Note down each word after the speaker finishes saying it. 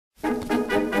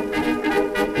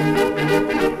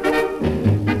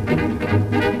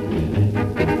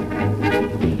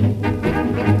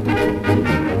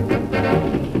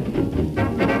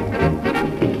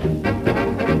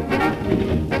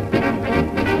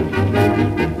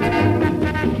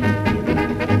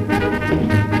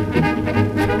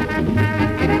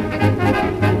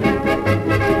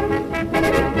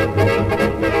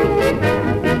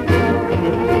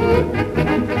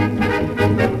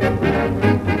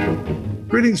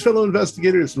Greetings, fellow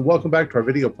investigators, and welcome back to our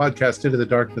video podcast, Into the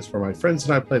Darkness, where my friends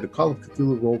and I play the Call of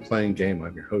Cthulhu role-playing game.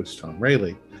 I'm your host, Tom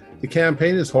Rayleigh. The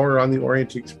campaign is Horror on the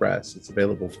Orient Express. It's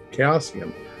available from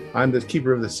Chaosium. I'm the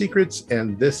Keeper of the Secrets,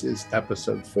 and this is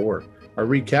Episode 4. Our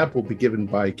recap will be given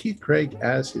by Keith Craig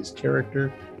as his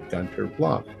character, Gunter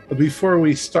Blanc. But before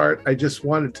we start, I just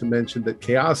wanted to mention that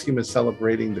Chaosium is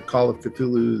celebrating the Call of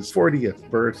Cthulhu's 40th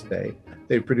birthday.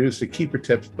 They've produced a Keeper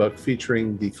Tips book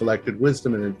featuring the collected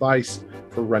wisdom and advice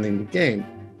for running the game.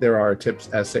 There are tips,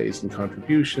 essays, and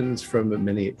contributions from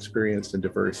many experienced and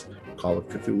diverse Call of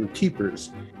Cthulhu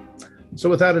keepers. So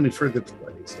without any further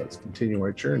delays, let's continue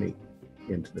our journey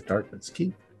into the darkness.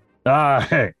 Keith?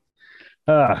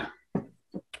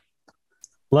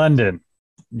 London,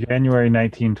 January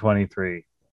 1923.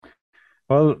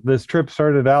 Well, this trip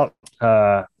started out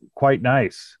quite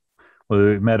nice.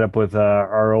 We met up with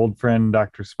our old friend,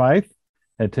 Dr. Smythe,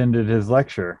 attended his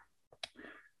lecture.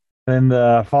 Then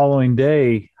the following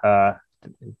day,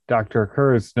 Dr.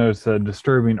 Kurz noticed a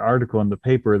disturbing article in the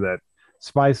paper that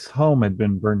Smythe's home had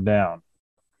been burned down.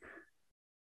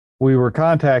 We were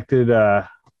contacted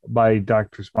by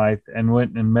Dr. Smythe and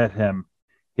went and met him.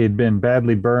 He had been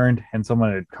badly burned, and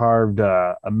someone had carved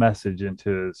a message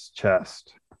into his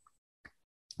chest.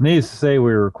 Needless to say,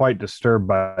 we were quite disturbed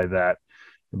by that.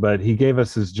 But he gave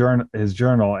us his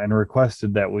journal and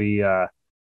requested that we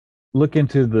look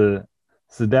into the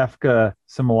Sedefka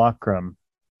simulacrum,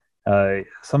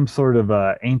 some sort of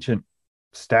ancient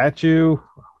statue.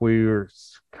 We were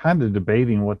kind of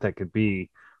debating what that could be,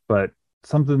 but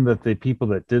something that the people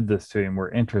that did this to him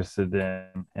were interested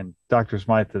in, and Dr.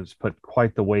 Smythe has put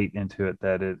quite the weight into it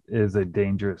that it is a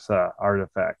dangerous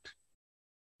artifact.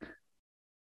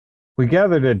 We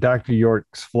gathered at Dr.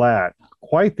 York's flat.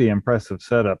 Quite the impressive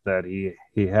setup that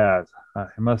he has. I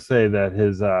must say that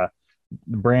his the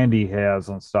brandy he has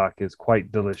on stock is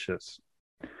quite delicious.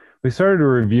 We started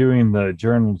reviewing the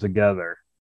journal together.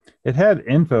 It had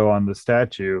info on the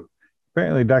statue.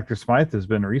 Apparently, Dr. Smythe has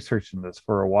been researching this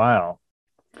for a while.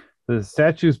 The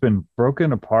statue's been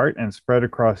broken apart and spread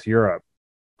across Europe.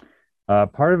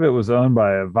 Part of it was owned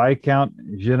by a Viscount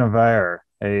Genevieve,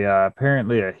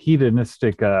 apparently a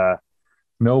hedonistic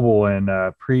noble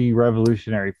in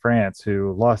pre-revolutionary France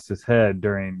who lost his head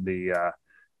during the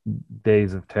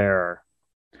days of terror.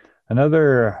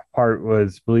 Another part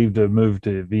was believed to have moved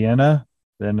to Vienna,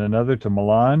 then another to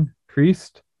Milan,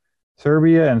 Trieste,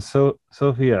 Serbia, and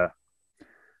Sofia.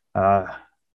 Not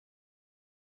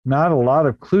a lot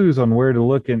of clues on where to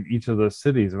look in each of those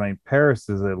cities. I mean, Paris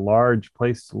is a large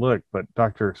place to look, but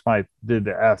Dr. Smythe did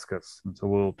ask us, and so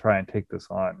we'll try and take this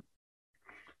on.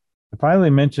 I finally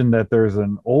mentioned that there's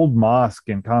an old mosque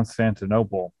in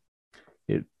Constantinople.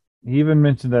 He even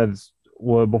mentioned that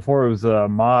before it was a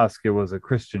mosque, it was a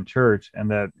Christian church, and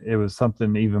that it was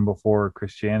something even before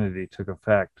Christianity took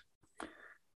effect.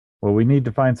 Well, we need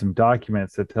to find some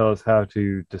documents that tell us how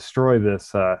to destroy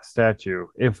this statue,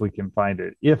 if we can find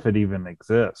it, if it even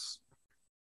exists.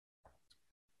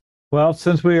 Well,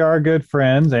 since we are good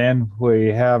friends and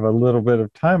we have a little bit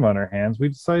of time on our hands, we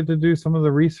decided to do some of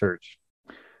the research.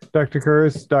 Dr.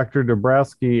 Kurz, Dr.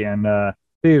 Dabrowski, and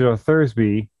Theodore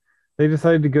Thursby, they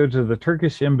decided to go to the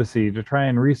Turkish embassy to try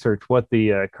and research what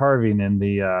the carving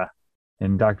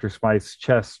in Dr. Smythe's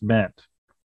chest meant.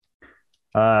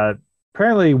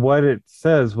 Apparently, what it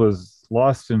says was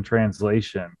lost in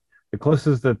translation. The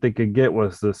closest that they could get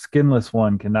was the skinless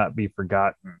one cannot be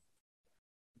forgotten.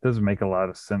 It doesn't make a lot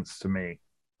of sense to me.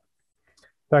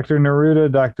 Dr.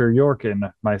 Neruda, Dr. York, and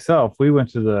myself, we went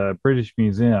to the British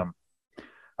Museum.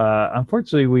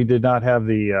 Unfortunately, we did not have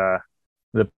the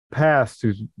pass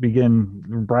to begin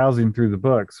browsing through the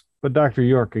books, but Dr.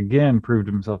 York again proved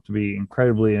himself to be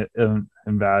incredibly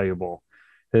invaluable.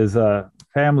 His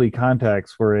family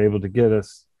contacts were able to get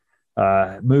us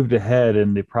moved ahead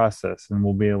in the process, and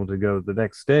we'll be able to go the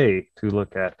next day to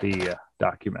look at the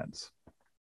documents.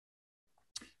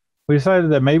 We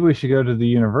decided that maybe we should go to the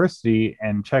university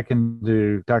and check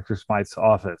into Dr. Smythe's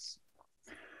office.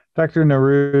 Dr.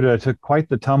 Neruda took quite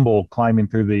the tumble climbing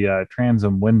through the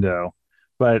transom window,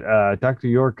 but Dr.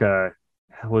 York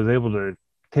was able to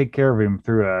take care of him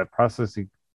through a process he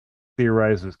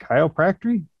theorized was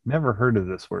chiropractic. Never heard of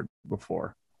this word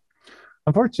before.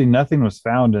 Unfortunately, nothing was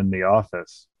found in the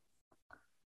office.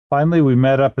 Finally, we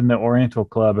met up in the Oriental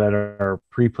Club at our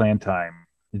pre-planned time.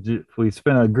 We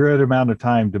spent a good amount of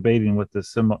time debating what the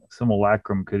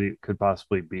simulacrum could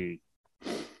possibly be.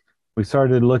 We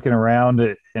started looking around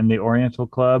in the Oriental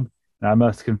Club, and I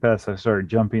must confess I started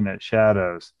jumping at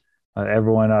shadows. I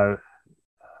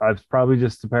was probably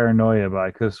just the paranoia, but I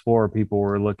could have swore people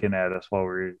were looking at us while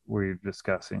we were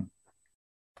discussing.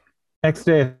 Next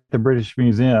day at the British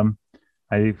Museum,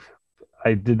 I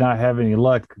I did not have any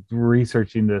luck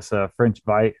researching this French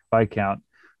Viscount.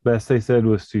 Best they said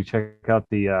was to check out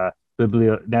the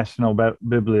National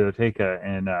Biblioteca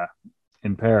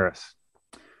in Paris.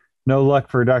 No luck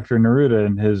for Dr. Neruda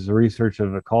in his research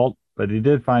of occult, but he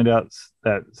did find out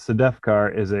that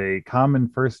Sedefkar is a common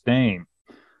first name.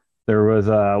 There was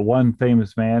one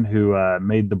famous man who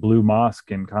made the Blue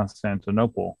Mosque in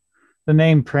Constantinople. The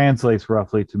name translates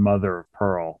roughly to Mother of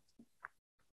Pearl.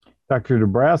 Dr.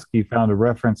 Dabrowski found a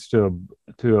reference to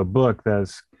a book that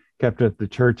is kept at the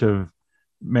Church of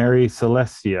Mary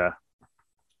Celestia,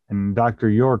 and Dr.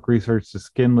 York researched the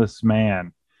skinless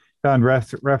man, found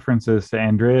references to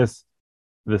Andreas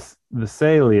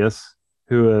Vesalius,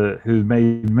 who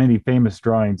made many famous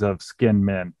drawings of skinned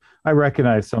men. I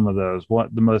recognize some of those.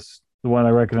 The one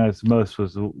I recognized the most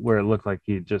was where it looked like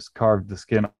he just carved the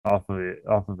skin off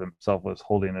of himself, was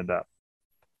holding it up.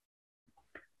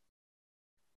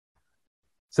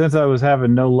 Since I was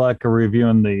having no luck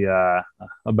reviewing the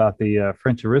about the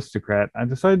French aristocrat, I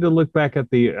decided to look back at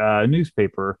the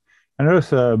newspaper. I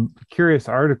noticed a curious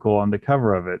article on the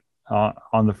cover of it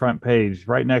on the front page,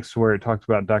 right next to where it talked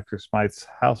about Dr. Smythe's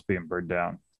house being burned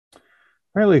down.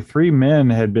 Apparently, 3 men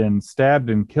had been stabbed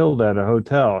and killed at a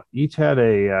hotel. Each had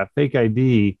a fake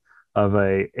ID of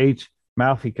a H.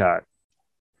 Malficott.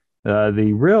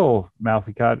 The real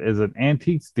Malficott is an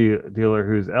antiques dealer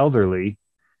who's elderly.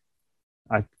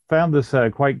 I found this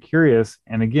quite curious,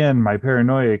 and again, my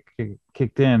paranoia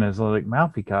kicked in as like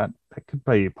Malficott. That could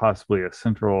be possibly a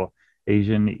Central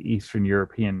Asian, Eastern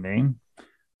European name.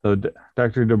 So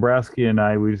Dr. Dabrowski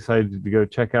and we decided to go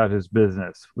check out his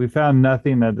business. We found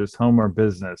nothing at his home or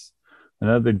business.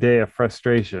 Another day of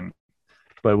frustration,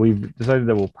 but we've decided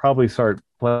that we'll probably start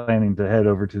planning to head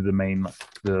over to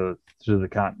to the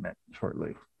continent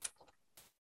shortly.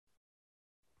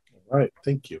 All right,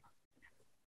 thank you.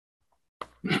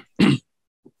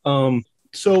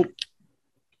 So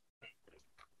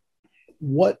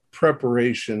what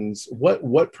preparations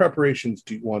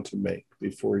do you want to make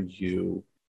before you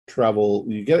travel?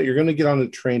 You're going to get on a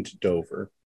train to Dover.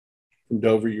 From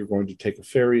Dover, you're going to take a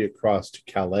ferry across to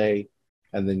Calais,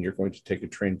 and then you're going to take a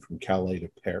train from Calais to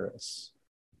Paris.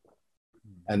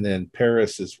 And then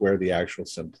Paris is where the actual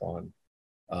Simplon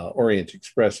Orient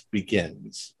Express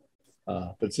begins.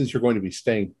 But since you're going to be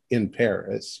staying in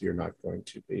Paris, you're not going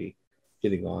to be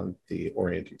getting on the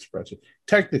Orient Express.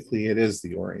 Technically, it is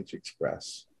the Orient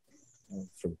Express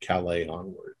from Calais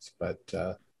onwards, but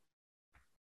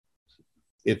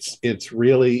it's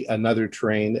really another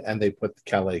train, and they put the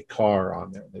Calais car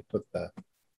on there. They put the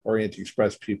Orient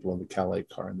Express people in the Calais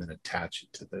car and then attach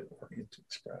it to the Orient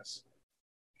Express.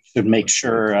 Should make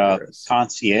sure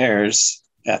concierge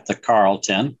at the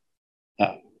Carlton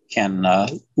can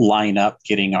line up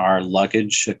getting our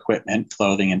luggage, equipment,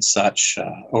 clothing, and such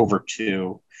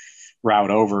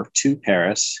route over to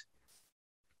Paris.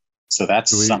 So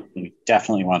that's something we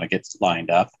definitely want to get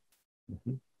lined up.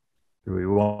 Mm-hmm. Do we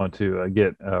want to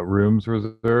get rooms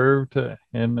reserved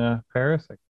in Paris?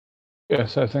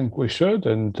 Yes, I think we should.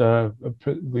 And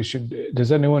we should.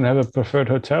 Does anyone have a preferred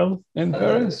hotel in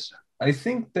Paris? I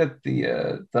think that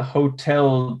the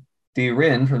Hotel de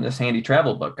Rennes from this handy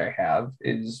travel book I have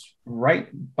is right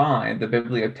by the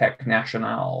Bibliothèque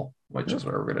Nationale, which is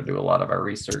where we're going to do a lot of our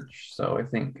research. So I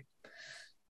think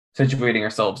situating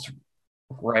ourselves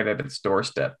right at its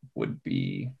doorstep would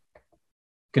be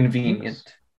convenient.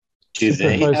 Do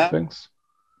they have things?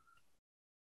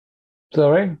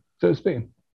 Sorry, so speaking.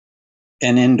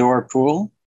 An indoor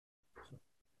pool?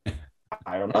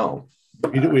 I don't know.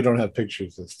 We don't have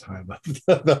pictures this time of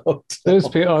the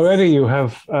hotel. Already you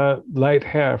have light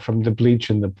hair from the bleach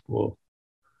in the pool.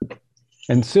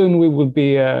 And soon we will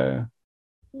be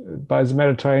by the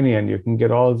Mediterranean. You can get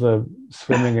all the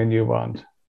swimming in you want.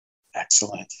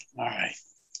 Excellent. All right.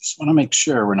 Just want to make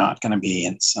sure we're not going to be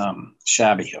in some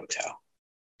shabby hotel.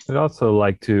 I'd also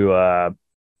like to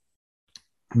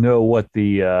know what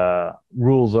the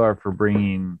rules are for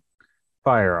bringing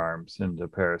firearms into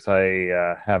Paris.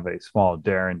 I have a small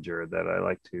Derringer that I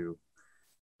like to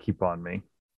keep on me.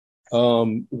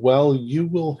 Well, you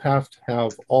will have to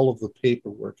have all of the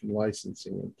paperwork and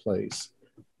licensing in place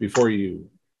before you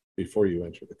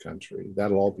enter the country.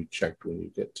 That'll all be checked when you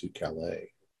get to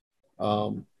Calais.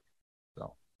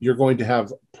 You're going to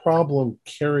have a problem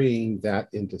carrying that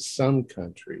into some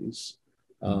countries.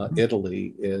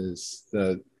 Italy is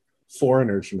the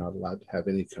foreigners are not allowed to have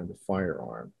any kind of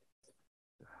firearm.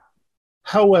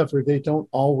 However, they don't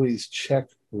always check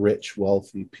rich,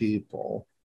 wealthy people.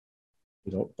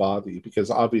 They don't bother you because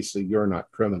obviously you're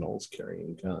not criminals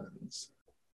carrying guns.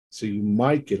 So you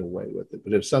might get away with it.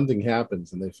 But if something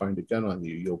happens and they find a gun on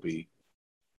you, you'll be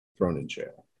thrown in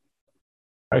jail.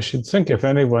 I should think if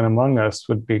anyone among us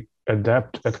would be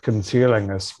adept at concealing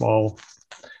a small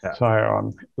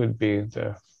firearm, it would be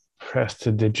the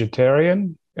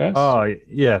prestidigitarian. Yes. Oh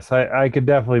yes, I could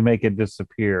definitely make it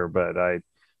disappear, but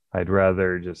I'd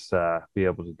rather just be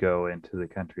able to go into the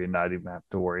country and not even have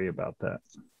to worry about that.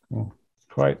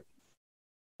 Quite.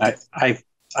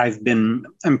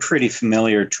 I'm pretty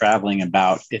familiar traveling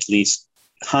about, at least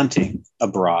hunting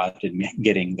abroad and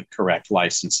getting the correct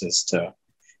licenses to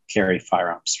carry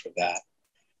firearms for that.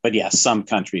 But yeah, some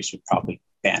countries would probably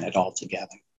ban it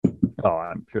altogether. Oh,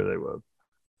 I'm sure they would.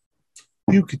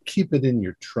 You could keep it in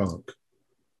your trunk.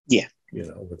 Yeah.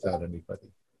 Without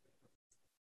anybody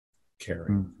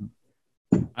carrying.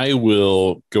 Mm-hmm. I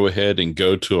will go ahead and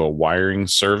go to a wiring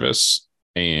service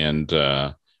and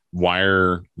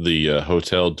wire the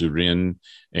Hotel du Rhin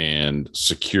and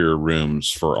secure rooms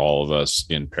for all of us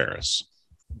in Paris.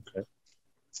 Okay.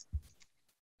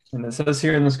 And it says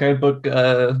here in this guidebook,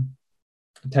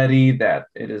 Teddy, that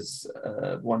it is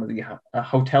one of a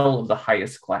hotel of the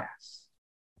highest class.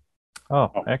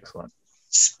 Oh, excellent.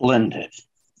 Splendid.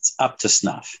 It's up to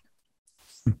snuff.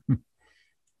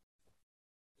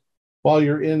 While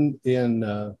you're in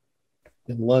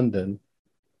London,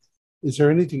 is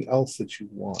there anything else that you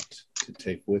want to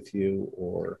take with you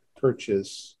or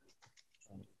purchase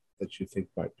that you think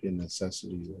might be a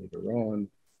necessity later on?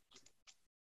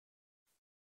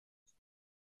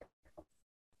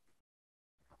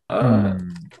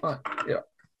 Yeah.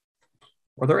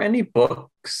 Are there any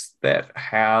books that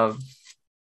have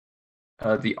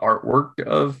the artwork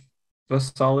of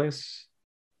Vesalius?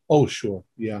 Oh, sure.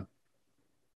 Yeah.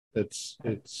 He's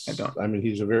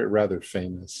a very rather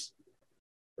famous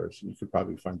person. You could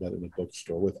probably find that in a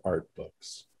bookstore with art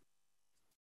books.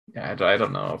 Yeah, I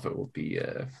don't know if it will be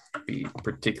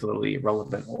particularly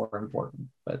relevant or important,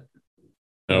 but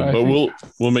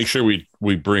we'll make sure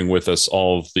we bring with us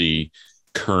all of the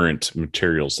current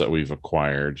materials that we've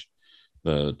acquired,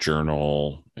 the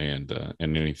journal and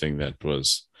anything that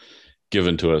was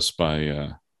given to us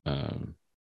by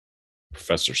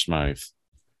Professor Smythe.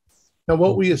 Now,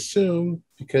 what we assume,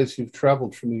 because you've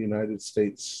traveled from the United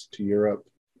States to Europe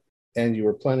and you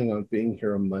were planning on being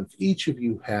here a month, each of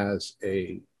you has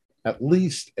at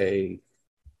least a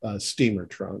steamer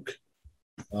trunk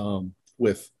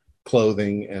with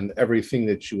clothing and everything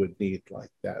that you would need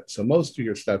like that. So most of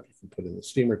your stuff you can put in the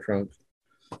steamer trunk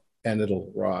and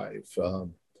it'll arrive.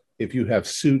 If you have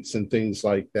suits and things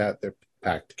like that, they're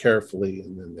packed carefully,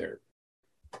 and then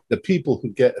the people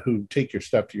who take your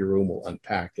stuff to your room will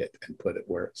unpack it and put it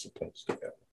where it's supposed to go.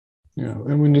 Yeah,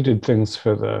 and we needed things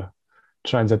for the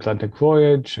transatlantic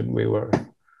voyage, and we were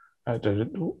at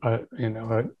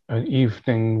an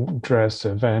evening dress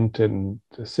event in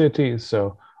the city.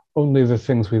 So only the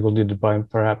things we will need to buy,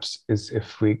 perhaps, is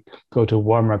if we go to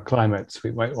warmer climates,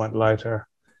 we might want lighter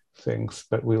things,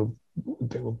 but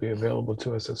they will be available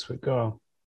to us as we go.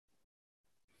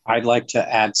 I'd like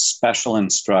to add special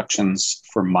instructions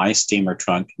for my steamer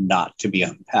trunk not to be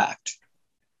unpacked.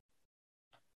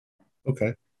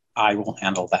 Okay. I will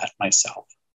handle that myself.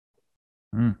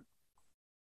 Mm.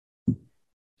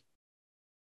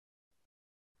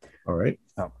 All right.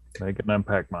 Oh, I can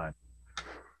unpack mine.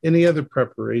 Any other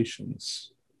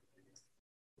preparations?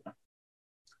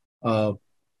 All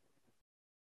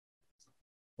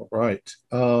right.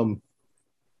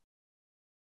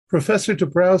 Professor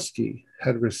Dabrowski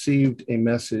had received a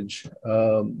message.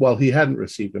 He hadn't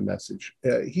received a message.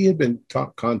 He had been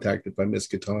contacted by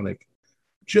Miskatonic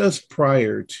just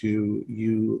prior to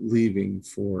you leaving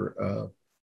for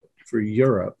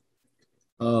Europe.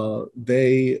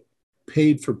 They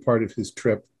paid for part of his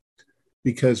trip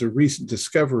because a recent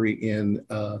discovery in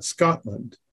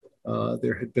Scotland,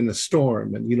 there had been a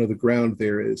storm, and the ground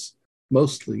there is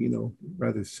mostly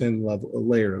rather thin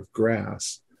layer of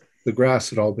grass. The grass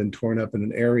had all been torn up in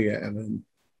an area, and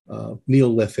a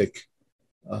Neolithic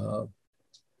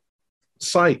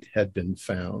site had been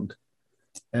found.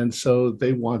 And so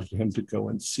they wanted him to go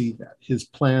and see that. His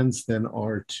plans then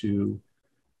are to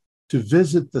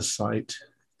visit the site,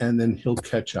 and then he'll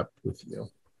catch up with you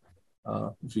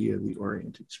via the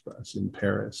Orient Express in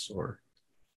Paris or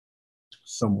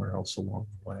somewhere else along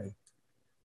the way.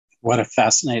 What a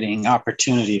fascinating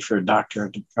opportunity for Dr.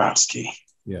 Dabrowski.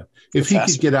 Yeah. If he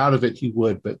could get out of it, he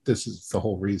would, but this is the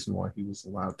whole reason why he was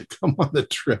allowed to come on the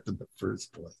trip in the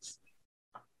first place.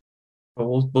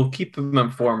 Well, we'll keep them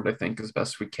informed, I think, as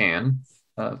best we can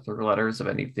through letters of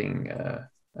anything,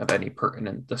 of any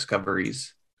pertinent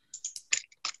discoveries.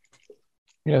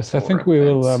 Yes, I think we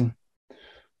will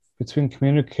between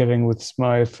communicating with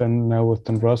Smythe and now with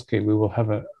Dombrowski, we will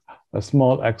have a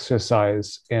small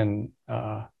exercise in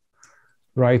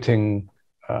writing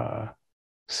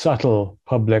subtle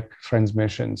public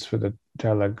transmissions for the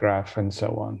telegraph and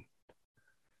so on.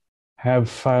 Have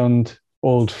found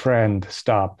old friend,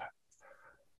 stop.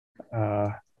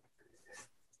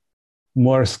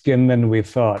 More skin than we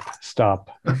thought,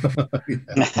 stop.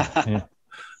 Yeah.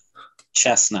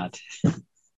 Chestnut.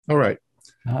 All right.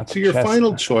 So your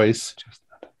final choice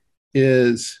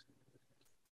is,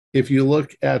 if you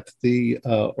look at the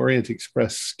Orient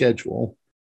Express schedule,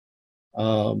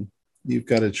 you've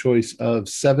got a choice of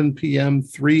 7 p.m.,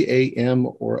 3 a.m.,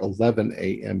 or 11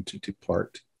 a.m. to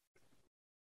depart.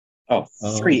 Oh,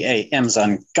 3 a.m.'s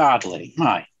ungodly.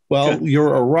 My. Well, Good. your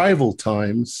arrival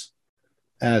times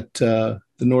at the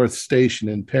North Station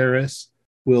in Paris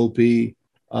will be,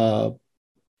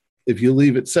 if you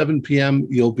leave at 7 p.m.,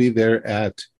 you'll be there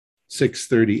at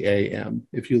 6:30 a.m.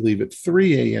 If you leave at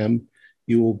 3 a.m.,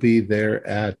 you will be there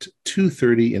at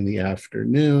 2:30 in the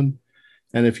afternoon.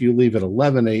 And if you leave at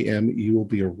 11 a.m., you will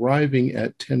be arriving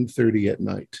at 10:30 at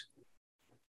night.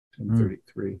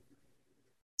 10:33.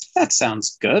 That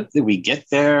sounds good. We get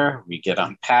there, we get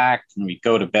unpacked, and we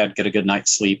go to bed, get a good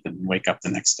night's sleep, and wake up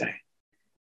the next day.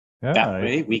 Yeah, That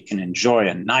way we can enjoy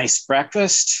a nice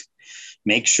breakfast,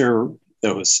 make sure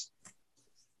those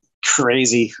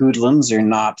crazy hoodlums are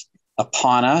not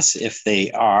upon us. If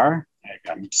they are,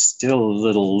 I'm still a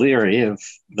little leery of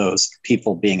those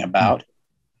people being about.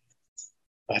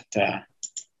 But if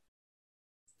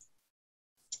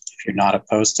you're not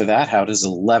opposed to that, how does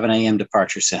 11 a.m.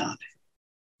 departure sound?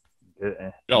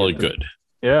 Jolly good.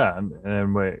 Yeah, and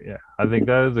I think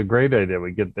that is a great idea.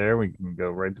 We get there, we can go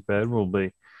right to bed. We'll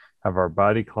have our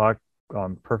body clock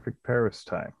on perfect Paris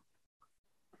time.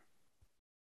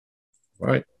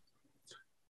 Right.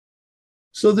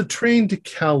 So the train to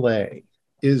the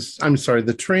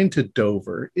train to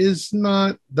Dover is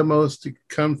not the most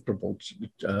comfortable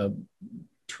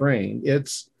train.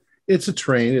 It's a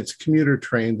train. It's a commuter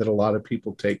train that a lot of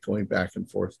people take going back and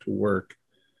forth to work.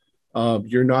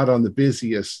 You're not on the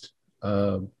busiest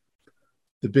time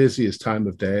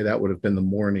of day. That would have been the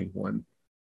morning one.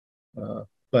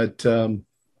 But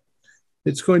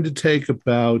it's going to take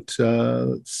about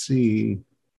 2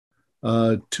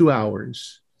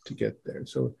 hours to get there.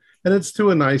 So, and it's through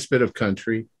a nice bit of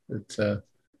country. It's a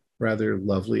rather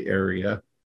lovely area.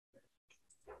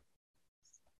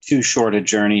 Too short a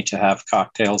journey to have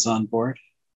cocktails on board?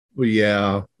 Well,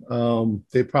 yeah,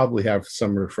 they probably have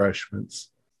some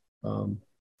refreshments,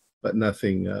 but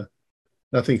nothing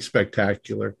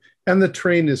spectacular. And the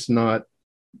train is not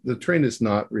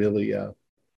really.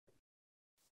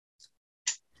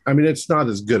 It's not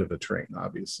as good of a train,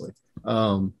 obviously.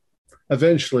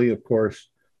 Eventually, of course,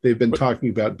 they've been talking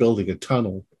about building a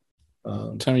tunnel.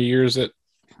 Time of year is it?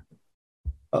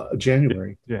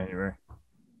 January. January.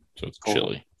 So it's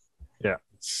chilly. Yeah.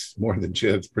 It's more than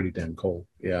chilly. It's pretty damn cold.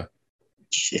 Yeah.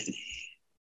 Chilly.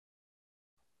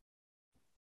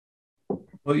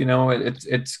 Well,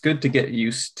 it's good to get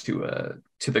used to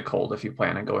the cold if you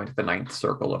plan on going to the ninth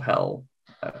circle of hell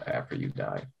after you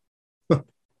die.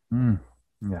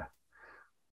 Yeah.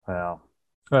 Well,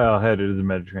 headed to the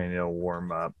Mediterranean, it'll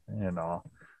warm up and all.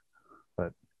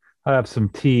 But I'll have some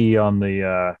tea on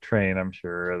the train. I'm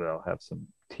sure they'll have some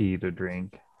tea to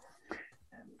drink.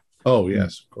 Oh,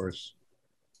 yes, of course.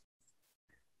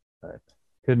 But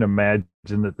couldn't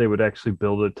imagine that they would actually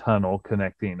build a tunnel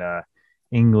connecting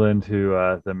England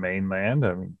to the mainland.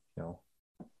 I mean,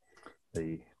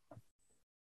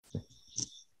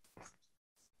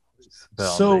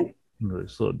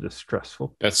 English a little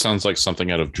distressful. That sounds like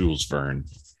something out of Jules Verne.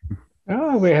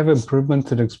 We have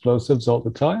improvements in explosives all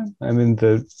the time. I mean,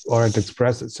 the Orient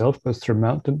Express itself goes through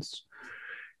mountains.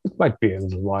 It might be a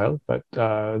little while, but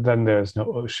then there's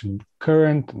no ocean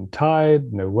current and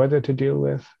tide, no weather to deal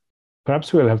with.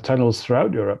 Perhaps we'll have tunnels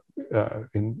throughout Europe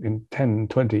in 10,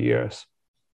 20 years.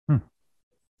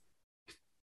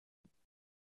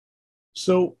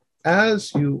 So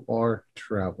as you are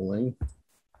traveling,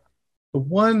 the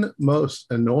one most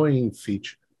annoying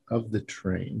feature of the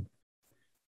train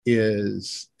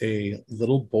is a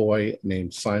little boy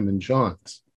named Simon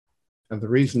Johns. And the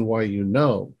reason why you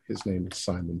know his name is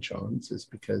Simon Johns is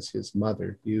because his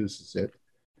mother uses it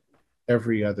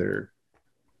every other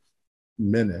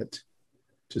minute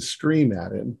to scream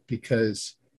at him,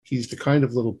 because he's the kind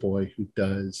of little boy who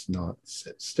does not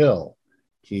sit still.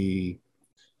 He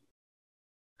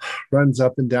runs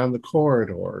up and down the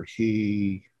corridor.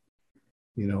 He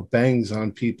bangs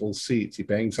on people's seats. He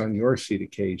bangs on your seat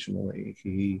occasionally.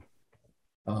 He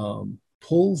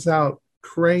pulls out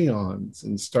crayons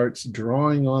and starts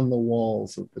drawing on the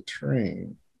walls of the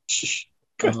train.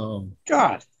 Good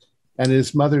God. And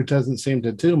his mother doesn't seem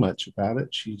to do much about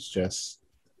it. She's just,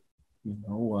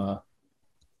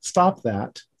 stop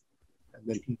that. And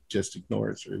then he just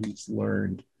ignores her. He's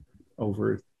learned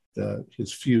over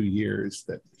his few years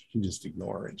that he can just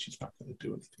ignore her and she's not going to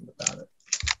do anything about it.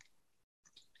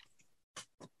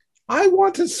 I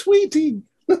want a sweetie.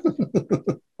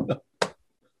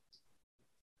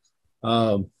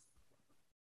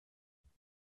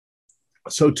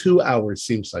 So 2 hours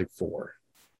seems like 4.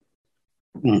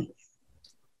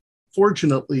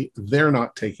 Fortunately, they're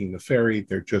not taking the ferry.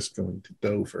 They're just going to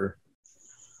Dover.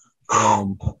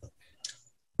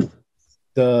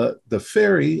 The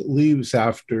ferry leaves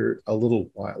after a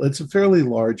little while. It's a fairly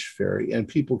large ferry, and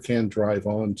people can drive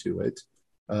onto it,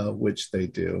 which they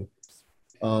do.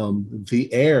 The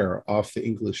air off the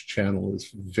English Channel is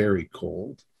very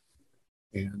cold.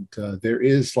 And there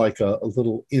is like a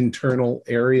little internal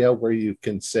area where you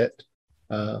can sit,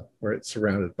 where it's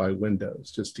surrounded by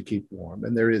windows just to keep warm.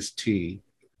 And there is tea.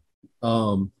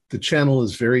 The channel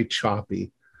is very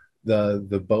choppy.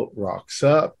 The boat rocks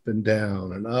up and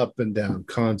down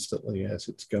constantly as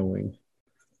it's going.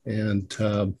 And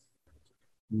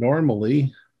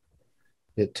normally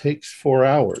it takes 4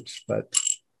 hours, but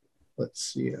let's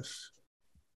see if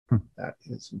that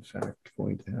is in fact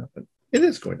going to happen. It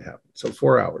is going to happen. So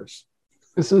 4 hours.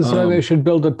 This is why they should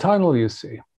build a tunnel, you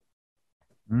see.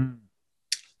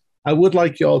 I would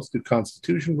like you all to do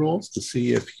constitution rolls to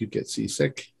see if you get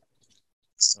seasick.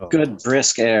 Good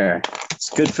brisk air. It's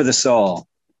good for the soul.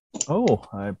 Oh,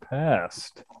 I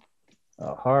passed.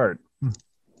 Hard.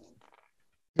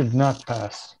 Did not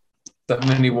pass.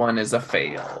 71 is a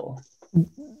fail.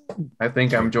 I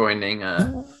think I'm joining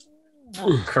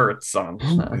Kurtz on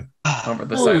over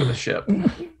the side of the ship.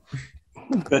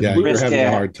 Good Yeah, you're brisk having air.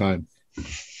 a hard time.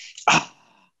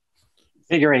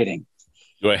 Invigorating.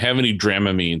 Do I have any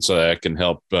Dramamine so that I can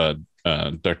help help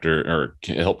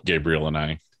Gabriel and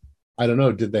I? I don't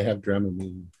know. Did they have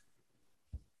Dramamine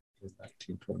in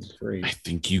 1923? I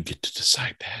think you get to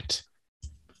decide that.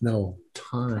 No,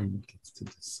 time gets to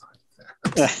decide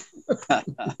that.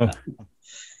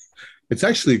 It's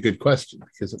actually a good question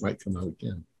because it might come out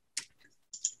again.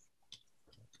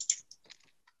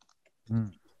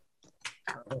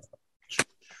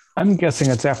 I'm guessing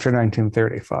it's after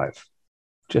 1935.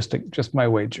 Just my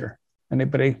wager.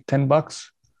 Anybody? $10?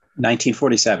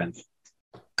 1947.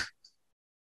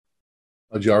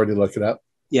 Oh, did you already look it up?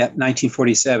 Yeah,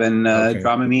 1947. Okay.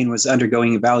 Dramamine was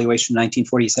undergoing evaluation in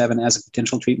 1947 as a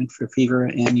potential treatment for fever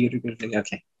and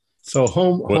okay. So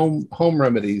home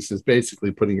remedies is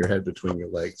basically putting your head between your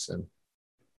legs and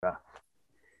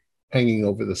hanging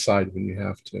over the side when you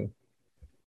have to.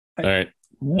 All right.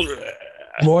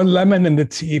 More lemon in the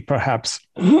tea, perhaps.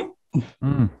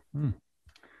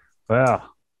 Well,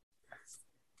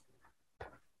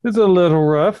 it's a little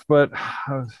rough, but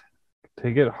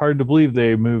take it hard to believe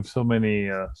they moved so many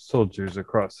soldiers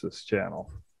across this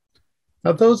channel.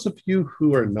 Now, those of you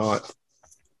who are not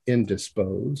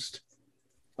indisposed,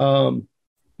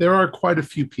 there are quite a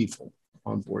few people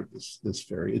on board this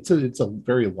ferry. It's a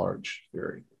very large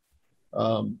ferry.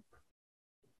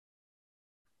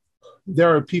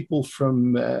 There are people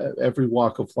from every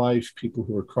walk of life, people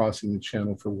who are crossing the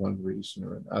channel for one reason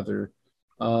or another.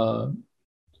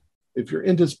 If you're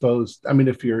indisposed, I mean,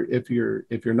 if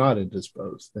you're not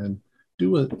indisposed, then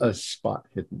do a spot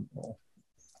hidden roll.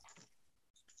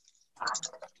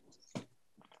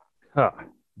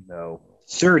 No.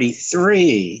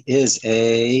 33 is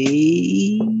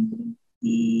a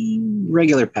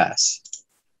regular pass.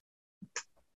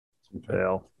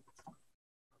 Fail.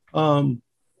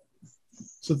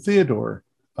 So Theodore,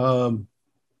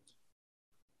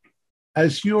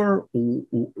 as you're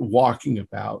walking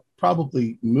about,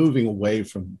 probably moving away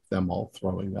from them all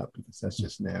throwing up because that's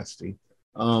just nasty,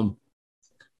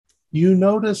 you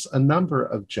notice a number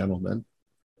of gentlemen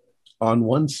on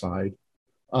one side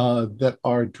that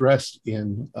are dressed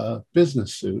in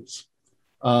business suits,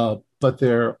 but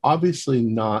they're obviously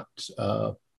not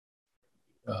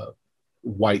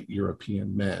white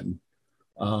European men.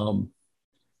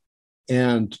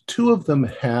 And two of them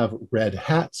have red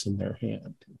hats in their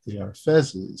hand. They are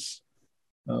fezzes,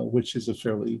 which is a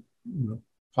fairly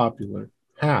popular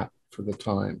hat for the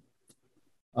time.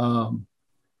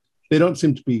 They don't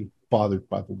seem to be bothered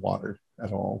by the water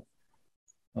at all.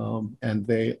 And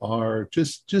they are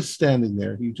just standing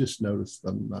there. You just notice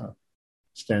them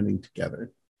standing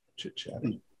together,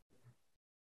 chit-chatting.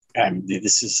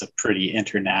 This is a pretty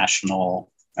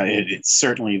international. It's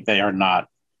certainly they are not.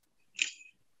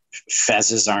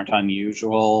 Fezzes aren't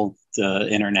unusual. the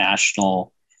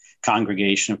international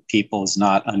congregation of people is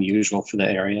not unusual for the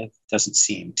area. It doesn't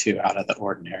seem too out of the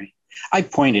ordinary. I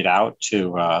pointed out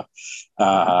to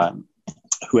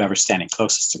whoever's standing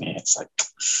closest to me, it's like,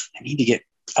 I need to get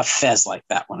a fez like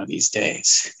that one of these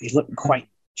days. They look quite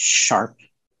sharp,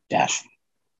 dashing.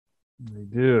 They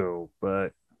do,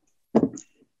 but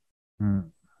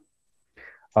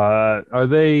are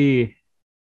the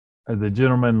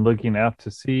gentlemen looking out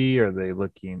to sea? Are they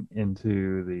looking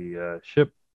into the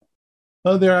ship?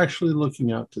 Oh, they're actually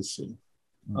looking out to sea.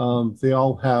 They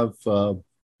all have a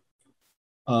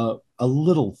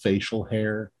little facial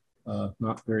hair,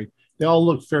 not very. They all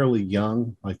look fairly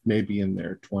young, like maybe in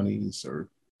their 20s or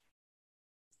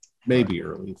maybe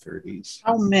early 30s.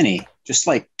 How many? Just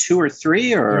like 2 or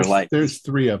 3, or there's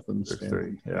 3 of them. There's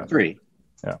 3. Yeah. 3.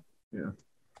 Yeah. Yeah.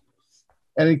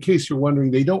 And in case you're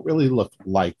wondering, they don't really look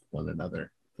like one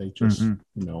another. They just,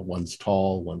 one's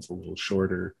tall, one's a little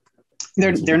shorter.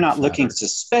 They're not looking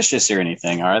suspicious or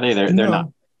anything, are they? They're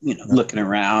not, looking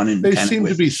around, and they seem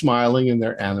to be smiling, and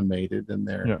they're animated, and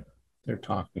they're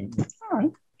talking. All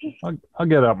right. I'll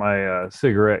get out my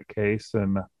cigarette case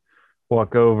and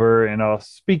walk over, and I'll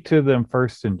speak to them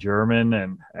first in German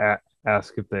and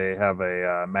ask if they have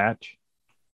a match.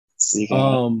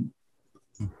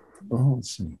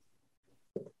 Let's see.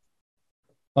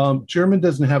 German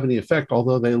doesn't have any effect,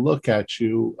 although they look at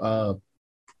you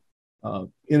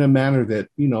in a manner that,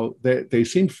 they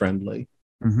seem friendly.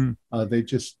 They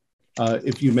just,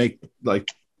 if you make like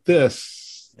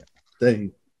this,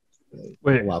 when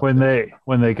they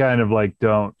kind of like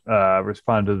don't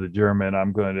respond to the German,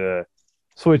 I'm going to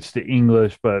switch to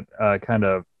English, but kind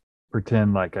of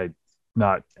pretend like I'm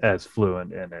not as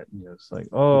fluent in it. It's like,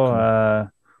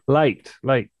 light.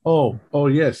 Oh,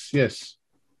 yes.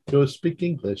 Do you speak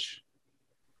English?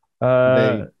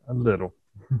 A little.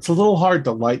 It's a little hard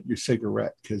to light your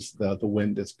cigarette because the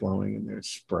wind is blowing and there's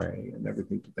spray and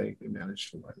everything, but they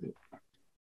managed to light it.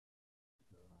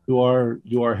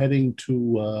 You are heading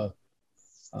to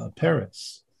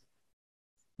Paris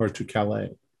or to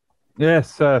Calais.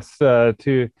 Yes, to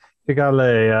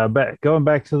Calais. Going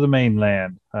back to the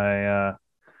mainland. I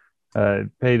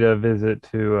paid a visit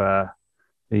to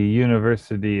the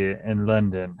university in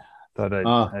London. Thought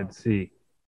I'd see.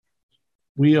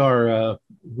 We are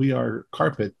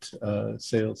carpet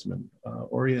salesmen,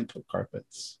 Oriental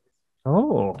carpets.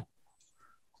 Oh,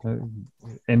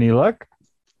 any luck?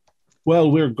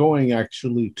 Well, we're going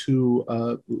actually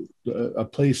to a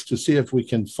place to see if we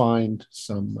can find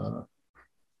some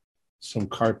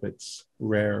carpets,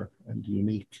 rare and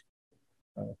unique,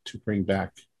 to bring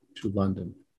back to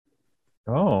London.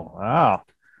 Oh, wow.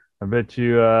 I bet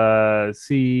you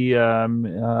see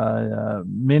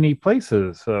many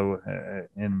places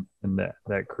in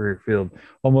that career field,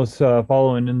 almost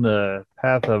following in the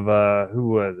path of who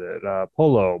was it?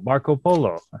 Marco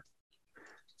Polo.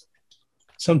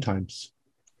 Sometimes.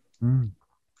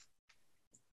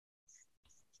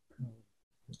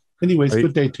 Anyways,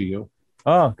 good day to you.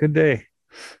 Oh, good day.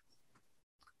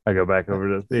 I go back over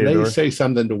to Theodore. They say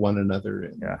something to one another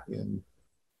in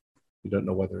you don't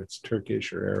know whether it's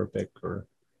Turkish or Arabic or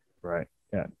right.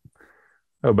 Yeah.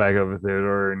 Go back over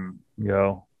Theodore and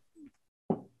go.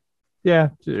 Yeah,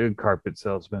 carpet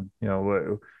salesman.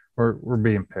 We're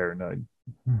being paranoid.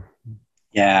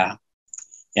 Yeah.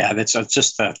 That's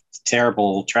just a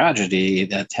terrible tragedy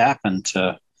that happened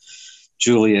to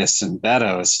Julius and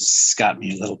Beto. It's got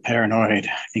me a little paranoid.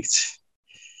 I think it's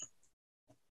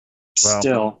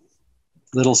still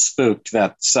a little spooked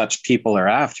that such people are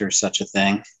after such a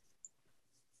thing.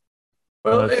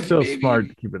 Well, it's still smart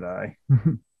to keep an eye.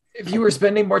 If you were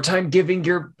spending more time giving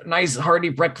your nice hearty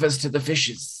breakfast to the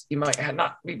fishes, you might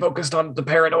not be focused on the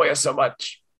paranoia so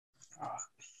much.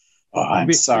 Oh,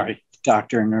 I'm sorry,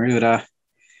 Dr. Neruda.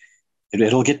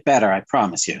 It'll get better, I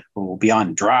promise you. We'll be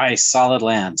on dry, solid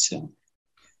land soon.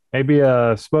 Maybe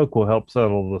smoke will help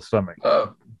settle the stomach.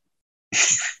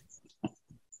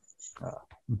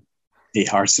 They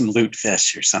are some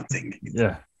lutefisk or something.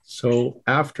 Yeah. So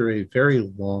after a very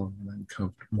long and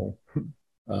uncomfortable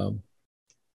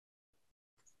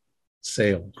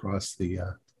sail across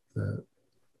the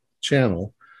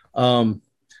channel,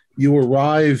 you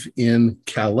arrive in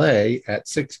Calais at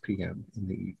 6 p.m. in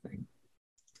the evening.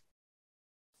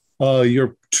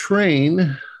 Your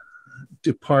train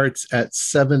departs at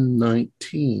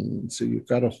 7:19, so you've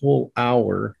got a whole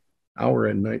hour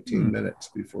and 19 minutes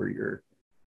before your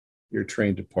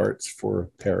train departs for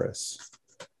Paris.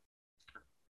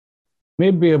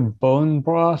 Maybe a bone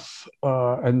broth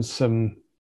and some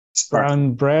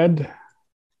brown bread.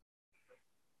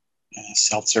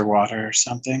 Seltzer water or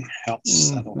something helps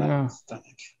settle that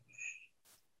stomach.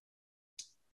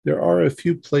 There are a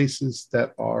few places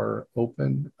that are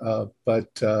open, but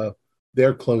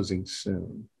they're closing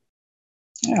soon.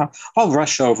 Yeah, I'll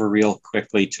rush over real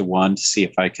quickly to one to see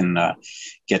if I can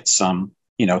get some,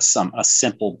 a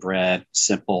simple bread,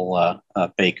 simple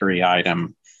bakery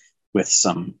item with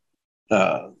some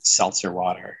seltzer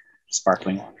water,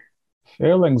 sparkling water.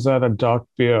 Failings at a dark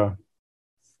beer.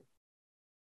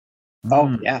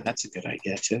 Oh, yeah, that's a good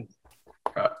idea too.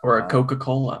 Or a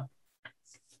Coca-Cola.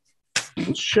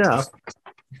 Chef,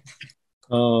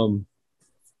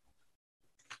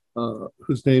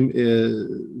 whose name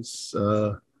is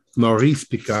Maurice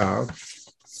Picard.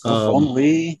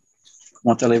 Comment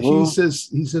allez-vous?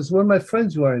 He says, well, my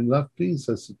friends, you are in luck. Please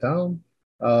sit down.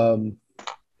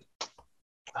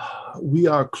 We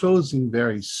are closing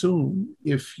very soon.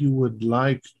 If you would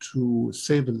like to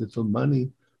save a little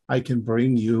money, I can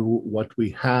bring you what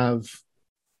we have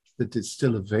that is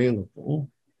still available.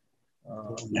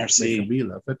 Merci. Make a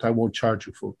meal of it. I won't charge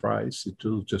you full price. It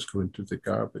will just go into the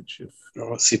garbage.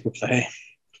 S'il vous plaît.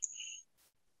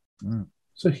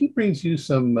 So he brings you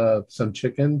some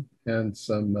chicken and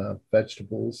some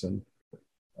vegetables and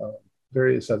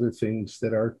various other things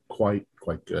that are quite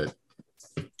good.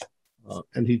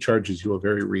 And he charges you a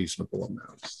very reasonable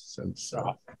amount since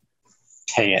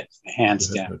pay it hands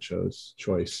you had down. no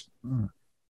choice.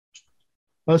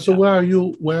 So where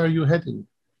are you heading?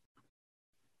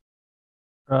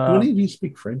 Do any of you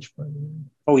speak French, by the way?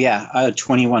 Oh yeah,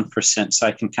 21%, so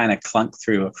I can kind of clunk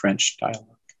through a French dialogue.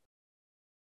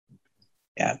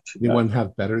 Yeah. Anyone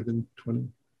have better than 20?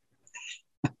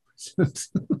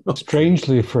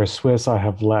 Strangely, for a Swiss, I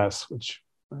have less, which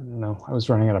I don't know. I was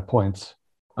running out of points.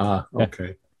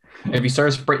 Okay. If you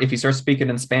start speaking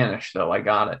in Spanish, though, I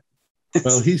got it.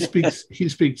 Well, he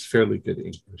speaks fairly good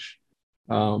English.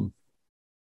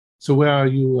 So where are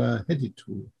you headed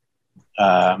to?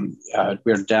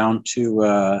 We're down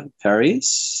to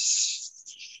Paris.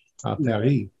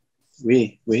 Paris.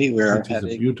 We're It is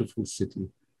a beautiful city.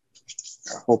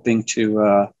 We're hoping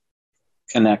to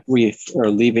connect. We are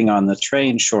leaving on the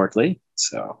train shortly,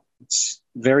 so it's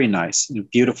very nice. A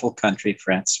beautiful country,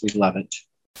 France. We love it.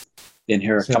 Been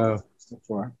here a couple of times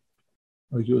before.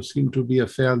 You seem to be a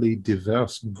fairly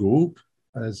diverse group.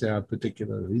 Is there a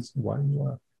particular reason why you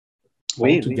are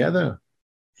all together?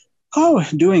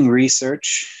 Doing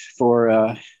research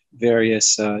for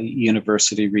various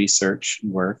university research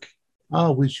work.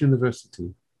 Which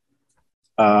university?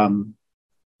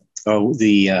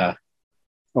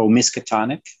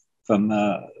 Miskatonic from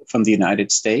the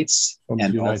United States. From the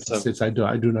United States. I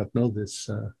do not know this,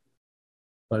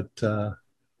 but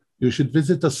you should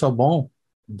visit the Sorbonne,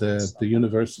 the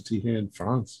university here in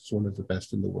France. It's one of the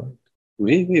best in the world.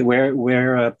 Where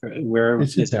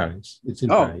it's in Paris. It's in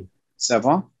Paris.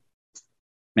 Sorbonne.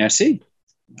 Merci.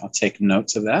 I'll take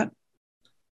notes of that.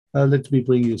 Let me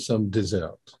bring you some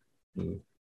dessert.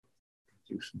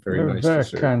 Very nice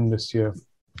dessert. Kind, monsieur.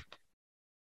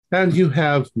 And you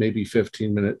have maybe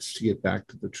 15 minutes to get back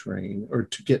to the train, or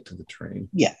to get to the train.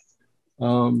 Yeah.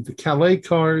 The Calais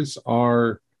cars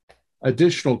are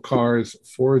additional cars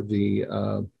for the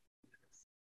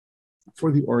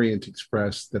Orient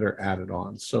Express that are added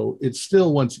on. So it's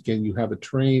still, once again, you have a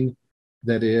train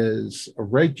that is a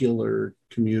regular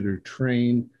commuter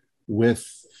train with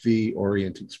the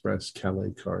Orient Express Calais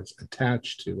cars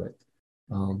attached to it.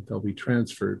 They'll be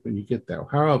transferred when you get there.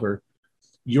 However,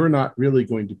 you're not really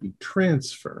going to be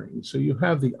transferring. So you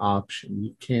have the option.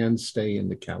 You can stay in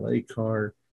the Calais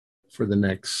car for the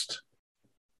next,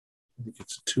 I think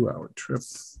it's a 2-hour trip,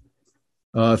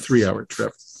 3-hour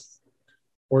trip.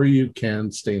 Or you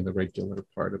can stay in the regular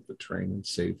part of the train and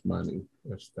save money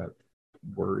if that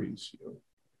worries you.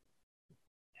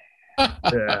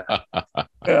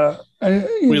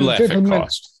 We laugh at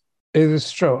cost. It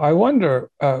is true. I wonder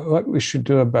what we should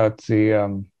do about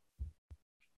the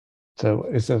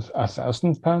is it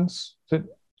 £1,000 that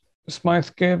Smythe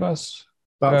gave us?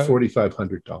 About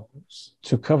 $4,500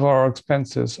 to cover our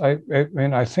expenses. I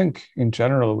mean, I think in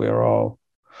general we're all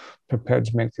prepared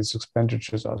to make these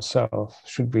expenditures ourselves.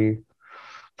 Should we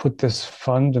put this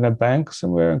fund in a bank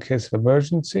somewhere in case of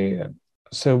emergency?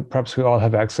 So perhaps we all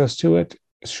have access to it.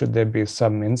 Should there be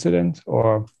some incident,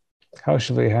 or how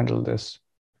should we handle this?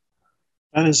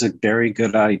 That is a very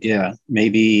good idea.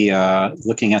 Maybe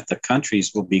looking at the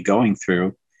countries we'll be going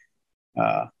through,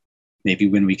 maybe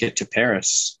when we get to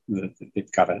Paris,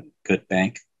 they've got a good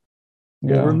bank.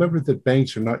 Yeah. Well, remember that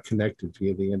banks are not connected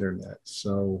via the internet.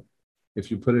 So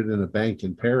if you put it in a bank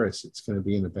in Paris, it's going to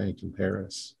be in a bank in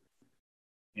Paris.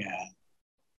 Yeah.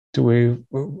 Do we,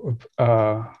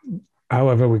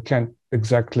 however, we can't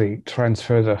exactly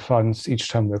transfer the funds each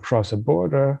time we cross a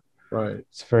border. Right.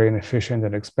 It's very inefficient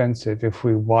and expensive. If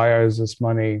we wire this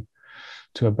money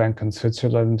to a bank in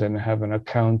Switzerland and have an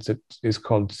account that is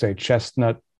called, say,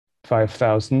 Chestnut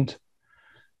 5,000,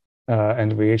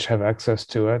 and we each have access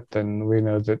to it, then we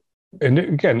know that. And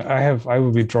again, I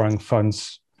will be drawing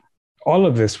funds. All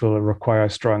of this will require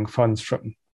us drawing funds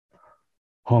from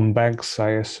home banks,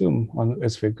 I assume,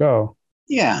 as we go.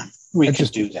 Yeah, we I could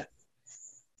just- do that.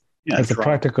 Yeah, As a draw.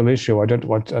 practical issue, I don't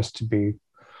want us to be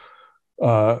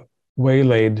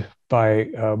waylaid by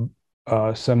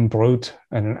some brute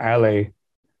in an alley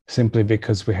simply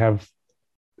because we have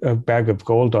a bag of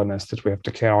gold on us that we have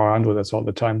to carry around with us all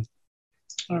the time.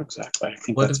 Oh, exactly. I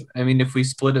think What that's if, I mean, if we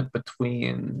split it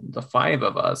between the 5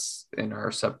 of us in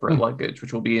our separate luggage,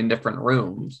 which will be in different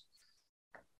rooms.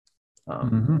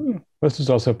 This is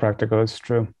also practical. It's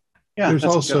true. yeah.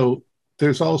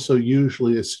 There's also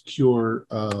usually a secure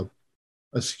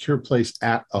place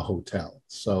at a hotel.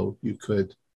 So you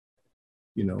could,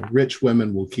 rich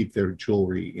women will keep their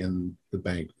jewelry in the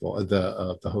bank vault,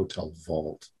 the hotel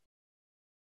vault,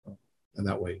 and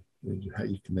that way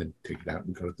you can then take it out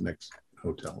and go to the next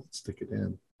hotel and stick it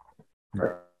in.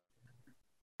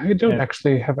 I don't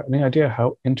actually have any idea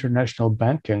how international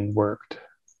banking worked.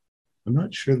 I'm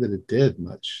not sure that it did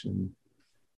much.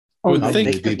 I would I think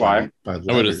think the wire. by I would,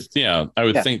 letters. I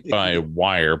would Yeah. think by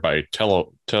wire, by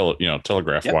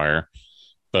telegraph Yep. wire,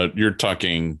 but you're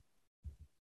talking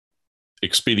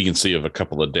expediency of a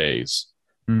couple of days.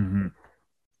 Mm-hmm.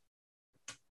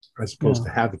 As opposed to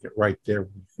having it right there,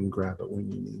 you can grab it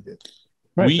when you need it.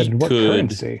 Right, We but in what could-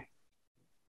 currency?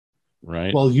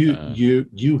 Right. Well,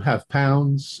 you have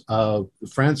pounds.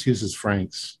 France uses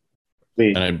francs.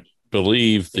 and I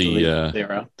believe the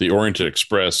Zero. Orient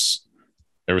Express,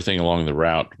 everything along the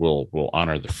route will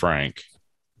honor the franc.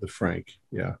 The franc,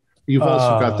 yeah. You've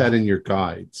also got that in your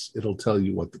guides. It'll tell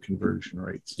you what the conversion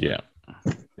rates. Yeah.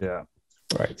 Yeah.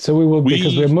 Right. So we will,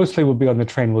 because we mostly will be on the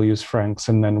train, we'll use francs,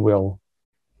 and then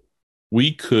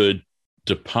We could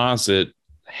deposit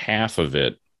half of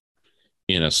it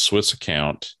in a Swiss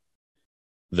account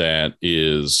that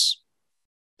is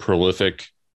prolific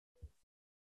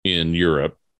in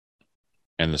Europe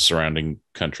and the surrounding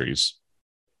countries,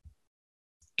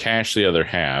 cash the other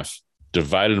half,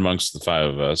 divide it amongst the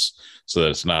 5 of us so that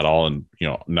it's not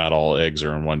all eggs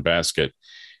are in one basket.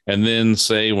 And then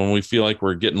say when we feel like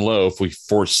we're getting low, if we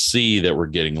foresee that we're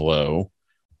getting low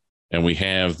and we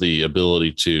have the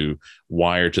ability to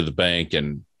wire to the bank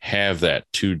and have that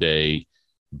 2-day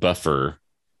buffer,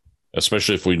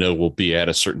 especially if we know we'll be at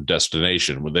a certain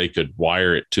destination, where they could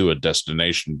wire it to a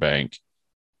destination bank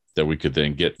that we could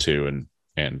then get to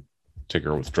and take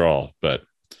our withdrawal. But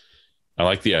I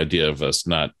like the idea of us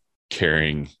not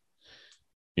carrying,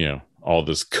 all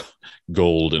this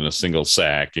gold in a single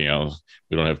sack. We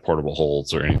don't have portable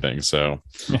holds or anything. So,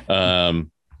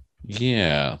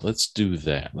 yeah, let's do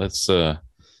that. Let's put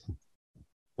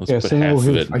half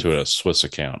of it into a Swiss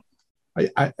account.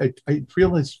 I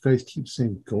realize you guys keep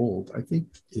saying gold. I think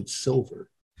it's silver.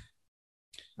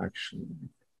 Actually,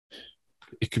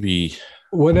 It could be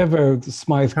whatever the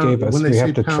Smythe gave us, when they we say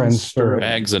have to pound transfer. sterling.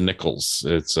 bags of nickels.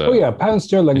 It's Pound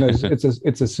sterling is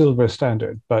it's a silver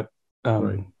standard, but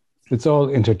Right. it's all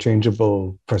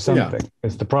interchangeable for something.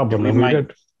 It's the problem. Yeah,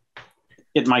 And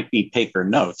it might be paper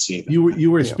notes even.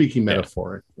 You were speaking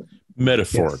metaphorically.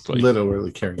 metaphorically,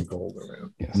 Literally carrying gold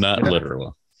around. yes. not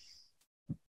literally.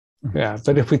 Yeah,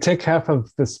 but if we take half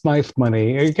of the Smythe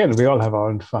money, again, we all have our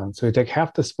own funds. So we take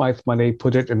half the Smythe money,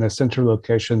 put it in a central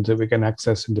location that we can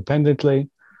access independently,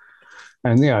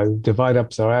 and divide up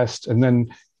the rest. And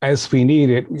then as we need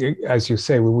it, as you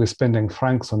say, we'll be spending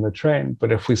francs on the train.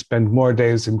 But if we spend more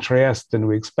days in Trieste than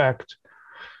we expect,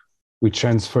 we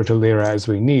transfer to lira as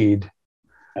we need.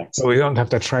 So we don't have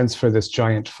to transfer this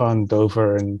giant fund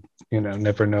over and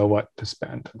never know what to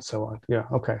spend and so on. Yeah,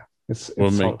 okay.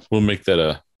 We'll make that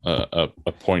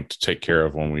a point to take care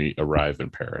of when we arrive in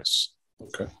Paris.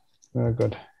 Okay. Very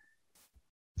good.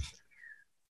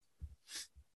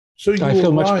 So I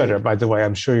feel much better, by the way.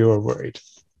 I'm sure you were worried.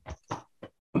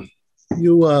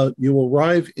 You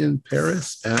arrive in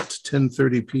Paris at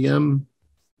 10:30 p.m.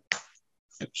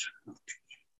 Is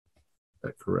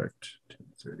that correct?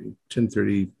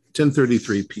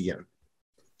 10:33 p.m.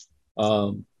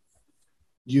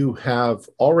 You have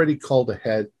already called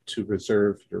ahead to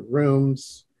reserve your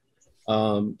rooms.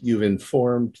 You've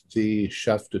informed the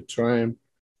chef de train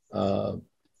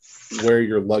where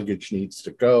your luggage needs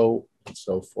to go and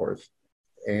so forth.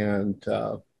 And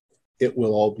it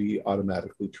will all be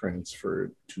automatically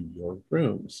transferred to your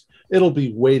rooms. It'll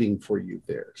be waiting for you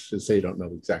there, since they don't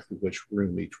know exactly which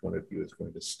room each one of you is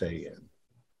going to stay in.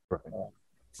 Right.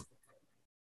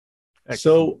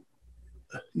 So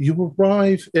you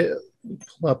arrive at,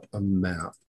 pull up a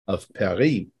map of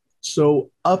Paris.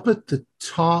 So up at the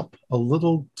top, a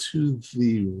little to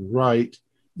the right,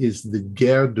 is the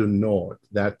Gare du Nord.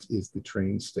 That is the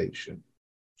train station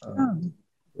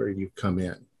where you come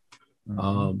in.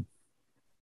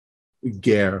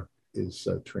 Gare is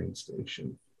a train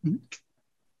station.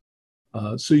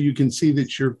 So you can see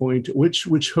that you're going to,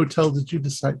 which hotel did you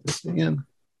decide to stay in?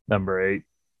 Number 8,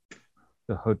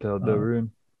 the Hotel de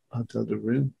Rune. Hotel de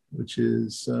Rune, which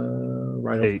is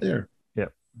right over there.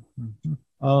 Yep.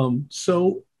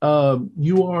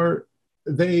 You are,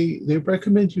 they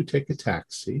recommend you take a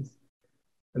taxi,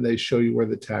 and they show you where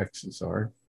the taxis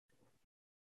are.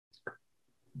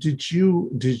 Did you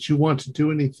want to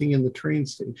do anything in the train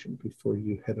station before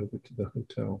you head over to the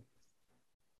hotel?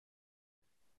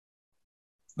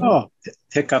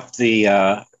 Pick up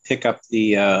the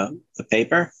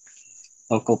paper,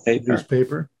 local paper,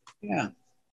 newspaper. Yeah.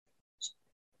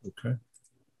 Okay.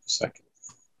 Second,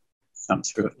 come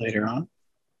through it later on.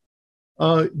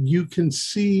 You can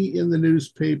see in the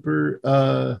newspaper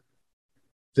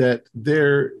that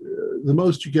the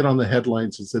most you get on the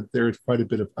headlines is that there's quite a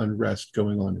bit of unrest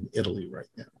going on in Italy right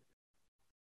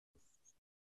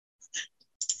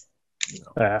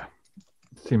now.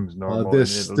 Seems normal.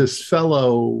 This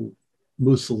fellow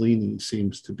Mussolini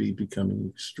seems to be becoming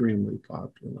extremely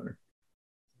popular.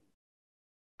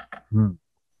 Wonder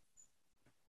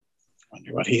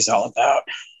what he's all about.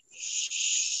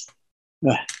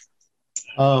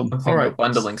 All right,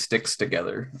 bundling sticks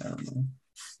together. I don't know.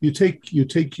 You take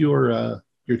your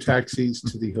taxis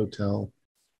to the hotel.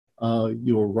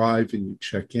 You arrive and you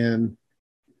check in.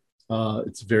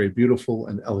 It's a very beautiful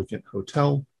and elegant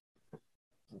hotel.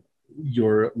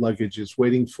 Your luggage is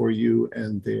waiting for you,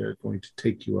 and they're going to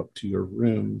take you up to your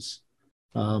rooms.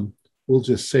 We'll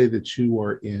just say that you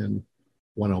are in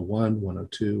 101,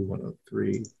 102,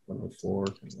 103, 104,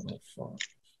 and 105,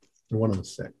 or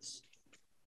 106,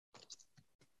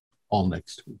 all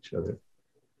next to each other.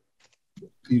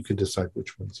 You can decide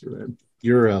which ones you're in.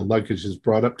 Your luggage is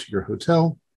brought up to your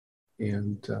hotel,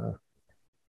 and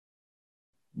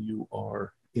you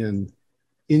are in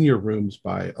your rooms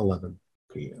by 11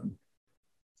 p.m.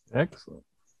 Excellent.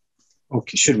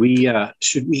 Okay, should we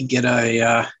get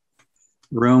a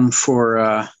room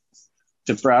for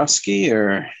Dabrowski,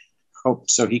 or hope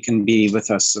so he can be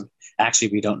with us? Actually,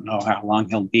 we don't know how long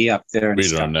he'll be up there. We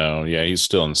don't know. Yeah, he's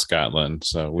still in Scotland,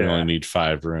 so we only need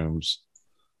 5 rooms.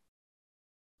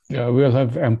 Yeah, we'll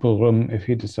have ample room if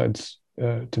he decides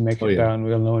to make it down.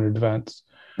 We'll know in advance.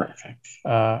 Perfect.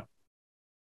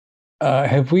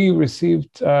 Have we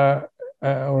received a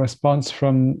response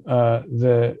from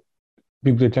the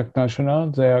Bibliothèque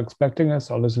Nationale? They are expecting us.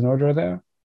 All is in order there.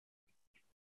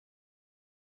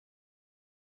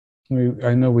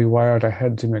 I know we wired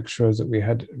ahead to make sure that we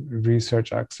had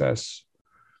research access,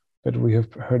 but we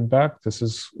have heard back. This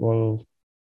is all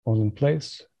in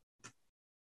place.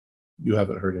 You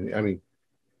haven't heard any. I mean,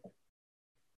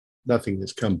 nothing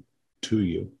has come to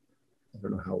you. I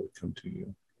don't know how it would come to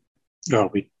you. Oh,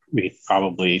 we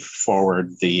probably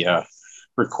forward the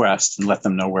request and let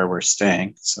them know where we're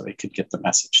staying, so they could get the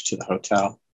message to the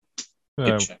hotel.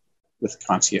 Check with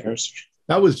concierge.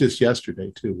 That was just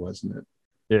yesterday too, wasn't it?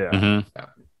 Yeah. Mm-hmm.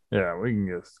 Yeah, we can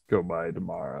just go by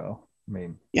tomorrow. I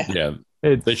mean, yeah.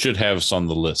 They should have us on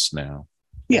the list now.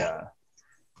 Yeah.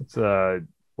 It's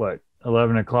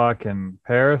 11 o'clock in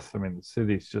Paris. I mean, the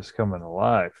city's just coming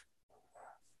alive.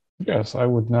 Yes, I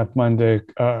would not mind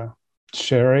a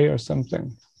sherry or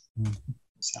something.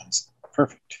 Sounds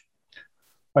perfect.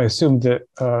 I assume that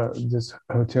this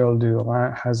Hotel du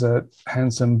Rhin has a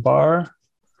handsome bar.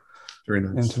 Very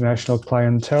nice. International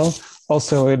clientele.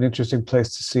 Also an interesting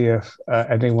place to see if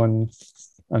anyone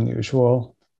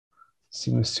unusual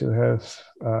seems to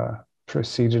have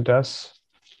preceded us.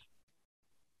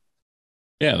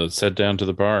 Yeah, let's head down to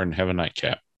the bar and have a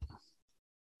nightcap.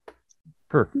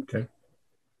 Perfect. Okay.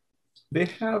 They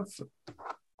have. I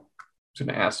was going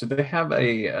to ask, do they have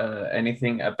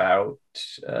anything about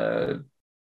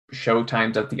show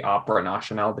times at the Opera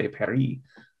Nationale de Paris?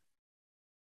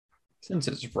 Since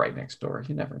it's right next door,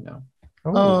 you never know.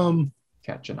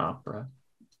 Catch an opera.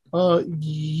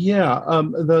 Yeah.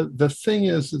 The thing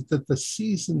is that the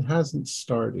season hasn't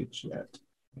started yet.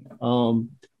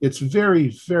 It's very,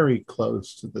 very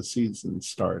close to the season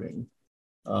starting.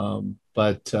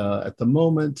 But at the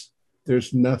moment,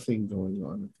 there's nothing going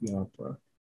on at the opera.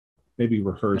 Maybe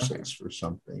rehearsals for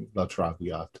something, La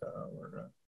Traviata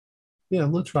or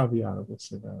La Traviata. We'll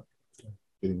say that.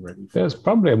 Getting ready. There's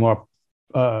probably a more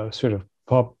sort of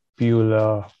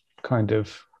popular kind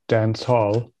of dance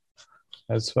hall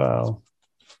as well.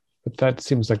 but that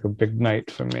seems like a big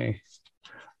night for me.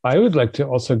 I would like to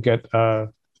also get a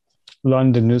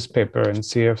London newspaper and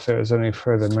see if there's any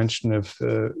further mention of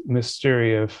the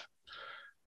mystery of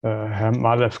Herr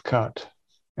Malefkat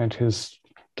and his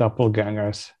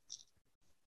doppelgangers.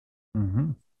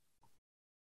 Mm-hmm.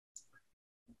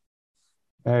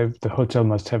 The hotel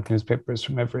must have newspapers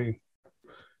from every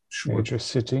Sure. major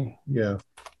city. Yeah.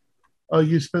 Oh,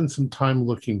 you spend some time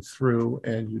looking through,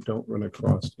 and you don't run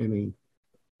across any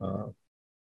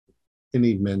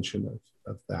mention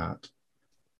of that.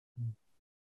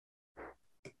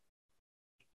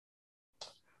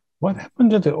 What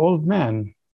happened to the old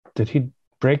man? Did he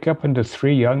break up into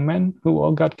 3 young men who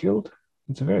all got killed?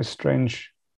 It's a very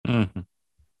strange.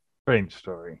 Strange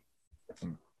story. I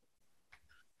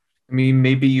mean,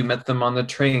 maybe you met them on the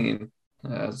train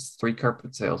as 3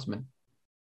 carpet salesmen.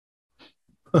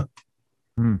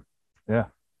 Yeah.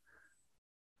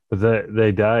 But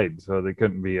they died, so they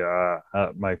couldn't be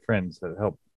my friends that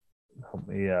helped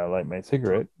me light my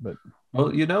cigarette. But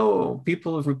Well, you know,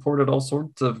 people have reported all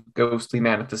sorts of ghostly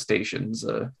manifestations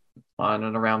on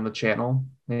and around the channel.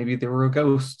 Maybe there were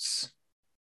ghosts.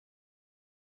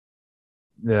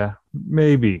 yeah,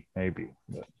 maybe.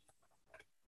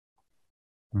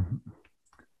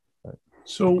 But,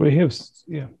 So We have,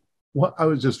 yeah. what I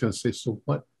was just going to say. So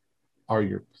what are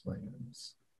your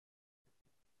plans?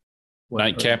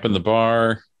 Nightcap in the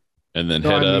bar, and then No,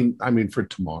 head up. I mean for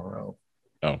tomorrow.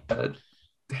 Oh,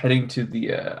 Heading to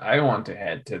the I want to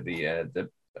head to the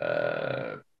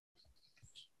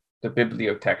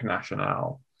Bibliothèque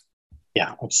Nationale.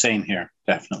 Yeah, same here,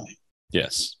 definitely.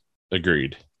 yes,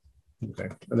 agreed. Okay,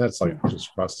 and that's like just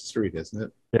across the street, isn't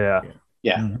it? yeah.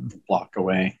 Yeah, Mhm. block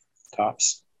away,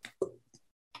 tops.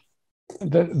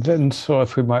 Then so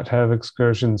if we might have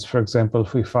excursions, for example,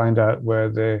 if we find out where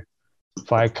the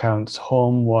Viscount's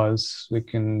home was, we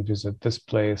can visit this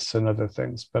place and other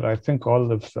things. But I think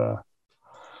all of the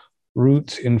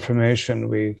route information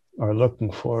we are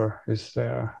looking for is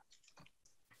there.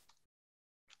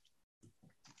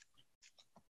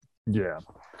 Yeah.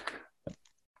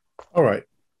 All right.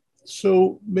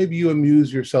 So maybe you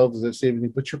amuse yourselves this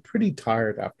evening, but you're pretty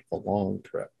tired after the long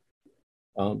trip.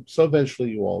 So eventually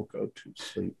you all go to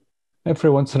sleep. Every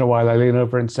once in a while, I lean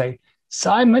over and say,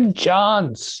 Simon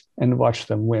Johns, and watch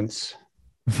them wince.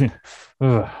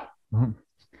 Ugh.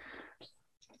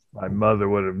 My mother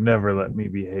would have never let me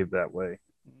behave that way.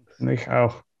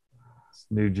 Anyhow, It's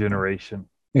new generation.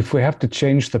 if we have to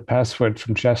change the password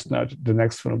from Chestnut, the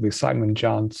next one will be Simon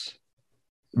Johns.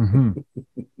 Mm-hmm.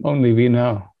 Only we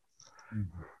know.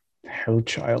 Hell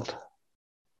child.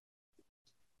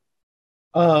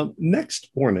 Next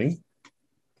morning,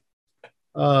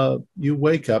 you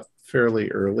wake up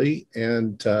fairly early,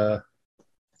 and I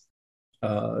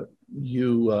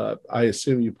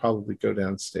assume you probably go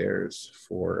downstairs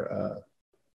for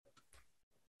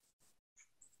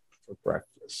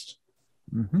breakfast.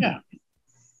 Mm-hmm. Yeah.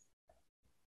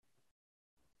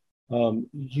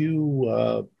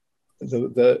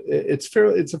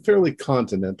 It's a fairly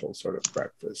continental sort of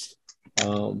breakfast,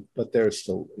 but there's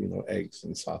still eggs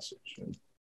and sausage and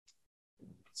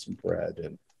some bread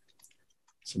and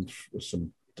some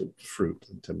fruit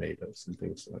and tomatoes and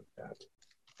things like that.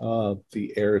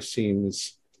 The air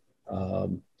seems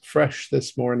fresh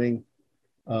this morning.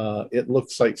 It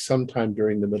looks like sometime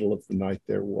during the middle of the night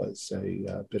there was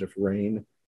a bit of rain,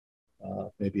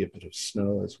 maybe a bit of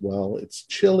snow as well. It's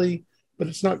chilly, but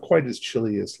it's not quite as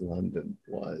chilly as London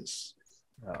was.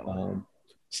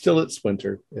 Still, it's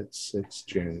winter. It's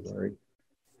January.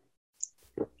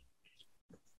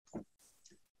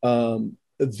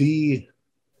 The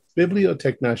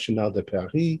Bibliothèque Nationale de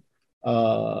Paris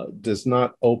does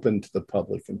not open to the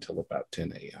public until about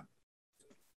 10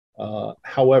 a.m.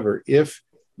 However, if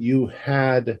you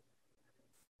had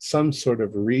some sort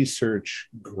of research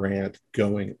grant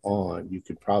going on, you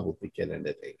could probably get in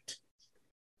at 8.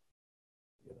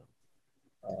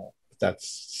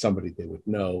 That's somebody they would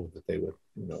know, that they would,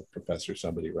 professor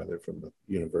somebody rather from the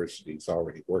university is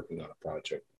already working on a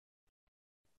project.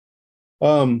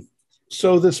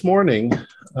 So this morning,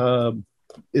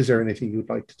 is there anything you'd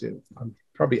like to do? I'm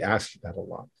probably asking that a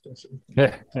lot.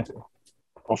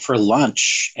 Well, for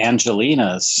lunch,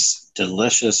 Angelina's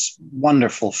delicious,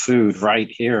 wonderful food right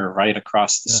here, right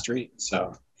across the street.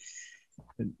 So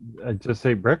I just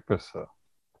ate breakfast, though.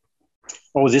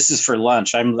 Oh, this is for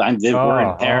lunch. We're in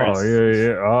Paris. Oh,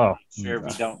 yeah. Oh, sure,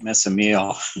 we don't miss a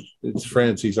meal. It's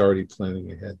Francie's already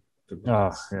planning ahead.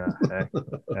 Oh, yeah.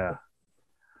 Yeah.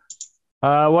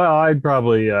 Well, I'd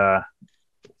probably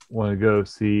want to go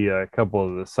see a couple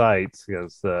of the sites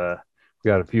because we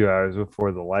got a few hours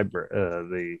before the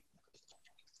library,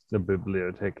 the The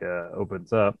biblioteca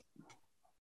opens up.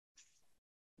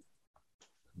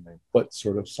 What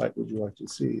sort of site would you like to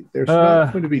see? There's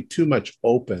not going to be too much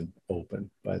open,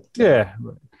 but yeah.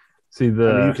 See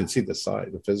the. I mean, you can see the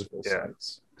site, the physical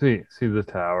sites. See the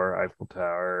tower, Eiffel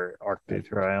Tower, Arc de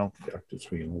Triomphe. The Arc de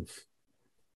Triomphe.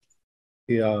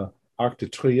 The Arc de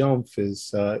Triomphe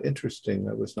is interesting.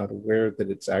 I was not aware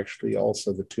that it's actually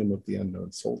also the tomb of the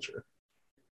unknown soldier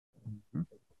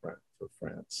for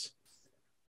France.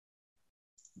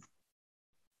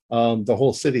 The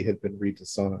whole city had been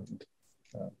redesigned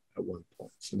at one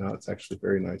point, so now it's actually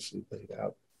very nicely laid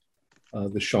out.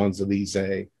 The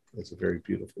Champs-Élysées is a very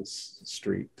beautiful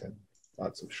street and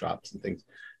lots of shops and things.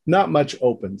 Not much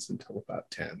opens until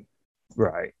about 10.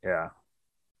 Right, yeah.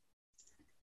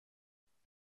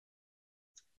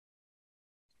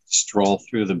 Stroll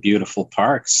through the beautiful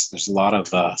parks. There's a lot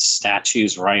of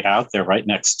statues right out there, right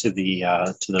next to the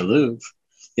Louvre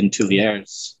in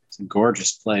Tuileries. It's a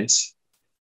gorgeous place.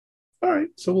 All right,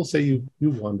 so we'll say you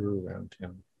wander around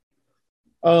town.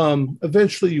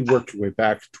 Eventually, you work your way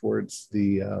back towards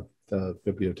the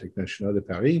Bibliothèque Nationale de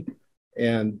Paris,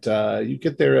 and you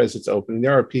get there as it's opening.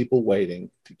 There are people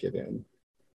waiting to get in,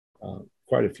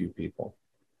 quite a few people.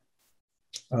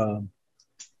 The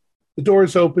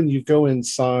doors open, you go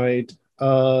inside.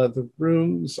 The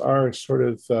rooms are sort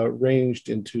of ranged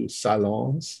into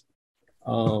salons,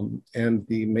 and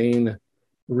the main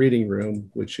reading room,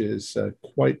 which is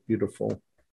quite beautiful.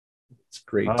 It's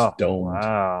great, domed.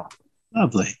 Wow.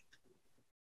 Lovely.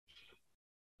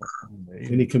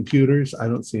 Any computers? I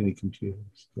don't see any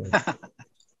computers.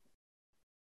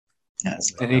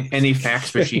 Yes. Any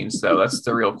fax machines, though? That's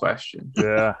the real question.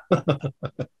 Yeah.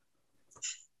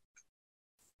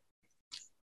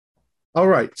 All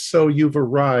right, so you've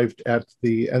arrived at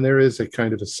and there is a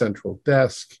kind of a central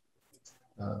desk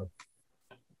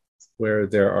where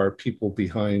there are people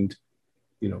behind,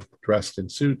 dressed in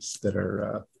suits that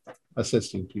are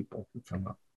assisting people who come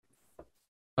up.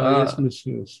 Yes,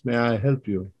 messieurs, may I help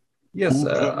you? Yes,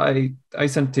 I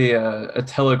sent a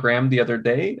telegram the other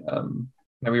day. And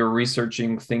we were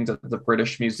researching things at the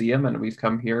British Museum, and we've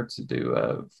come here to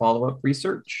do follow-up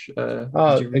research.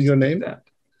 And your name? That?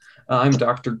 I'm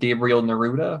Dr. Gabriel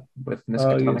Neruda with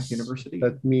Miskatonic University.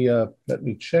 Let me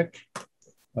check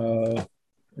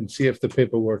and see if the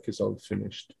paperwork is all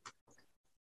finished.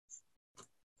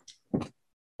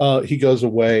 He goes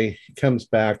away. He comes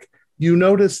back. You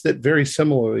notice that very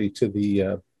similarly to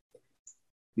the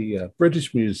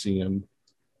British Museum,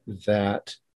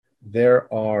 that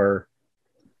there are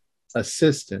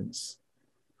assistants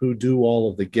who do all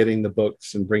of the getting the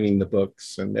books and bringing the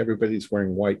books, and everybody's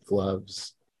wearing white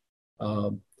gloves.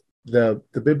 The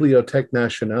Bibliothèque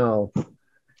Nationale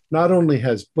not only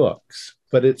has books,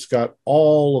 but it's got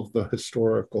all of the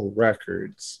historical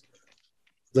records,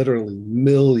 literally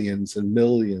millions and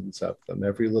millions of them,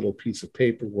 every little piece of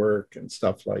paperwork and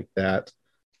stuff like that.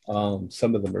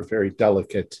 Some of them are very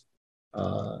delicate,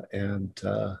 and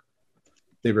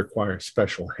they require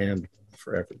special handling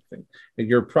for everything. And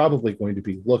you're probably going to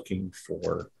be looking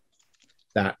for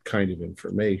that kind of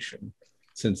information,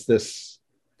 since what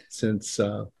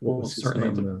was his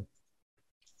name?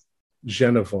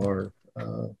 Genevar.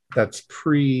 That's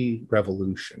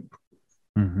pre-revolution.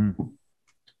 Mm-hmm.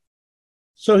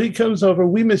 So he comes over.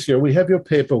 Oui, monsieur, we have your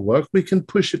paperwork. We can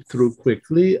push it through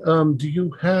quickly. Have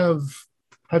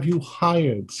you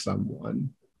hired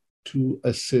someone to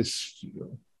assist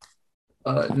you?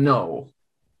 No.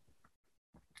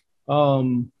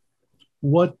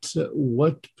 What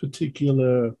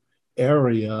particular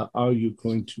area are you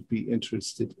going to be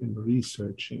interested in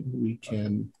researching? We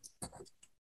can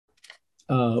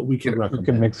recommend. We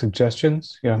can make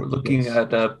suggestions. Yeah, we're looking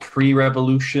at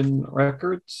pre-revolution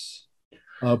records.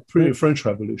 French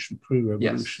Revolution,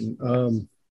 pre-revolution. Yes.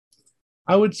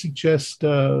 I would suggest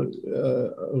Rémi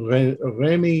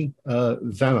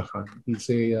Vanahan. He's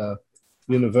a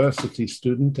university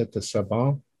student at the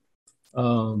Sorbonne.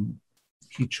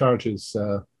 He charges,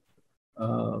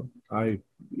 I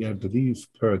believe,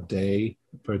 per day,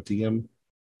 per diem.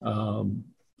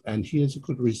 And he is a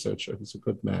good researcher. He's a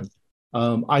good man.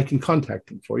 I can contact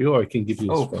him for you, or I can give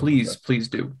you his phone please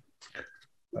do.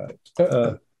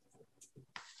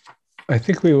 I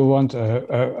think we will want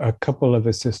a couple of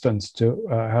assistants to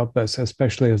help us,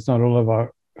 especially as not all of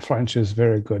our French is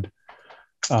very good.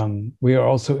 We are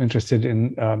also interested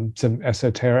in some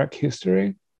esoteric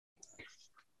history.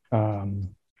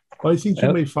 I think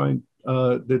you may find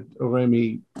that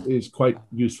Rémi is quite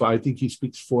useful. I think he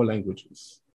speaks 4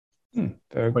 languages.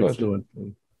 Very quite good.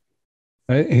 fluently.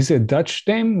 He's a Dutch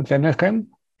name, Vennekem?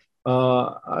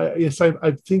 Yes,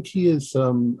 I think he is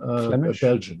a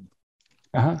Belgian.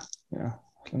 Yeah, I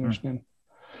understand.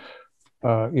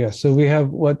 So we have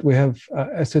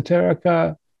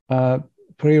esoterica,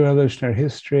 pre-revolutionary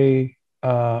history,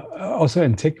 also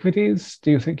antiquities. Do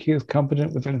you think he is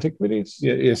competent with antiquities?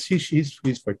 Yeah, yes, he's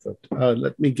quite good.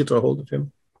 Let me get a hold of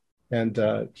him,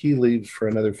 and he leaves for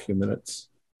another few minutes,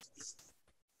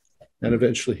 and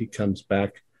eventually he comes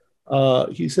back.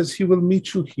 He says he will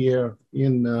meet you here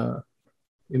in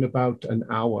about an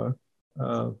hour.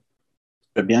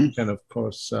 Again? And of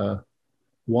course,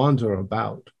 wander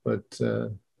about, but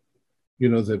you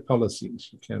know the policies.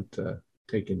 You can't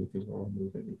take anything or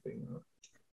remove anything.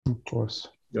 Of course,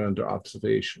 you're under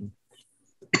observation.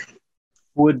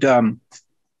 Would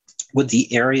the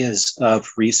areas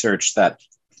of research that,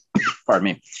 pardon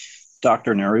me,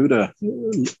 Dr. Neruda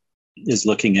is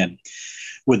looking in,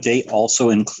 would they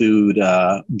also include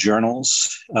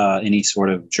journals, any sort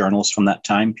of journals from that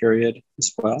time period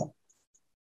as well?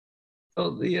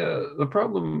 Well, the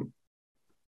problem,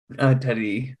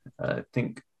 Teddy, I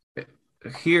think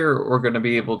here we're going to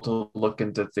be able to look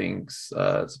into things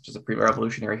such as a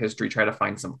pre-revolutionary history, try to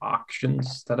find some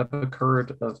auctions that have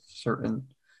occurred of certain,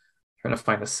 trying to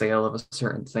find a sale of a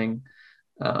certain thing.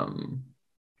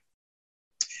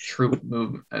 Troop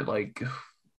move, like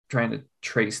trying to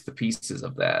trace the pieces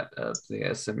of that of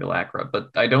the simulacra, but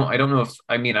I don't know if,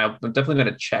 I mean, I'm definitely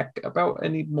going to check about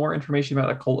any more information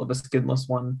about a cult of a skinless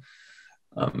one.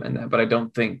 But I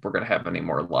don't think we're going to have any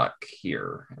more luck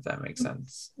here, if that makes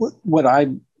sense. What I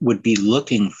would be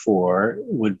looking for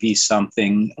would be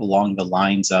something along the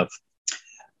lines of,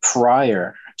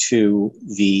 prior to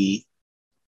the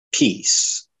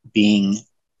peace being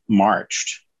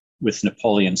marched with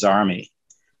Napoleon's army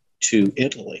to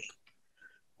Italy,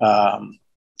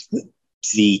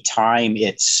 the time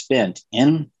it spent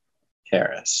in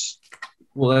Paris.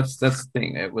 Well, that's the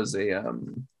thing. It was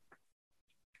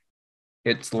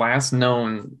it was last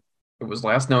known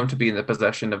to be in the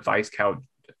possession of Viscount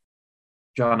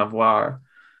John of War.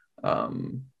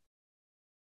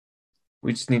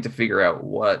 We just need to figure out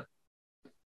what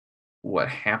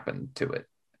happened to it.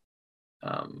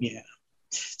 Yeah.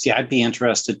 See, I'd be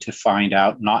interested to find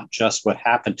out not just what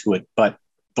happened to it, but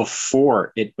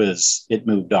before it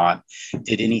moved on.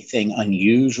 Did anything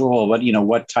unusual?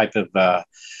 What type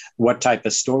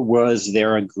of store? Was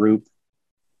there a group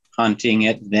hunting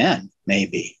it then?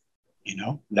 Maybe,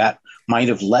 that might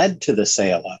have led to the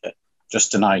sale of it.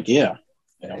 Just an idea.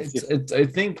 I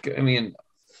think, I mean,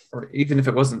 or even if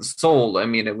it wasn't sold, I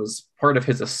mean, it was part of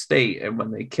his estate. And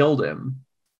when they killed him,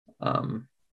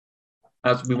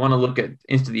 as we want to look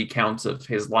into the accounts of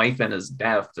his life and his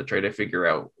death to try to figure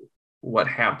out what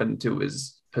happened to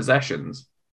his possessions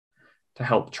to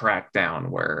help track down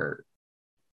where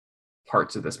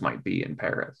parts of this might be in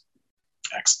Paris.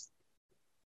 Excellent.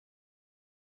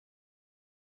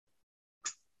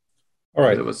 All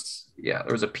right. There was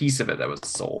a piece of it that was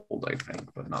sold, I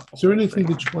think, but not. Is there anything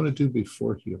that you want to do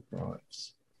before he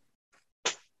arrives?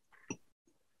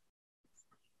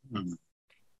 You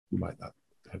might not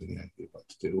have any idea what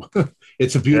to do.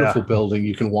 It's a beautiful building.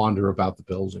 You can wander about the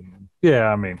building. Yeah,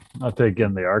 I mean, I'll take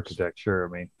in the architecture. I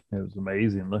mean, it was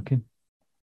amazing looking.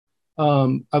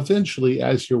 Eventually,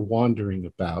 as you're wandering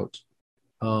about,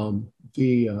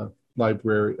 the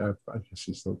library, I guess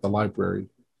he's the library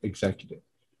executive,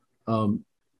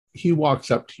 he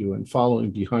walks up to you, and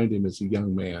following behind him is a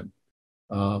young man.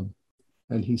 And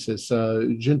he says,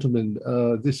 gentlemen,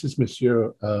 this is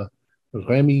Monsieur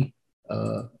Remy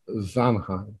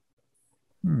Vanheim.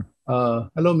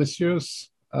 Hello, messieurs.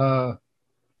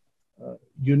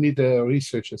 You need a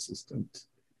research assistant.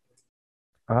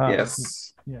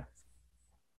 Yes. Yeah.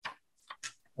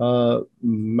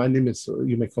 My name is,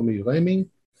 you may call me Remy.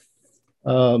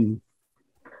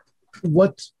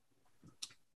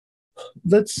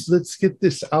 Let's get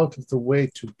this out of the way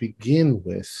to begin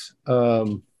with. I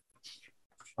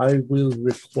will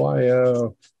require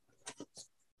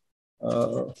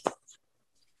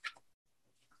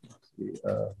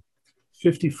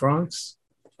 50 francs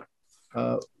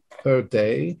per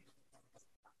day.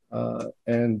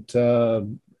 And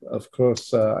of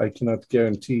course, I cannot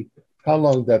guarantee how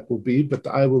long that will be, but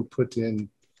I will put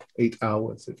in 8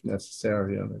 hours if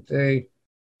necessary on a day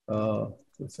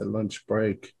with a lunch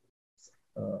break.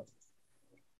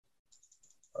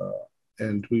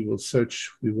 And we will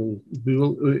search,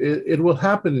 it will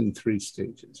happen in 3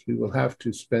 stages. We will have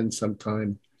to spend some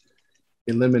time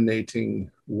eliminating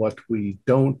what we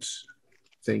don't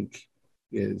think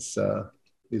is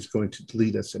going to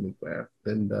lead us anywhere.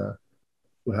 Then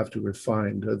we'll have to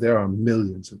refine. There are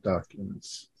millions of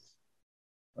documents.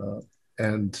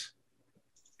 And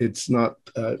it's not.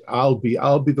 I'll be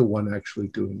the one actually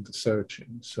doing the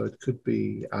searching, so it could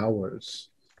be hours.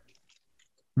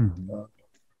 Mhm. Of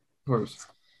course.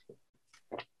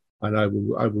 And I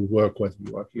will work whether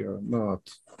you are here or not.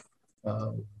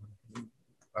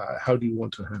 How do you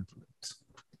want to handle it?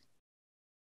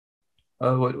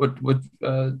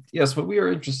 Yes, what we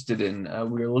are interested in,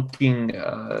 we are looking.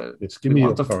 Yes, give me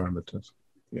your parameters.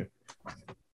 Yeah.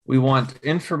 We want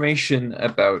information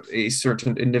about a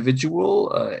certain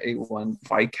individual, a one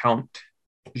Viscount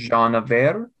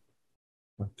Jeanavert.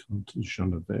 Viscount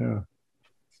Jeanavert.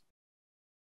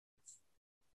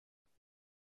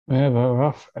 I have a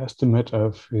rough estimate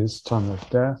of his time of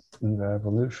death in the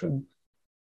Revolution.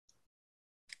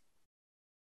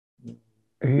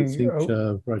 I think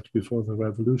right before the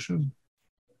Revolution?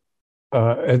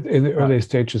 In the early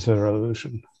stages of the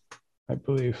Revolution, I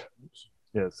believe.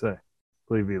 Yes, I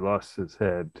believe he lost his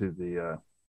head to the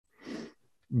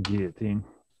guillotine.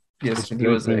 Yes,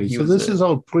 So this is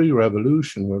all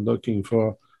pre-Revolution we're looking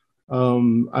for.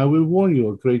 I will warn you,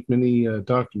 a great many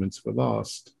documents were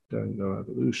lost during the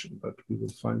Revolution, but we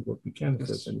will find what we can if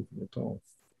there's anything at all.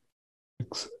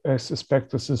 I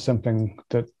suspect this is something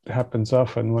that happens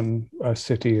often when a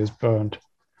city is burned.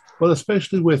 Well,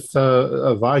 especially with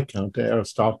a Viscount, the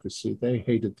aristocracy. They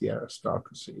hated the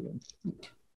aristocracy and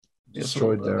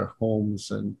destroyed their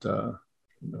homes and,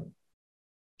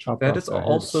 chopped that off is their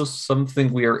also heads.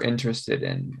 something we are interested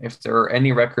in. If there are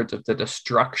any records of the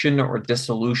destruction or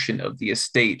dissolution of the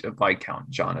estate of Viscount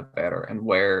Jeanavert and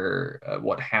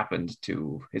what happened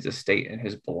to his estate and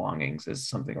his belongings is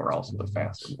something we're also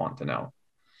want to know.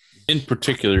 In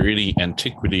particular, any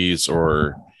antiquities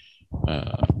or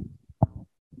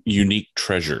unique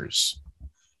treasures.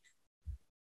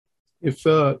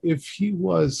 If he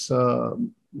was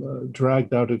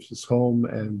dragged out of his home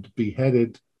and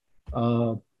beheaded,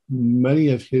 many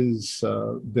of his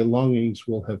belongings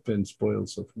will have been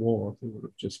spoils of war. They would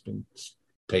have just been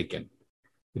taken.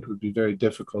 It would be very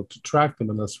difficult to track them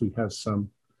unless we have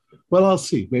some. Well, I'll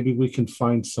see. Maybe we can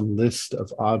find some list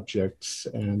of objects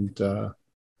and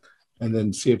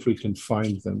then see if we can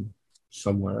find them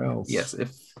somewhere else. Yes,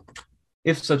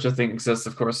 if such a thing exists,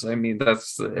 of course. I mean,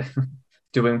 that's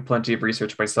doing plenty of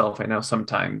research myself. I know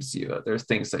sometimes there's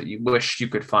things that you wish you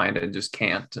could find and just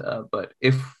can't. But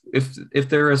if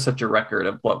there is such a record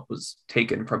of what was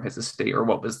taken from his estate or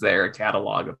what was there, a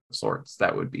catalog of sorts,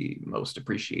 that would be most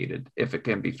appreciated if it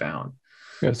can be found.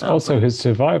 Yes, also his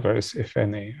survivors, if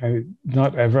any.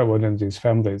 Not everyone in these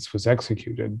families was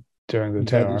executed during the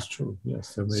terror. That is true,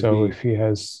 yes. So if he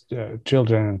has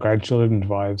children and grandchildren,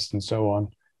 wives and so on,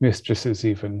 mistresses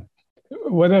even,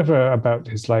 whatever about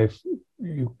his life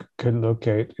you can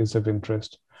locate is of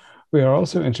interest. We are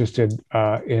also interested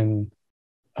in,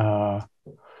 if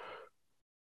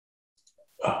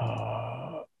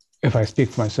I speak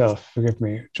for myself, forgive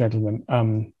me,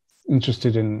 gentlemen,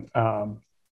 interested in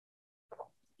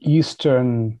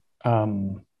Eastern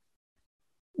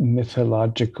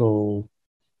mythological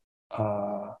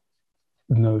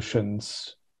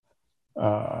notions.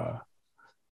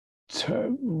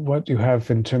 What you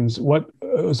have in terms, what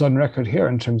was on record here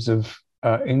in terms of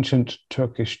ancient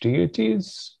Turkish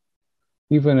deities,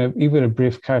 even a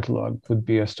brief catalog would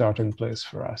be a starting place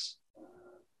for us.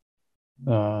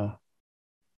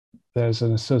 There's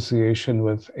an association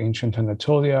with ancient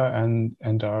Anatolia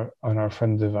and our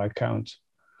friend the Viscount,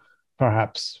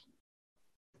 perhaps.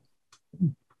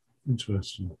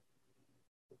 Interesting.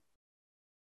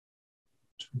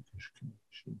 Turkish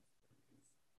connection.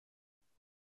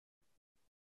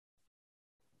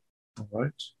 All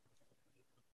right.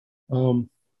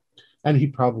 And he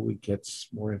probably gets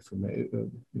more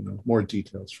information, more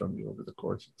details from you over the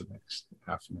course of the next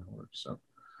half an hour or so.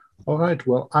 All right.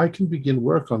 Well, I can begin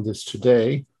work on this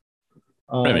today.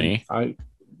 Remy,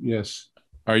 yes.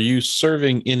 Are you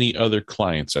serving any other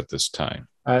clients at this time?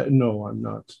 No, I'm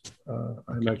not.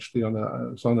 I'm actually I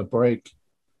was on a break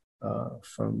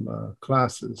from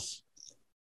classes.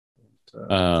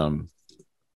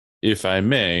 If I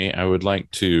may, I would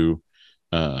like to,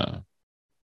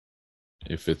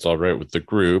 if it's all right with the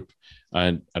group,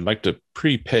 I'd like to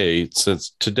prepay,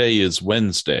 since today is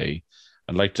Wednesday,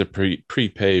 I'd like to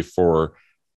prepay for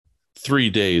 3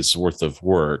 days worth of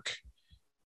work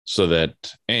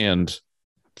and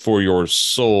for your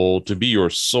sole, to be your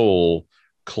sole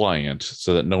client,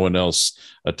 so that no one else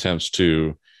attempts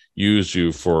to use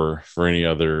you for any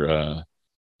other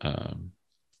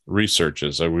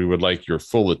researches. We would like your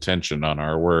full attention on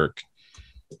our work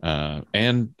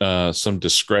and some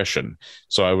discretion.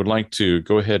 So I would like to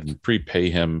go ahead and prepay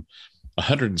him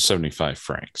 175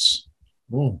 francs.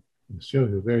 Oh, sure,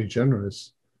 you're very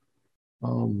generous.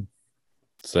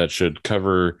 So that should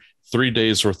cover 3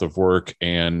 days worth of work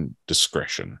and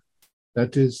discretion.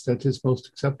 That is most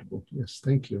acceptable. Yes,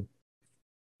 thank you.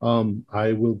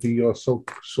 I will be your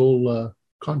sole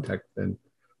contact then.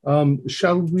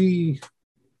 Shall we?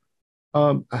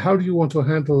 How do you want to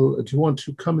handle? Do you want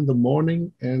to come in the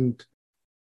morning and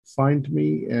find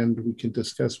me, and we can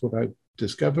discuss what I've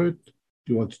discovered?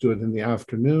 Do you want to do it in the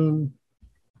afternoon?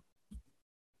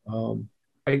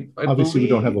 I Obviously, we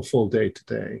don't have a full day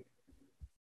today.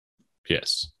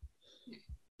 Yes.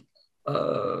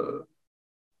 I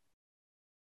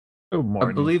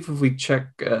believe if we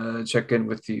check in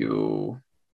with you,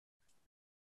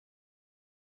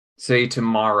 say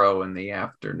tomorrow in the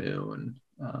afternoon.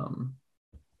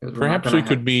 Perhaps we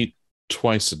could meet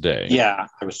twice a day. Yeah,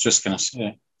 I was just going to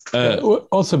say.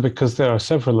 Also, because there are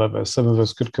several of us, some of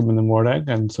us could come in the morning,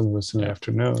 and some of us in the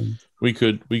afternoon. We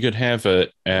could have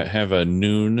a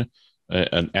noon,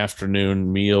 an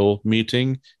afternoon meal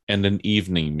meeting, and an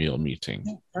evening meal meeting.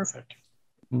 Yeah, perfect.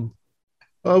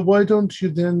 Why don't you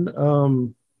then?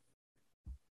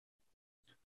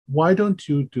 Why don't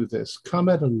you do this? Come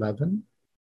at 11.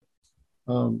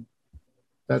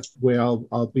 That way,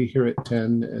 I'll be here at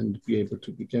 10 and be able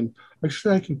to begin.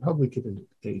 Actually, I can probably get in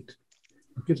at 8.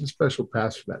 I'll get a special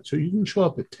pass for that, so you can show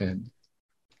up at 10,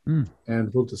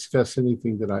 and we'll discuss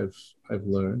anything that I've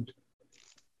learned.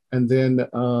 And then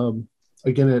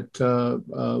again at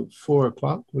 4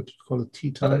 o'clock, what do you call it,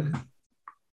 tea time?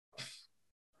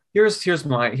 Here's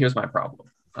my problem.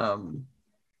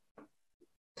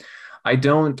 I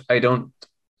don't.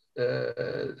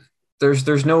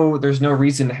 There's no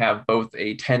reason to have both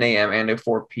a 10 a.m. and a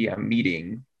 4 p.m.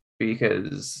 meeting,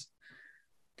 because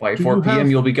by 4 p.m.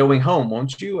 you'll be going home,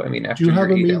 won't you? I mean, after do you have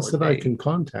your a means that day. I can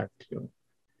contact you?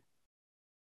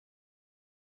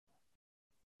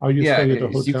 Are you staying at a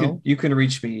hotel? You can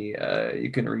reach me.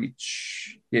 You can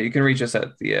reach us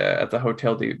at the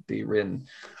Hotel de Rin.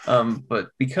 But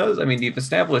because you've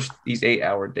established these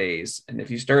 8-hour days, and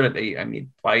if you start at 8,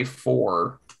 by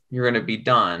 4 you're going to be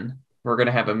done. We're going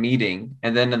to have a meeting,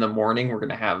 and then in the morning we're going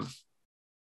to have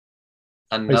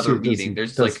another meeting. We're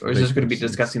just going to be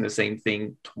discussing the same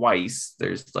thing twice.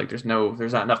 There's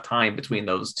not enough time between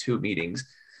those two meetings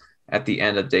at the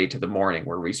end of the day to the morning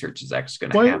where research is actually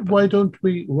going to happen. Why don't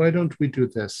we do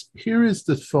this? Here is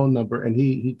the phone number, and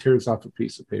he tears off a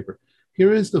piece of paper.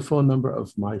 Here is the phone number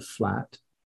of my flat.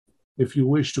 If you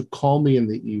wish to call me in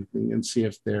the evening and see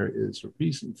if there is a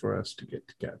reason for us to get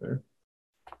together,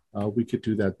 we could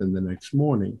do that then the next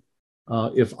morning.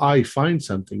 If I find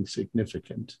something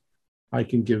significant, I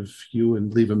can give you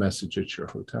and leave a message at your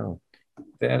hotel.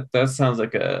 That sounds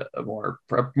like a more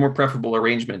preferable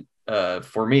arrangement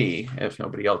for me, if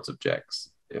nobody else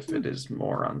objects. If it is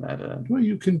more on that. Well,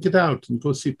 you can get out and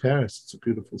go see Paris. It's a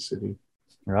beautiful city.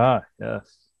 Ah,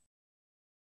 yes.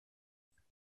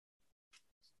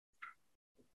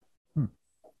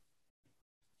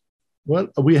 Well,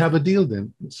 we have a deal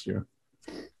then this year.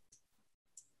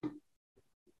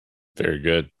 Very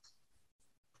good.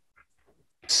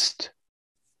 Psst.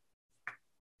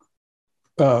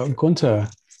 Gunther,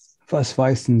 was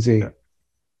weißen Sie?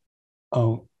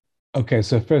 Oh, okay.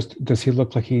 So first, does he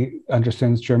look like he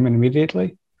understands German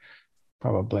immediately?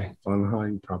 Probably.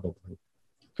 Vonheim, probably.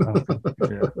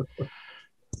 Yeah.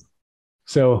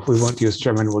 So if we won't use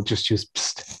German, we'll just use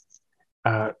pst.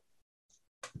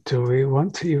 Do we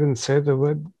want to even say the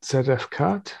word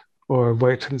Zertifikat, or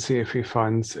wait and see if he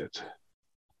finds it?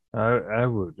 I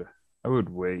would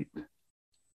wait.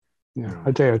 Yeah,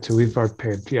 a day or two. We've already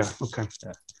paid. Yeah, okay.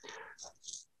 Yeah.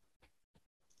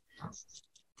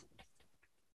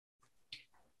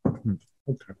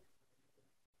 Okay.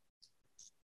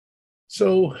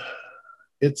 So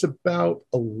it's about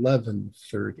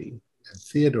 11:30, and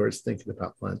Theodore's thinking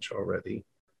about lunch already.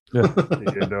 Yeah,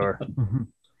 Theodore.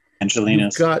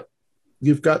 Angelina's.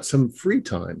 You've got some free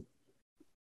time.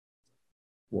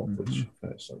 What would you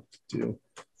guys like to do?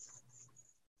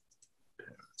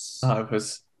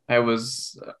 I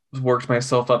was worked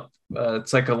myself up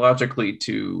psychologically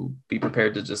to be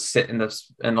prepared to just sit in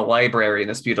the library in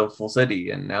this beautiful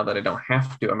city, and now that I don't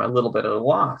have to, I'm a little bit at a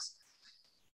loss.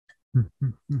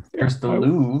 There's the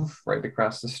Louvre right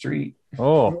across the street.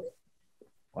 Oh,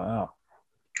 wow.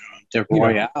 De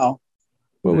Royale.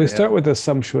 Well, we start with a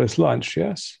sumptuous lunch,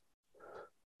 yes?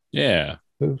 Yeah.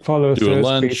 Follow Do a Thursby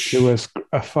lunch. to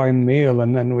a fine meal,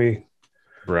 and then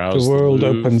Browse the world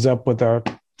Louvre. opens up with our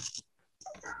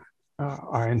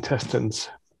intestines.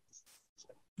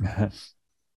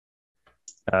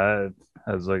 I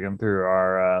was looking through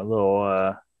our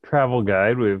little travel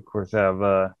guide. We of course have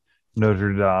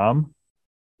Notre Dame,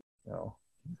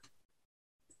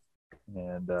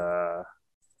 and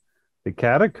the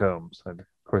catacombs. Of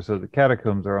course, the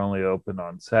catacombs are only open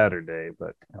on Saturday,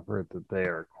 but I've heard that they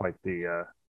are quite the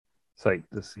sight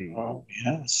to see. Oh,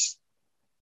 yes.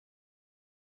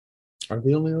 Are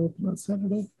they only open on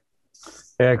Saturday?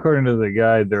 Yeah, according to the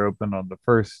guide, they're open on the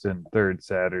first and third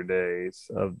Saturdays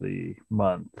of the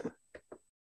month.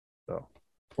 So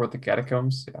For the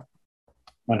catacombs, yeah.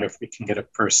 Wonder if we can get a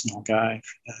personal guide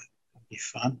for that. That'd be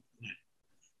fun.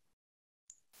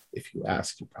 If you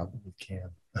ask, you probably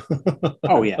can.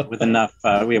 Oh yeah, with enough,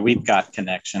 we've got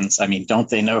connections. I mean, don't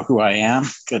they know who I am?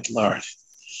 Good Lord.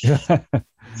 Yeah,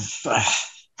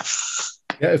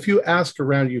 if you ask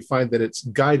around, you find that it's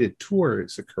guided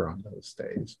tours occur on those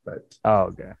days, but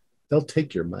okay. they'll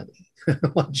take your money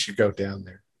once you go down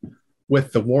there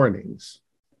with the warnings.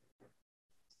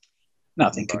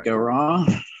 Nothing could go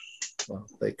wrong. Well,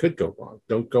 they could go wrong.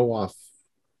 Don't go off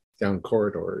down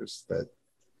corridors that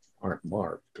aren't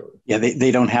marked. Or Yeah,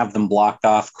 they don't have them blocked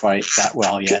off quite that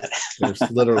well yet. there's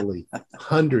literally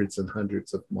hundreds and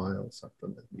hundreds of miles up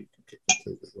them that you can get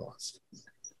completely lost.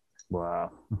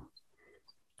 Wow.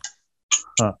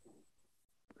 Huh.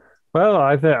 Well,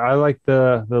 I think I like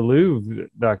the Louvre,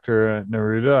 Dr.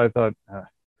 Neruda. I thought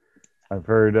I've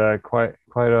heard quite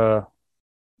a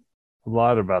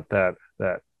lot about that.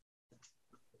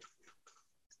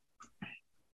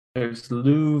 There's the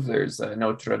Louvre, there's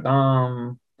Notre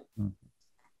Dame,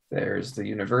 there's the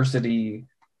university.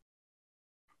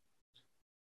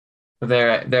 But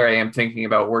there I am thinking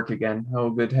about work again. Oh,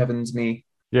 good heavens me.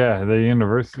 Yeah, the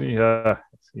university.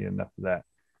 See enough of that.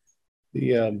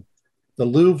 The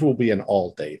Louvre will be an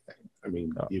all-day thing. I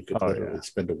mean, you could literally yeah.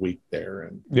 spend a week there,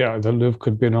 and Yeah, the Louvre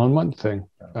could be an all-month thing.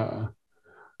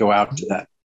 Go out to that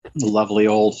lovely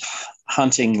old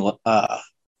hunting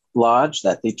lodge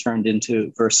that they turned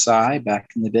into Versailles back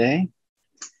in the day.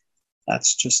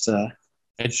 That's just a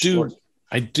I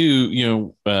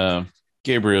do,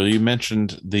 Gabriel, you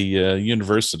mentioned the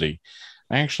university.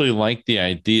 I actually like the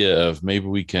idea of maybe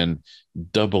we can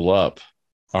double up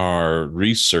our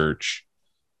research,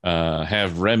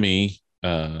 have Remy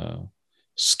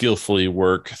skillfully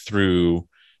work through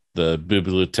the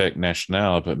Bibliothèque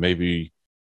Nationale, but maybe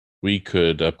we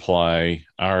could apply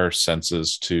our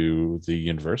senses to the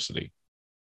university.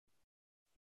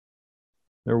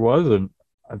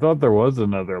 I thought there was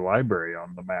another library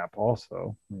on the map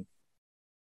also.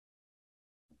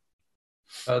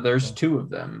 There's two of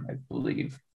them, I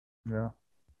believe. Yeah.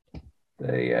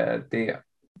 The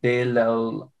De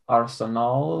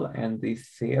l'Arsenal and the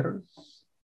Theaters.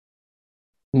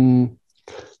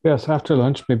 Yes, after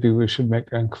lunch, maybe we should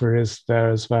make inquiries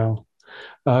there as well,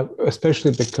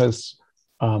 especially because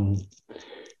in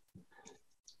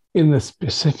the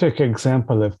specific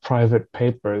example of private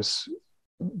papers,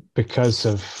 because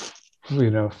of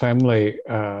family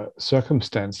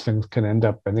circumstance, things can end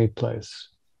up any place.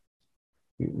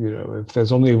 If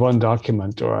there's only one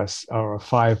document or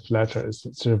 5 letters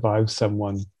that survive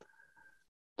someone,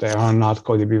 they are not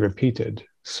going to be repeated.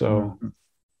 So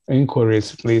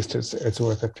inquiries, at least, it's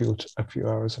worth a few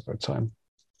hours of our time.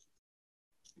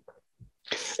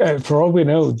 For all we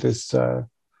know, this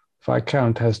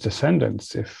Viscount has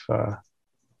descendants.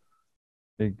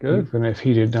 Even if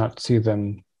he did not see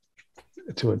them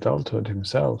to adulthood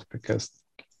himself, because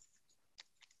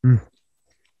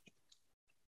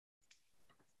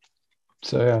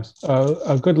so yeah,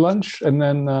 a good lunch and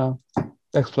then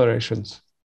explorations.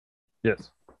 Yes.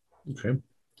 Okay.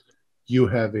 You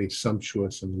have a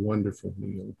sumptuous and wonderful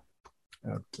meal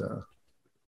at the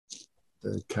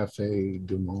Café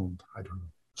du Monde. I don't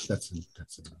know. That's in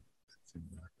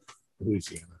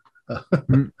Louisiana.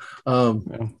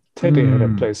 Teddy had a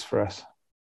place for us.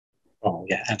 Oh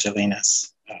yeah,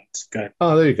 Angelina's. That's good.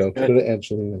 Oh, there you go. Go to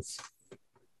Angelina's.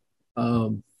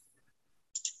 All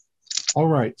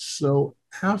right. So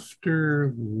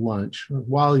after lunch,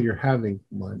 while you're having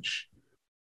lunch,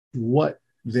 what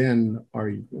then are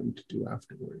you going to do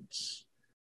afterwards?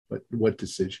 What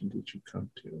decision did you come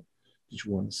to? Did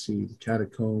you want to see the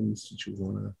catacombs? Did you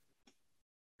want to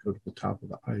go to the top of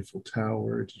the Eiffel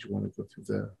Tower? Did you want to go through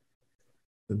the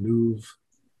Louvre?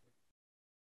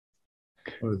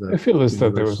 I feel as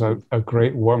though there was a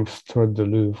great warmth toward the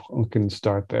Louvre. We can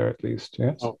start there at least,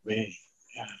 yes? Oh, yeah.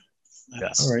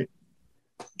 Yes. All right.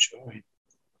 Enjoy.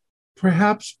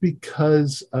 Perhaps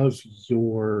because of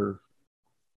your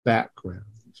background,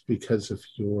 because of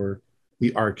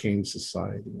the arcane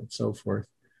society and so forth,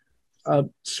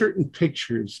 certain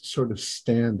pictures sort of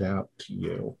stand out to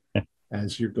you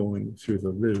as you're going through the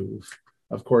Louvre.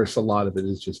 Of course, a lot of it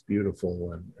is just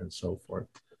beautiful and so forth.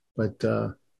 But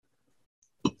the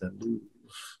Louvre.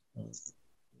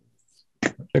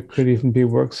 It could even be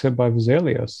works here by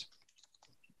Vesalius.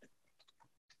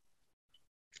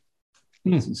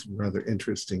 See some rather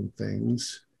interesting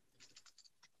things.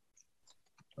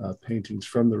 Paintings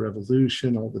from the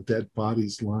Revolution, all the dead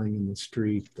bodies lying in the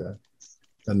street, the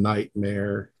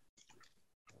nightmare,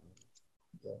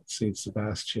 Saint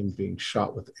Sebastian being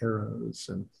shot with arrows,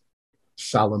 and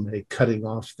Salome cutting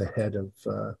off the head of,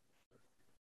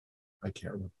 I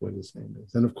can't remember what his name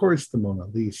is. And of course, the Mona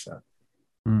Lisa.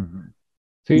 Mm-hmm.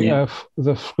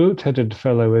 The flute-headed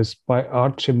fellow is by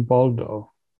Archimboldo.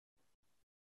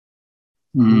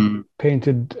 He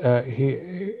painted,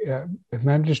 he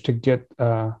managed to get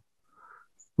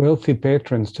wealthy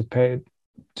patrons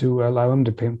to allow him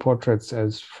to paint portraits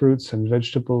as fruits and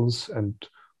vegetables and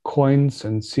coins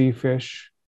and sea fish.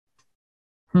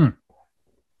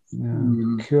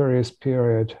 Curious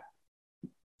period.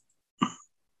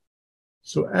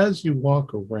 So as you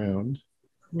walk around,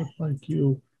 I would like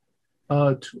you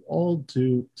to all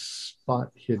do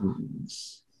spot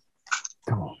hiddens.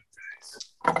 Come on,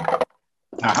 guys.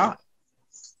 Aha.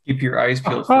 Keep your eyes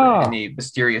peeled for any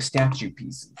mysterious statue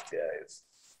pieces, guys.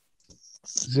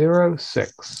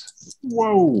 06.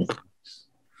 Whoa.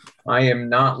 I am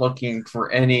not looking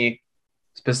for any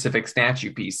specific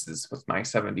statue pieces with my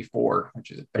 74,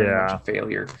 which is very much a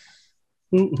failure.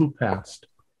 Who passed?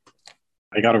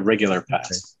 I got a regular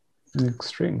pass.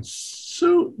 Extreme.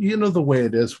 So, you know, the way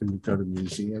it is when you go to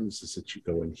museums is that you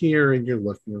go in here and you're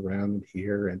looking around in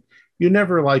here, and you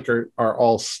never are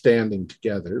all standing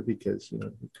together because, you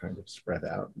know, you kind of spread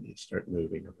out and you start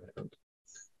moving around.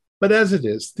 But as it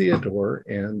is, Theodore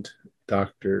and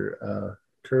Dr.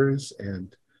 Kurz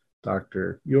and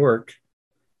Dr. York,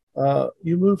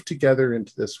 you move together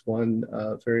into this one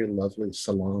very lovely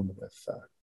salon with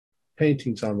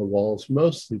paintings on the walls,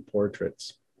 mostly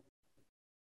portraits.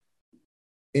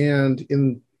 And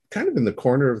in the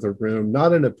corner of the room,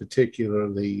 not in a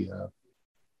particularly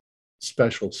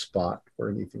special spot or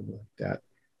anything like that,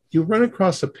 you run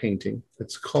across a painting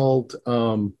that's called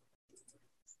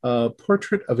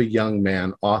Portrait of a Young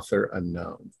Man, Author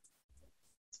Unknown.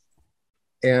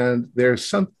 And there's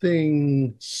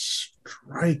something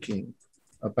striking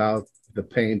about the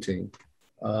painting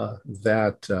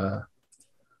that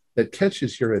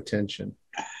catches your attention.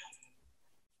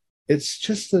 It's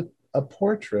just a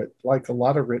portrait, like a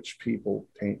lot of rich people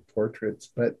paint portraits,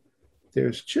 but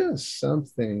there's just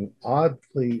something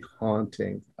oddly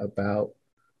haunting about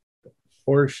the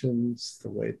proportions, the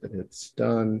way that it's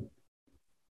done.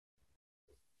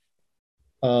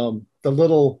 The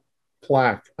little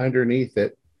plaque underneath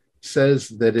it says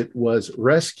that it was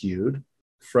rescued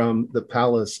from the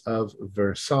Palace of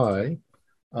Versailles,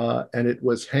 and it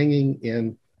was hanging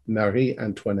in Marie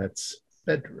Antoinette's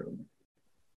bedroom.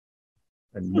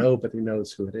 And nobody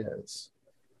knows who it is.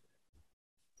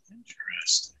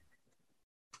 Interesting.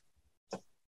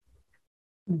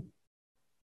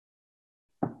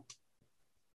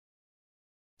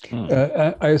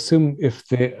 I assume if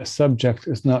the subject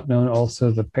is not known,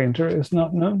 also the painter is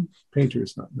not known? Painter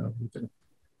is not known either.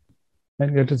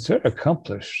 And yet it's very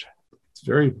accomplished. It's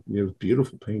very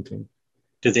beautiful painting.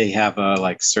 Do they have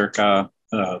a circa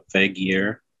vague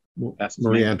year? That's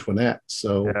Marie Antoinette.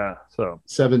 So yeah, so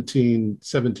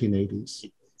 1780s.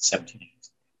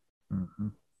 1780s. Mm-hmm.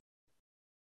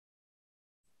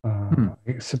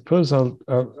 I suppose I'll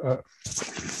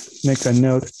make a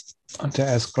note to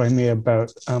ask Raimi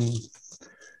about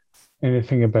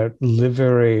anything about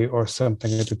livery or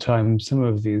something at the time. Some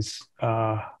of these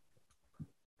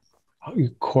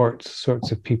court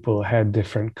sorts of people had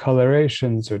different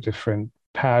colorations or different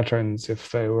patterns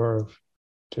if they were of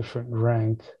different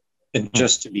rank. And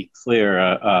just to be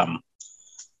clear,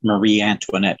 Marie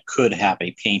Antoinette could have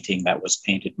a painting that was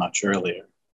painted much earlier.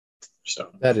 So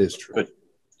that is true.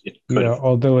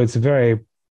 Although it's very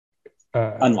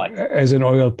unlike as an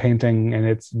oil painting and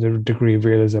it's the degree of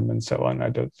realism and so on, I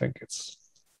don't think it's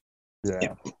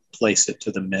place it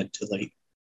to the mid to late.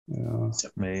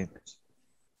 Made.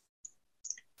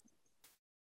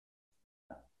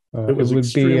 It was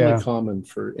extremely common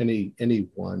for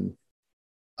anyone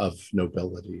of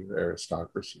nobility or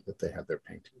aristocracy that they had their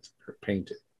paintings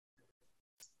painted.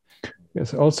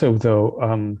 Yes. Also,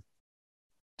 though,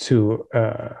 to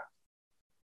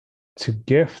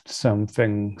gift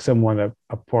someone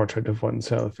a portrait of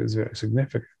oneself is very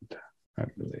significant, I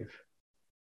believe.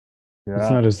 Yeah. It's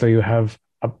not as though you have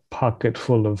a pocket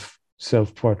full of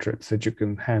self-portraits that you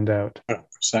can hand out. Oh,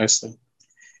 precisely.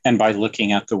 And by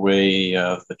looking at the way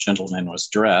the gentleman was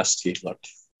dressed, he looked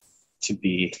to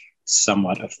be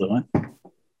somewhat affluent.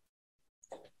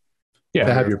 Yeah,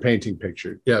 to have your painting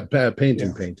pictured. Yeah,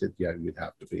 painted. Yeah, you'd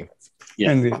have to be.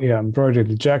 Yeah. And embroidered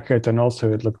the jacket, and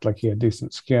also it looked like he had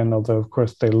decent skin, although of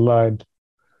course they lied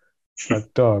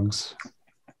like dogs.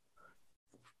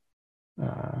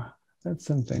 That's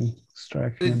something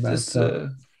striking about This,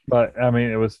 that. But I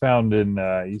mean, it was found in.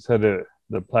 You said it.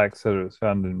 The plaque said it was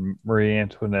found in Marie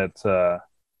Antoinette's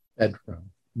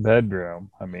Bedroom.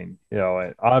 bedroom. I mean,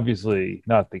 obviously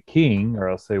not the king, or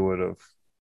else they would have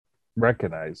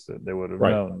recognized it. They would have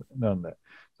Right. known that.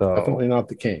 So Definitely not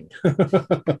the king.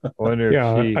 I wonder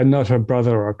Yeah, if she. and not her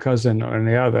brother or cousin or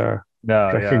any other No,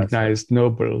 yeah. recognized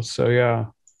noble. So yeah,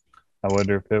 I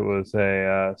wonder if it was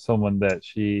a someone that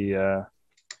she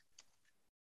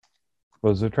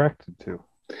was attracted to.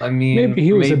 I mean, maybe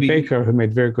he was a baker who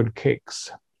made very good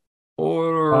cakes.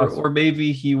 or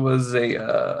maybe he was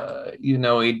a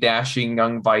dashing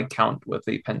young viscount with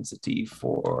a propensity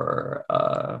for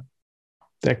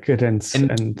Decadence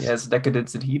and yes,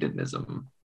 decadence and hedonism.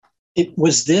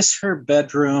 Was this her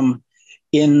bedroom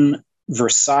in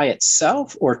Versailles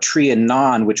itself, or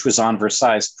Trianon, which was on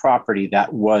Versailles property,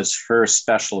 that was her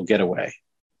special getaway?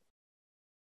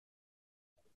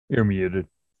 You're muted.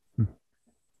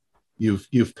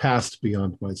 You've passed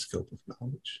beyond my scope of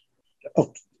knowledge.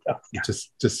 Oh, It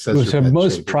just says it was your her bed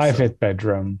most chamber, private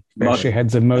bedroom where she had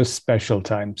the most special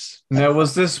times. Now,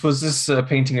 was this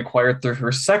painting acquired through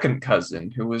her second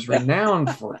cousin, who was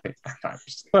renowned for it?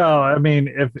 Well, I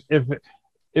mean, if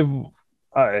you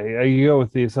go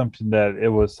with the assumption that it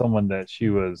was someone that she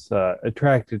was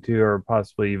attracted to, or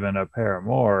possibly even a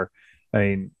paramour, I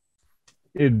mean,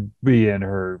 it'd be in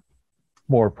her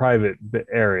more private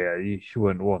area. She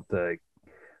wouldn't want the.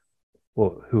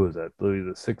 Well, who was that? Louis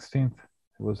the 16th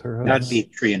was her husband. That'd be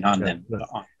Trianon then.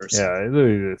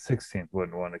 Louis the 16th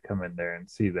wouldn't want to come in there and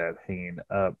see that hanging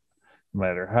up, no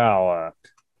matter how.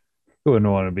 He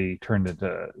wouldn't want to be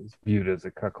viewed as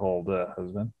a cuckold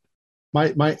husband.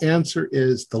 My answer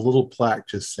is the little plaque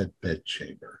just said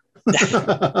bedchamber.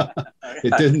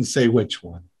 It didn't say which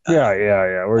one.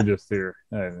 Yeah. We're just here.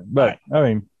 But I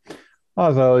mean,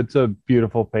 also, it's a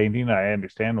beautiful painting. I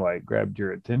understand why it grabbed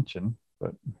your attention,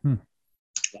 but.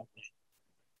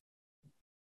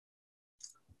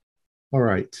 All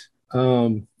right.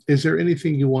 Is there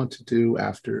anything you want to do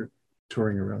after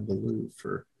touring around the Louvre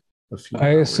for a few hours?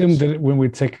 I assume that when we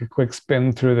take a quick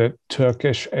spin through the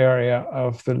Turkish area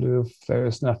of the Louvre, there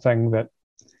is nothing that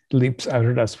leaps out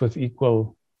at us with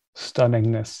equal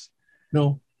stunningness.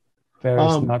 No. There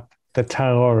is not the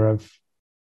Tower of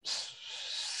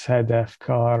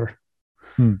Sedefkar.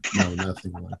 No,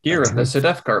 nothing like Here are the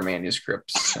Sedefkar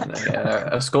manuscripts and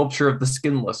a sculpture of the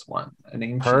skinless one. An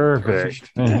ancient Perfect.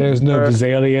 There's no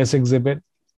Vesalius exhibit.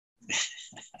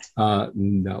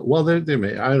 No. Well, there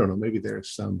may. I don't know. Maybe there's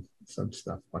some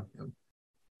stuff like him.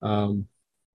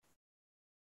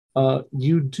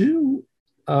 You do.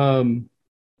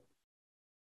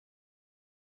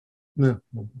 No.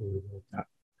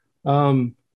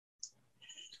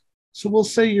 So we'll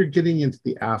say you're getting into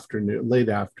the late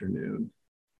afternoon.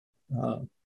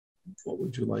 What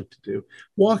would you like to do?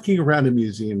 Walking around a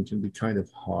museum can be kind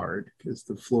of hard because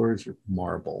the floors are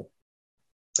marble.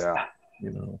 Yeah.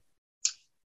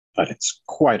 But it's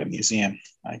quite a museum.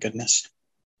 My goodness.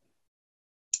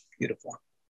 Beautiful.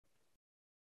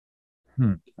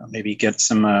 Maybe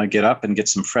get up and get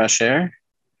some fresh air.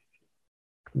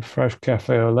 Fresh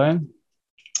cafe au lait.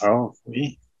 Oh,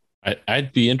 oui.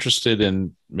 I'd be interested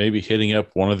in maybe hitting up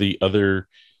one of the other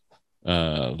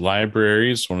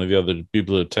libraries, one of the other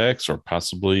bibliotheques, or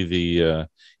possibly the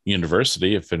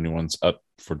university. If anyone's up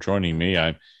for joining me,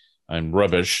 I'm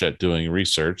rubbish at doing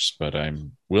research, but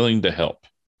I'm willing to help.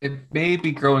 It may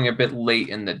be growing a bit late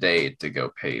in the day to go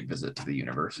pay a visit to the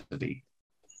university.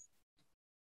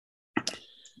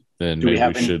 Then maybe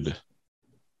we should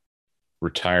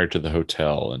retire to the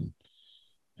hotel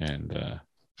and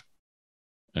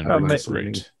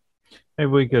great. Maybe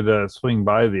we could swing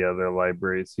by the other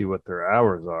library, see what their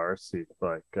hours are, see if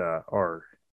or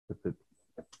if it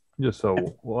just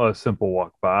a simple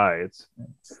walk by.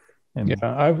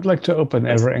 I would like to open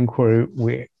every inquiry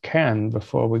we can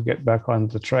before we get back on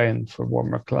the train for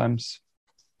warmer climes.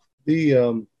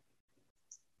 The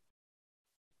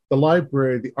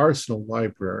library, the Arsenal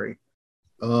Library,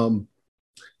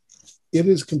 it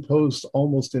is composed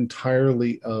almost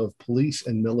entirely of police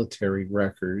and military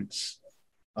records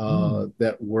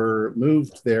that were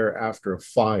moved there after a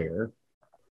fire.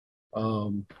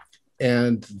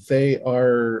 And they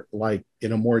are like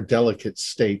in a more delicate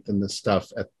state than the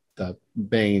stuff at the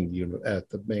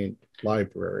main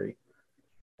library.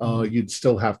 You'd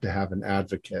still have to have an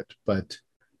advocate, but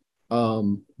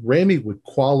Remy would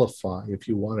qualify if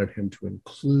you wanted him to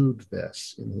include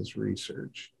this in his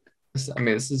research.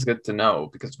 This is good to know,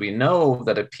 because we know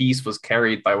that a piece was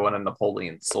carried by one of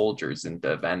Napoleon's soldiers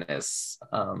into Venice.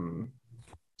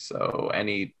 So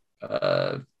any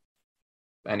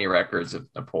any records of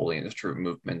Napoleon's troop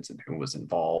movements and who was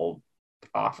involved,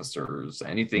 officers,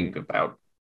 anything about.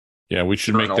 Yeah, we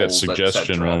should make that journals,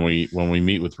 suggestion etc. when we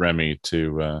meet with Remy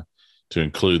to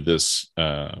include this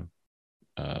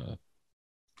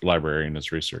library in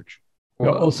his research.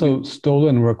 Well, also,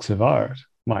 stolen works of art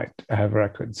might have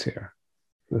records here.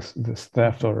 This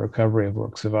theft or recovery of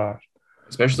works of art,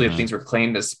 especially if things were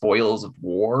claimed as spoils of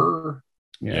war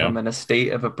from an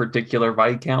estate of a particular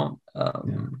viscount.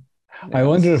 I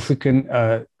wonder if we can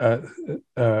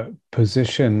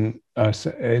position us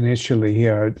initially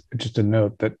here. Just a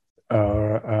note that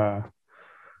our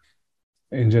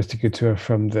investigator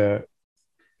from the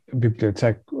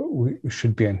bibliothèque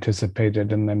should be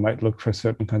anticipated, and they might look for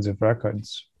certain kinds of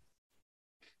records,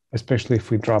 especially if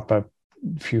we drop a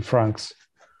few francs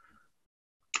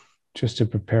just to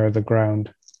prepare the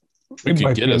ground. We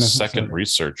could get a second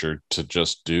researcher to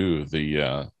just do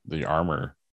the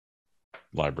armor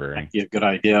library. That'd be a good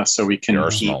idea, so we can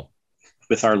keep,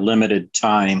 with our limited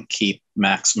time, keep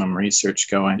maximum research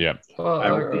going. Yeah.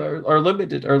 Our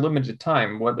limited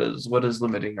time. What is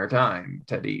limiting our time,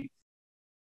 Teddy?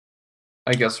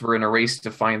 I guess we're in a race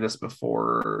to find this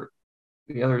before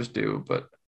the others do, but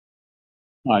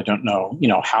I don't know.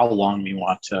 How long we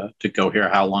want to go here.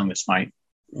 How long this might.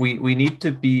 We need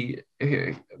to be.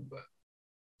 I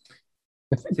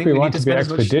think we want to be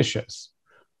expeditious.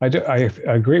 I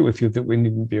agree with you that we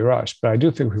needn't be rushed, but I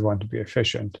do think we want to be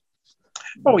efficient.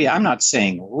 Oh yeah, I'm not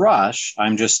saying rush.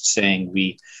 I'm just saying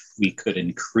we could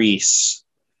increase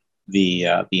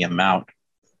the amount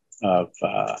of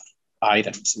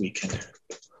items we can.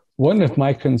 One of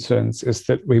my concerns is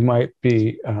that we might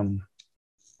be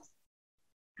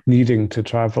needing to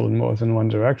travel in more than one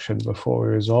direction before we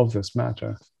resolve this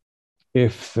matter.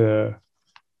 If the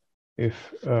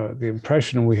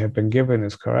impression we have been given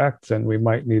is correct, then we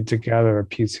might need to gather a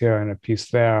piece here and a piece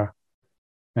there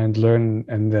and learn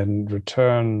and then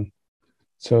return.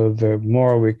 So the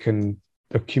more we can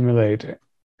accumulate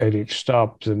at each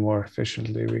stop, the more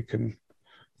efficiently we can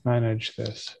manage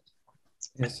this.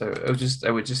 Yeah, so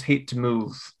I would just hate to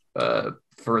move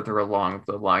further along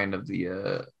the line of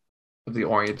the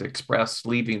Orient Express,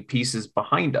 leaving pieces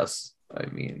behind us. I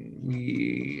mean,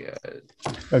 we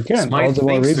again, all the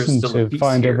more reason to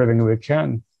find everything we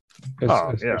can as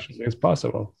efficiently as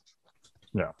possible.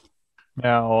 Yeah.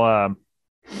 Now,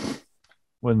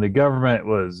 when the government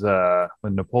was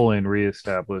when Napoleon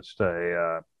reestablished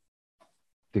a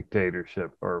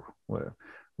dictatorship, or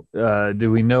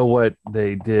do we know what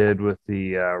they did with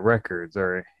the records?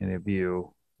 Or any of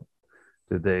you,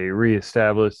 did they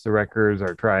reestablish the records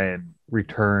or try and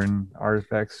return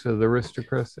artifacts to the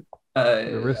aristocrats?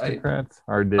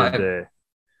 Or did they?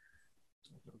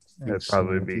 That'd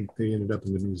probably be. They ended up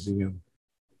in the museum.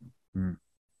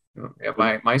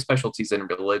 Yeah, my specialty's in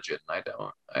religion. I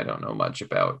don't know much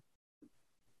about.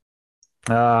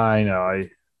 I know. I'm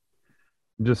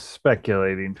just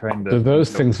speculating, trying to. So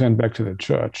those things went back to the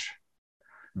church.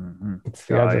 Mm-hmm. It's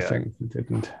the other thing that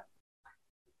didn't.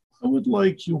 I would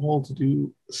like you all to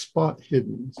do spot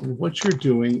hidden. And what you're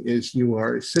doing is you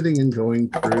are sitting and going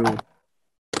through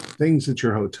things at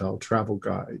your hotel, travel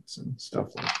guides and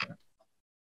stuff like that.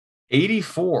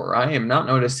 84. I am not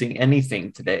noticing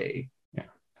anything today. Yeah.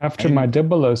 After my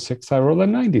 006, I roll a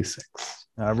 96.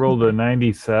 I rolled a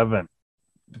 97.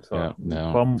 So, yeah,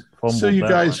 no. So you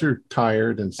guys are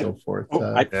tired and so forth.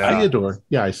 Theodore.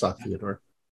 Yeah, I saw Theodore.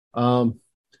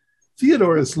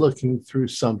 Theodore is looking through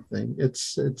something.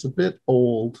 It's a bit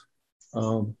old.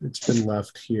 It's been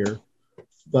left here.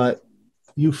 But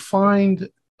you find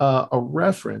a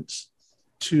reference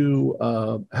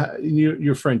to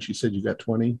your French. You said you got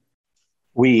 20?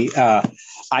 We 21,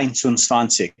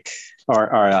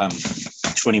 or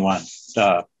 21.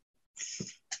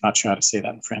 Not sure how to say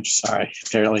that in French. Sorry.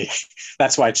 Apparently,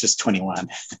 that's why it's just 21.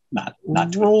 Not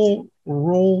 22.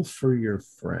 Roll for your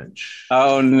French.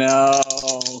 Oh no!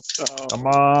 Come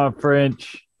on,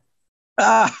 French.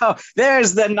 Oh,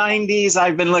 there's the 90s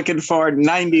I've been looking for.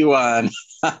 91.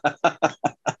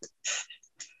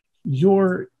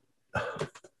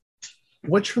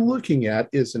 What you're looking at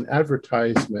is an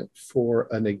advertisement for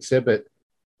an exhibit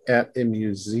at a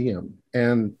museum,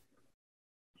 and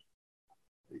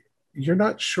you're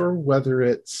not sure whether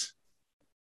it's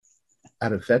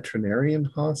at a veterinarian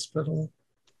hospital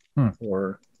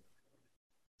or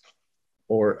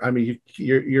I mean,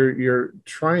 you're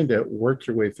trying to work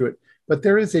your way through it, but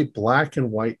there is a black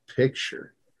and white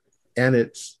picture, and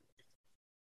it's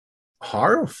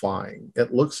horrifying.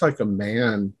 It looks like a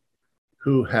man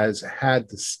who has had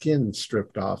the skin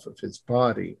stripped off of his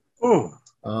body.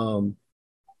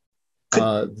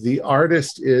 The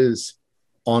artist is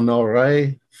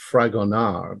Honoré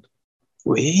Fragonard.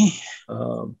 Oui.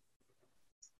 And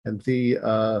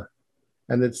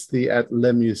it's at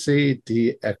Le Musée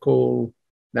de l'École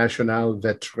Nationale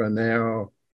Vétérinaire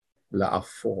La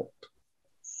Forte.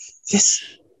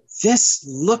 This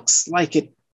looks like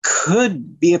it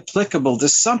could be applicable to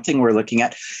something we're looking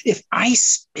at. If I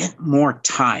spent more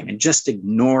time and just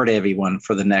ignored everyone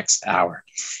for the next hour,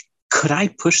 could I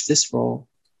push this roll?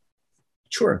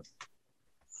 Sure.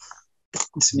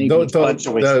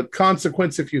 The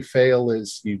consequence if you fail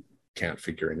is you can't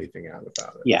figure anything out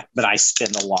about it. Yeah, but I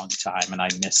spend a long time and I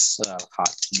miss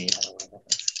hot meal.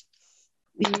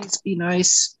 Please be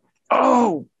nice.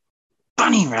 Oh,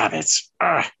 bunny rabbits.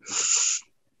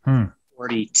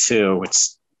 42.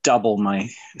 It's double my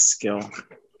skill.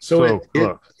 So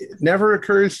it never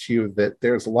occurs to you that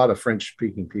there's a lot of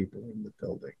French-speaking people in the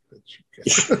building that you can.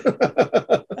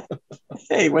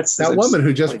 Hey, what's that woman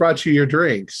who just brought you your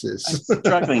drinks? I'm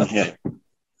struggling here.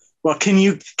 Well, can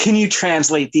you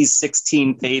translate these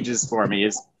 16 pages for me?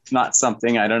 It's not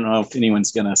something I don't know if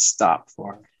anyone's going to stop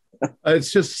for.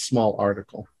 It's just a small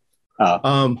article.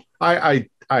 I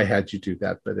had you do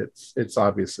that, but it's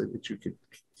obviously that you could.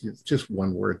 It's just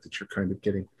one word that you're kind of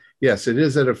getting. Yes, it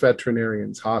is at a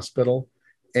veterinarian's hospital,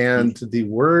 and the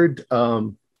word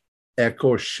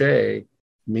 "écorché"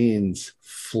 means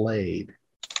flayed.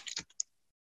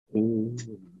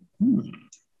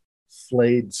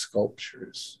 Flayed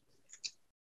sculptures.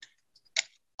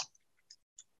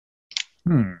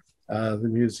 The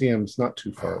museum's not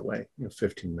too far away,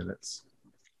 15 minutes.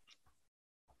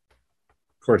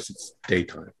 Of course, it's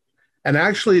daytime. And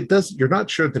actually, you're not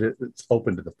sure that it's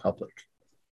open to the public.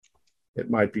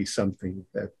 It might be something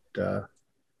that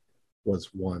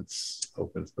was once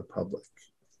open to the public.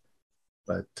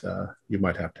 But you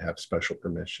might have to have special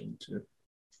permission to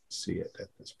see it at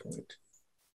this point.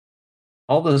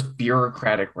 All those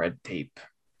bureaucratic red tape.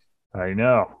 I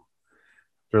know.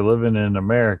 After living in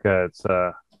America, it's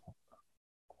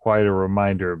quite a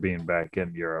reminder of being back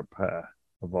in Europe,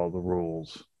 of all the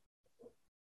rules.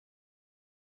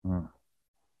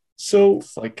 So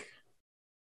it's like,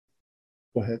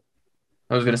 go ahead.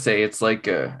 I was going to say it's like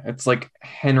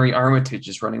Henry Armitage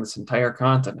is running this entire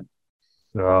continent.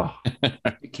 Oh,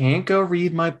 you can't go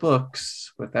read my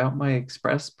books without my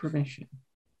express permission.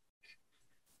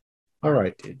 All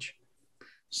right.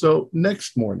 So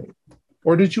next morning,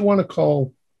 or did you want to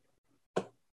call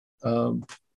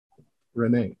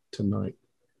Renee tonight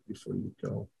before you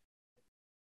go?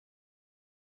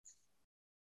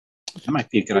 That might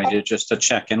be a good idea, just to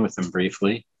check in with him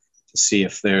briefly to see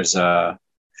if there's if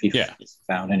he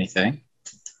found anything.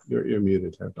 You're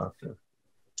muted, Herr Doctor.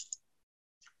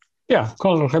 Yeah,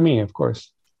 call Remy, of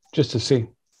course, just to see.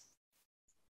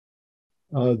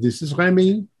 This is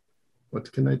Remy.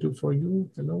 What can I do for you?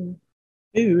 Hello.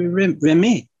 Hey,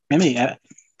 Remy.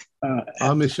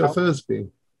 Monsieur Thursby.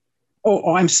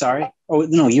 Oh, I'm sorry. Oh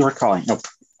no, you were calling. No,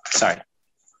 sorry.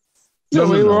 No,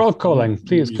 we were all calling.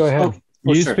 Please go ahead.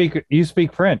 You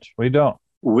speak French. We don't.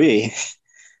 Oui.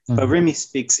 But Remy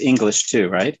speaks English too,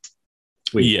 right?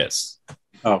 Yes.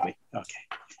 Oh, wait. Okay.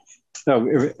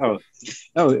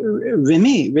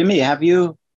 Remy, have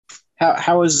you?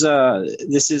 How is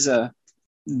this is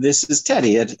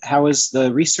Teddy. How is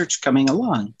the research coming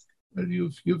along? Well,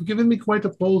 you've given me quite a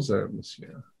poser,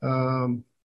 Monsieur.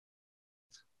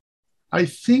 I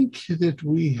think that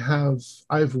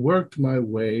I've worked my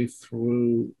way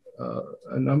through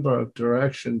a number of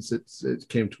directions. It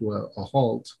came to a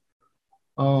halt.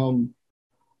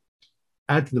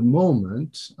 At the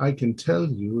moment, I can tell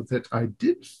you that I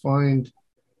did find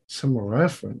some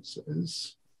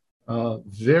references,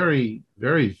 very,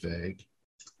 very vague,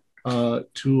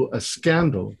 to a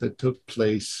scandal that took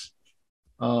place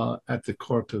at the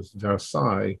court of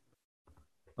Versailles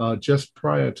just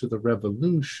prior to the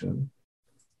revolution.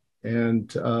 And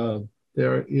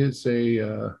there is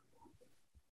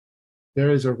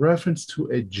a reference to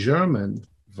a German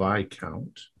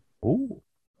Viscount. Ooh.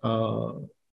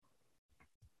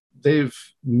 They've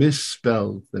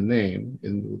misspelled the name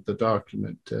in the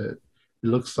document. It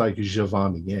looks like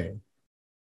Giovannier.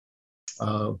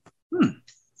 And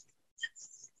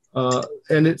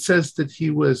it says that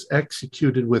he was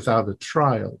executed without a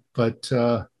trial, but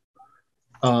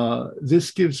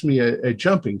this gives me a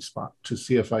jumping spot to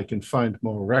see if I can find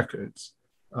more records.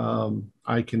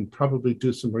 I can probably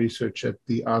do some research at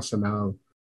the Arsenal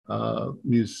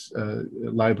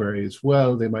library as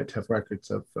well. They might have records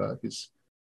of his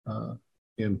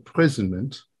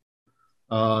imprisonment,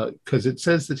 because it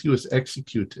says that he was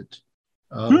executed,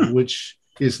 which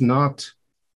is not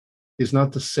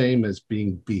the same as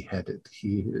being beheaded.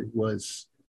 He was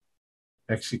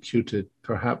executed,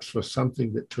 perhaps for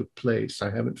something that took place. I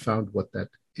haven't found what that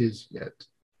is yet.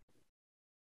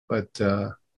 But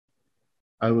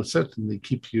I will certainly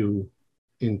keep you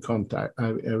in contact.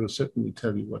 I will certainly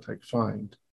tell you what I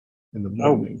find in the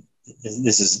morning.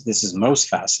 This is most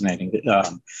fascinating.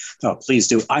 Please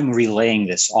do. I'm relaying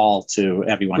this all to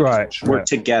everyone. Right. We're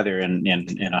together in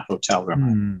a hotel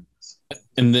room.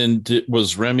 And then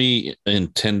was Remy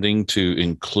intending to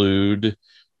include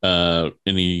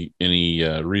any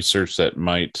research that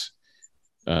might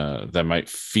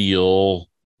feel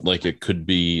like it could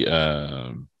be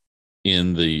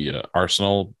in the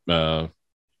Arsenal library?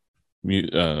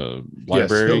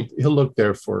 Yes, he'll look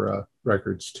there for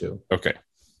records too. Okay.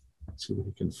 See what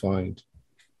he can find.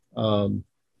 I'll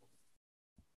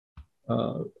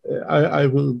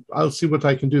see what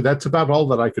I can do. That's about all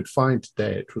that I could find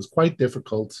today. It was quite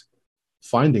difficult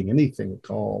finding anything at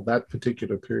all. That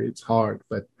particular period's hard,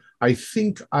 but I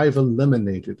think I've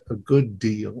eliminated a good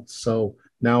deal. So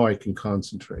now I can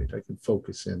concentrate. I can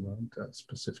focus in on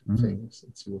specific things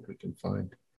and see what we can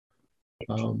find.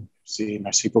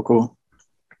 Merci beaucoup.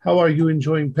 How are you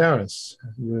enjoying Paris?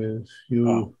 You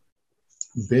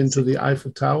been to the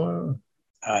Eiffel Tower?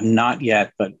 Not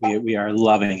yet, but we are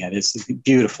loving it. It's a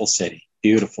beautiful city.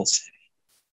 Beautiful city.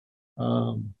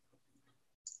 Well,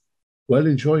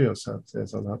 enjoy yourself.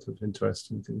 There's a lot of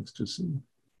interesting things to see.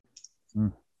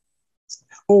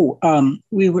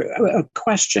 We were a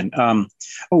question.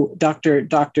 Dr.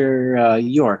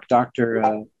 York,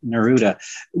 Dr. Neruda,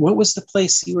 what was the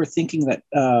place you were thinking that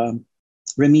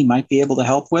Remy might be able to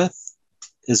help with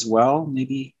as well?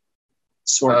 Maybe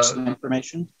source some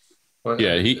information.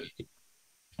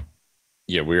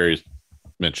 Yeah, we already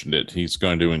mentioned it. He's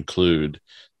going to include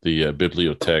the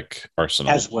Bibliothèque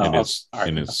Arsenal as well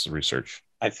in his research.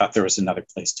 I thought there was another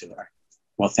place too.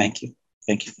 Well, thank you.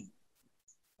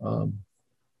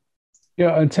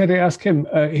 And Teddy asked him.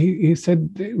 He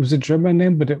said it was a German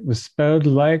name, but it was spelled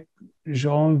like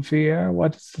Jean Vier.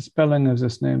 What is the spelling of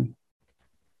this name?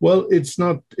 Well, it's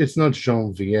not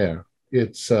Jean Vier.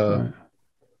 It's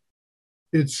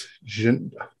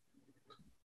Jean.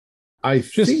 I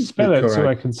just think spell it so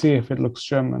I can see if it looks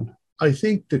German. I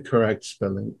think the correct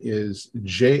spelling is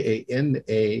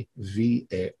Janavar.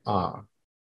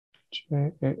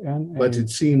 Jan. But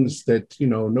it seems that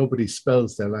nobody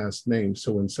spells their last name,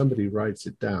 so when somebody writes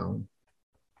it down,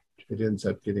 it ends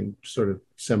up getting sort of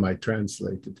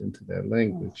semi-translated into their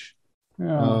language.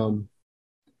 Yeah.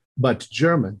 But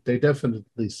German, they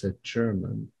definitely said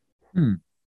German.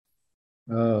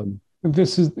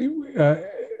 This is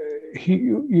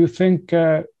he thinks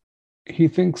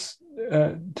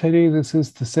Teddy, this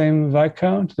is the same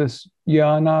Viscount, this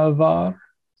Janavar?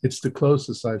 It's the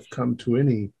closest I've come to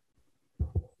any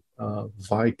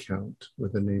Viscount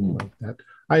with a name like that.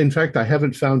 In fact, I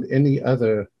haven't found any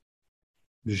other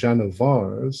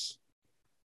Janavars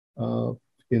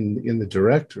in the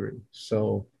directory.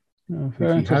 So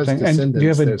very interesting. And do you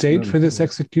have a date for this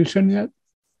execution yet?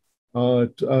 I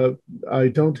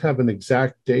don't have an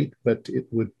exact date, but it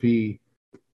would be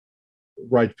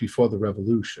right before the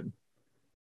revolution.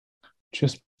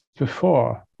 Just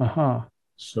before.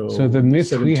 So the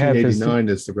myth we have is 1789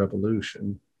 is the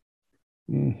revolution.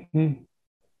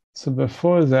 So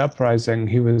before the uprising,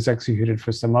 he was executed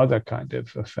for some other kind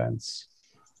of offense.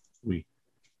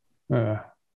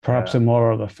 Perhaps a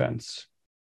moral offense.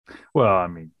 Well, I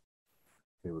mean,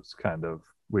 it was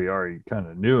we already kind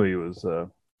of knew he was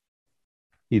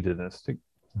hedonistic.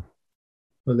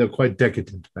 Well, they're quite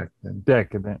decadent back then.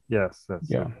 Decadent, yes.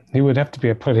 He would have to be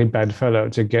a pretty bad fellow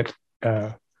to get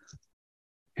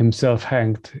himself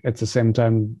hanged at the same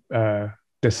time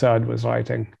de Sade was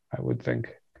writing, I would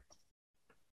think.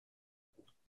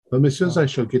 Well, messieurs, I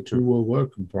shall get to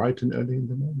work bright and early in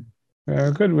the morning.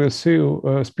 Good. We'll see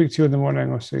you. Speak to you in the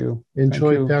morning. I'll see you.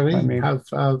 Enjoy Paris.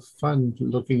 Have fun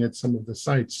looking at some of the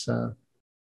sights.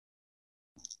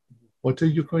 What are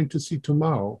you going to see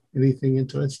tomorrow? Anything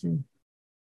interesting?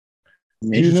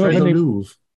 Do you know of any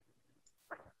Louvre?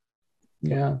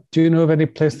 Yeah. Do you know of any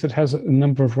place that has a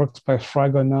number of works by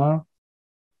Fragonard?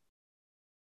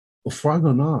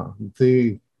 Fragonard,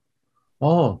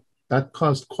 that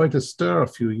caused quite a stir a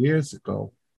few years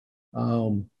ago.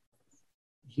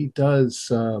 He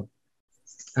does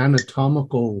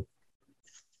anatomical,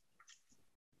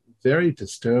 very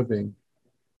disturbing.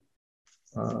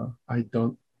 I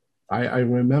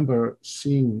remember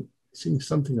seeing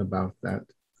something about that.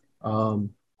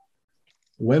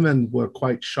 Women were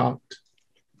quite shocked.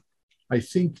 I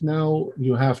think now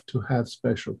you have to have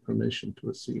special permission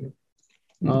to see it.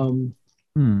 You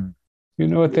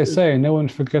know what they say, no one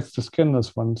forgets the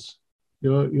skinless ones.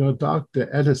 Your Dr.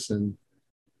 Edison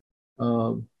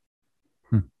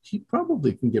he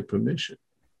probably can get permission.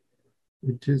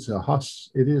 It is a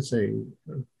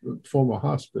former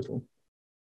hospital.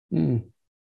 Thank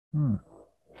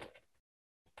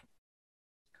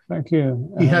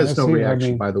you. He has no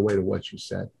reaction, by the way, to what you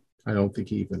said. I don't think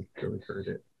he even really heard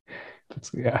it.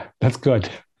 That's good.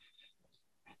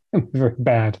 Very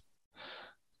bad.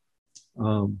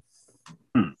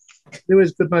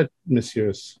 Anyways, good night,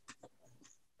 messieurs.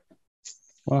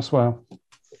 Bonsoir.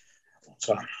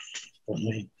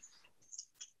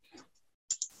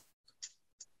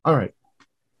 All right.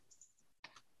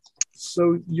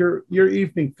 So your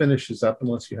evening finishes up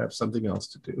unless you have something else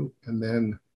to do, and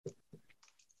then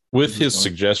with his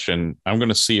suggestion, I'm going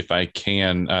to see if I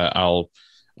can. I'll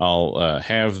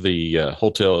have the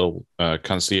hotel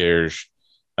concierge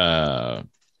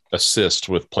assist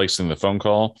with placing the phone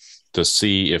call to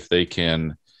see if they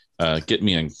can get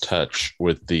me in touch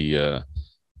with the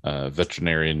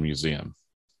veterinarian museum.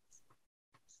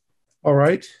 All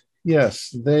right. Yes,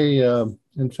 they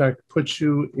in fact put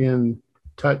you in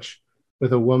touch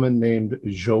with a woman named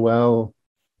Joelle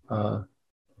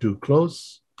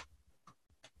Duclos.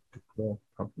 Duclos,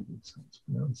 probably sounds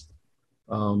pronounced.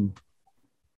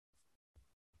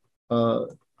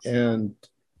 And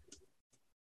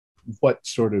what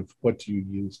do you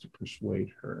use to persuade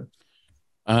her?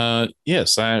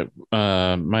 Yes,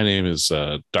 my name is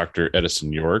Dr.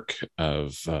 Edison York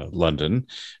of London,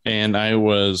 and I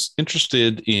was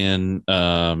interested in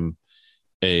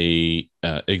a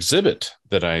exhibit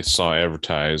that I saw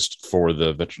advertised for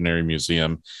the Veterinary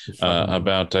Museum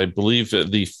about, I believe,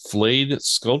 the flayed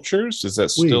sculptures. Is that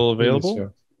still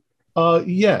available?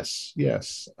 Yes.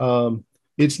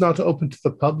 It's not open to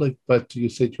the public, but you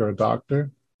said you're a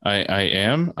doctor. I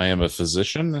am. I am a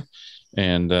physician,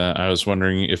 and I was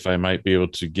wondering if I might be able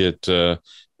to get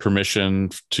permission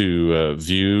to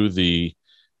view the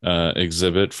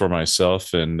exhibit for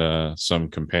myself and some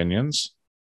companions.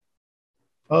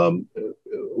 When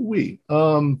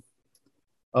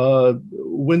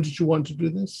did you want to do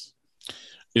this?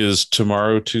 Is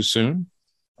tomorrow too soon?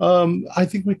 I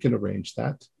think we can arrange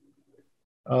that.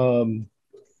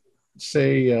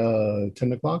 Say 10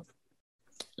 o'clock.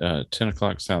 10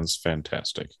 o'clock sounds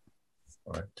fantastic.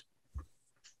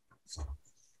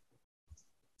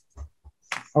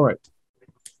 All right.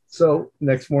 So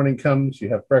next morning comes, you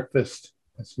have breakfast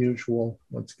as usual.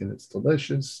 Once again, it's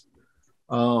delicious.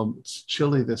 It's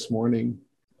chilly this morning.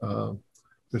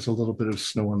 There's a little bit of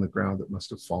snow on the ground that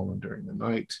must have fallen during the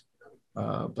night.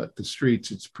 But the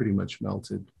streets, it's pretty much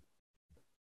melted.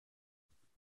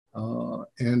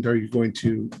 And you're going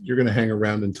to hang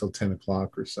around until 10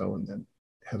 o'clock or so and then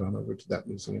head on over to that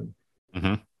museum.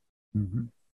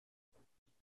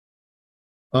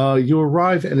 You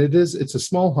arrive, and it's a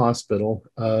small hospital.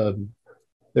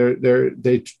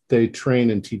 They train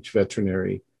and teach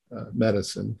veterinary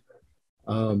medicine.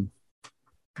 The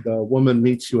woman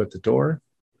meets you at the door.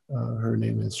 Her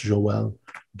name is Joelle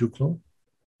Duclos.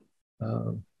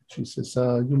 She says,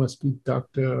 "You must be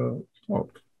Dr.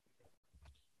 York."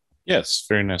 Yes,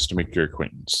 very nice to make your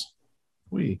acquaintance.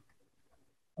 Oui.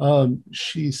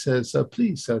 She says,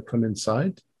 "Please come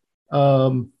inside."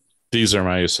 These are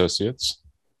my associates.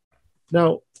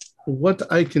 Now,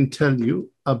 what I can tell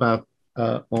you about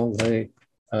Henri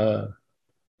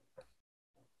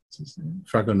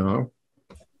Fragonard,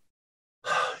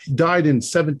 he died in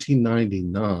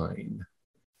 1799.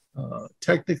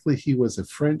 Technically, he was a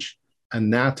French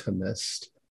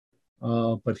anatomist,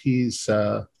 but he's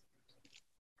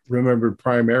remembered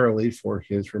primarily for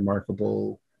his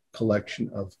remarkable collection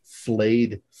of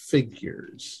flayed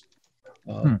figures,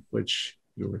 which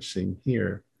you were seeing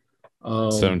here.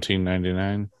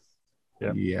 1799.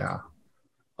 Yeah.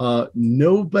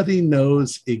 Nobody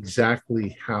knows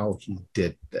exactly how he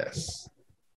did this.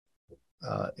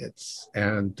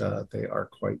 They are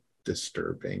quite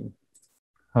disturbing.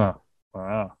 Huh.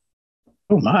 Wow.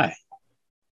 Oh my.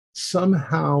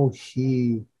 Somehow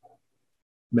he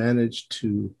managed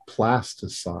to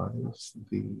plasticize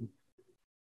the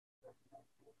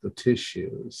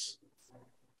tissues.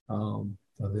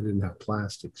 They didn't have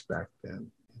plastics back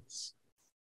then. It's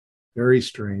very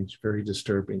strange, very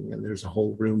disturbing, and there's a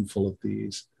whole room full of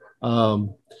these.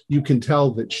 You can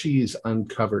tell that she's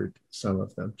uncovered some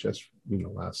of them just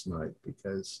last night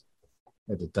because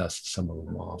I had to dust some of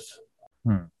them off.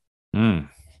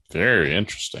 Very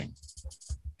interesting.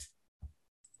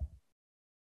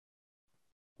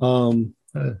 A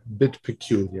bit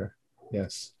peculiar,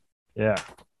 yes. Yeah.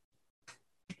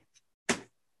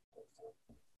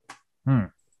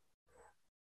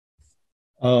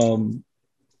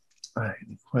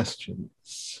 Any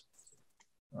questions?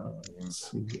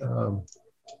 Let's see.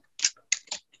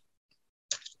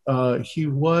 He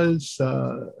was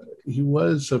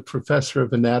a professor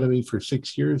of anatomy for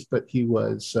 6 years, but he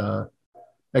was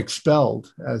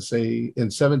expelled in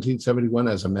 1771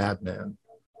 as a madman.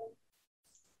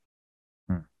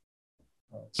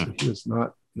 So he was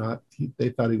they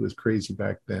thought he was crazy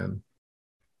back then.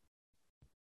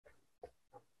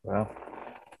 Well,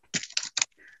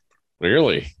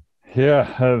 Really? yeah,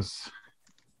 has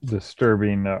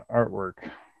disturbing artwork.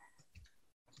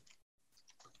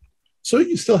 So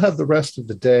you still have the rest of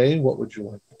the day. What would you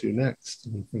like to do next?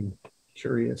 Anything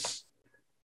curious?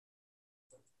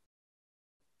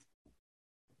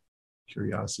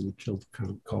 Curiosity killed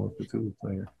the Call of Cthulhu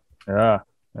player. Yeah.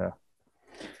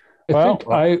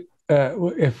 I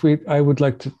would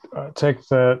like to take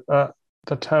the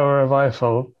Tower of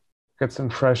Eiffel, get some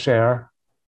fresh air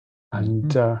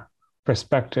and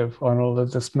perspective on all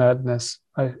of this madness.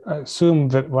 I assume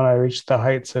that when I reach the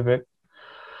heights of it,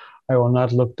 I will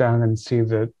not look down and see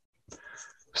the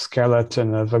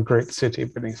skeleton of a great city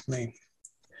beneath me.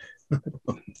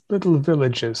 Little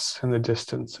villages in the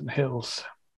distance and hills.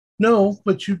 No,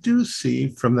 but you do see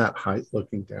from that height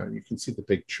looking down, you can see the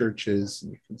big churches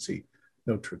and you can see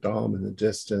Notre Dame in the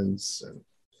distance. And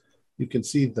you can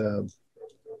see the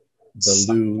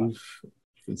Louvre.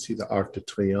 You can see the Arc de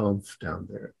Triomphe down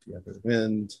there at the other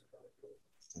end.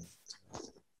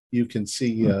 You can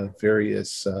see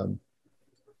various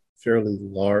fairly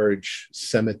large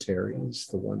cemeteries,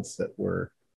 the ones that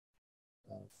were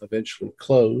eventually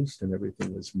closed and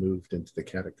everything was moved into the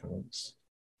catacombs.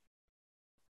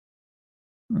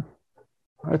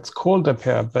 It's cold up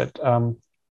here, but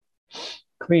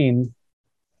clean.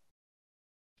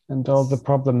 And all the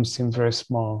problems seem very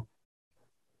small.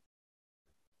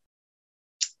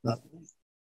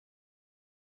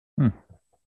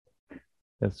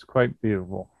 It's quite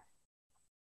beautiful.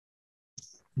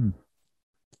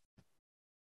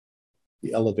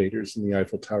 The elevators in the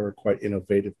Eiffel Tower are quite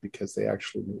innovative because they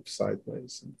actually move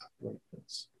sideways and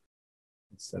upwards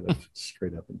instead of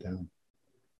straight up and down.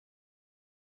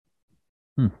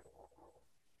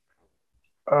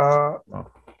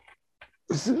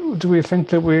 Do we think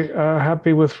that we are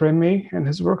happy with Remy and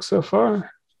his work so far? I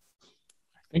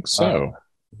think so.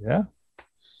 Yeah.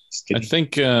 I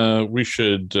think we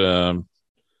should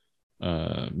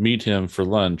meet him for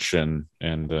lunch and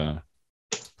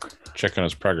check on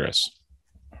his progress.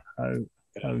 I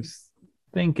was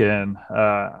thinking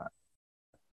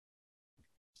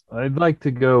I'd like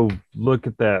to go look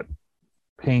at that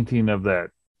painting of that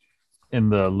in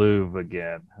the Louvre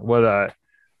again.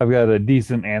 I've got a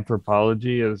decent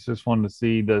anthropology. I was just wanting to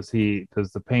see does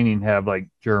the painting have like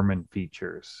German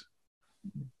features?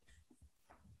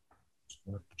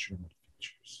 German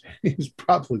features. He's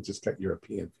probably just got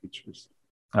European features.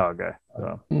 Oh, okay.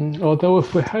 So. Although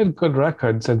if we had good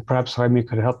records, and perhaps Jaime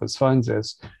could help us find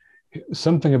this,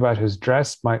 something about his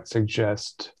dress might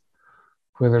suggest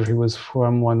whether he was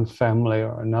from one family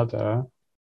or another.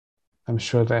 I'm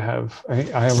sure they have.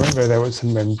 I remember there was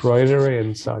some embroidery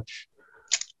and such.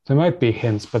 There might be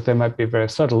hints, but they might be very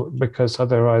subtle because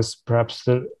otherwise, perhaps,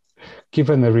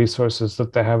 given the resources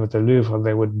that they have at the Louvre,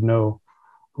 they would know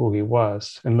who he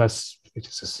was, unless it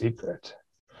is a secret,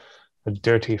 a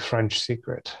dirty French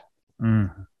secret.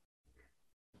 Well,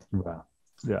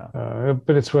 yeah.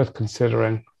 But it's worth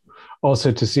considering.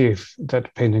 Also to see if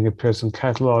that painting appears in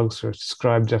catalogs or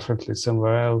described differently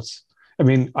somewhere else. I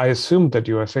mean, I assume that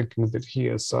you are thinking that he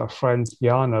is our friend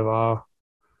Janovar.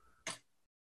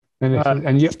 And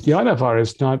Janovar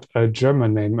is not a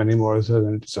German name anymore, other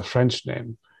than it's a French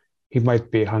name. He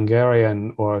might be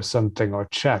Hungarian or something, or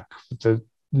Czech, with the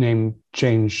name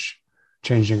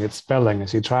changing its spelling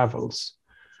as he travels.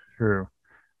 True.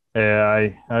 Yeah,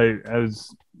 I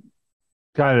was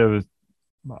kind of,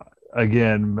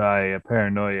 again, my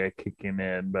paranoia kicking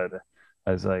in, but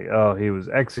I was like, oh, he was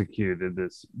executed,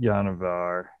 this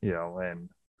Janovar, and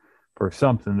for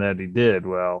something that he did,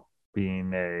 well,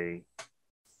 being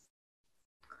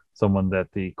someone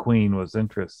that the queen was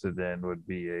interested in would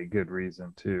be a good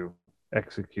reason to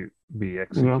be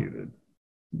executed.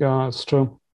 Yeah, that's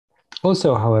true.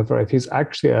 Also, however, if he's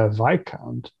actually a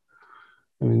viscount,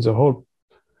 I mean, the whole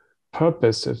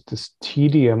purpose of this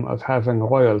tedium of having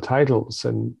royal titles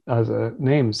and other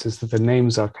names is that the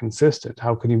names are consistent.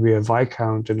 How can you be a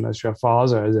viscount unless your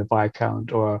father is a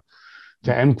viscount or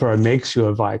the emperor makes you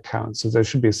a viscount? So there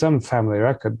should be some family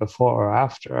record before or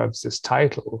after of this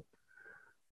title.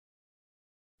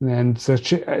 And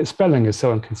the spelling is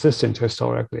so inconsistent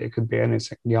historically. It could be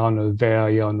anything.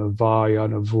 Janover, Janovar,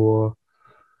 Janovur.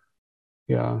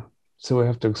 Yeah. So we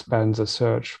have to expand the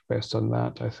search based on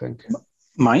that, I think.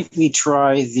 Might we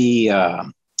try the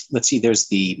let's see, there's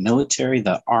the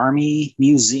Army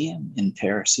Museum in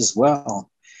Paris as well.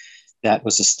 That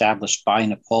was established by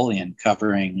Napoleon,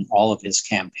 covering all of his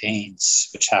campaigns,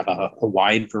 which have a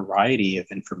wide variety of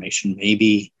information.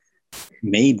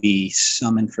 Maybe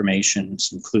some information,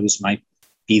 some clues might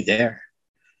be there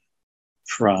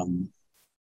from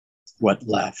what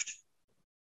left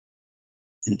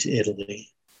into Italy.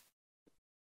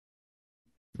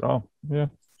 Oh, yeah.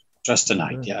 Just an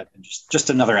idea, just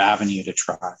another avenue to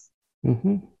try.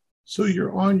 Mm-hmm. So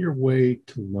you're on your way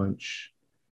to lunch.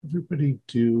 Everybody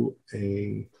do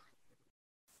a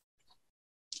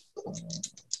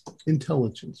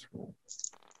intelligence roll.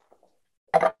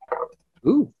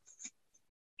 Ooh,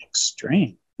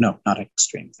 extreme. No, not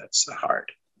extreme. That's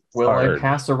hard. Will I Hard.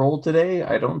 pass a roll today?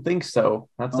 I don't think so.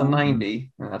 That's a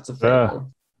 90, and that's a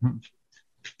fail.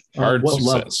 Hard what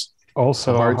level? success.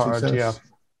 Also hard, success? yeah.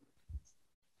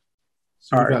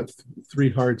 So you Hard. got 3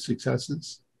 hard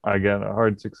successes. I got a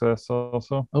hard success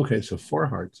also. Okay, so 4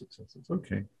 hard successes.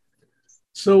 Okay.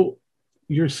 So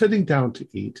you're sitting down to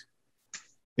eat,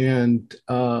 and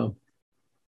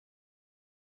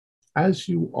as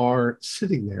you are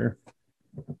sitting there,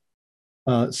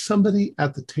 somebody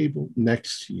at the table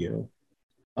next to you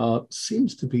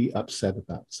seems to be upset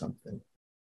about something.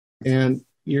 And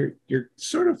you're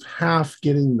sort of half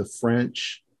getting the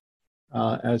French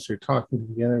as they're talking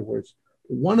together, where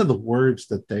one of the words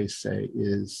that they say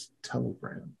is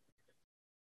telegram.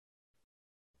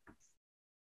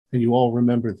 And you all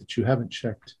remember that you haven't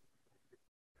checked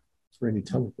for any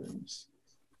telegrams.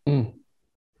 Mm.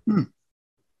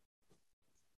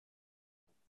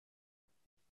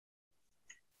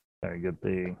 I get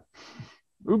the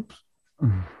oops.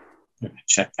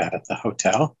 Check that at the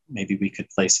hotel. Maybe we could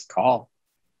place a call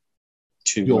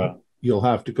to. You'll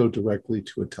have to go directly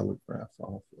to a telegraph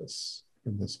office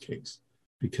in this case,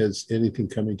 because anything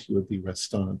coming to you would be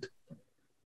restant.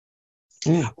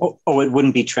 Oh, it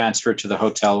wouldn't be transferred to the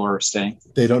hotel where we're staying.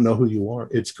 They don't know who you are.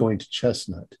 It's going to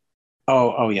Chestnut.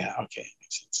 Oh, yeah. Okay,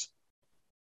 makes sense.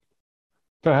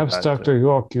 Perhaps, That's Dr.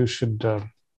 York, you should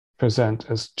present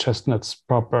as Chestnut's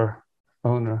proper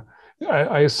owner.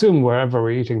 I assume wherever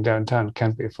we're eating downtown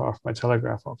can't be far from a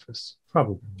telegraph office.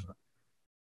 Probably not.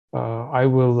 I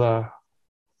will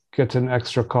get an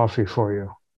extra coffee for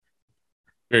you.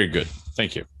 Very good.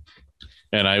 Thank you.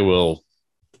 And I will,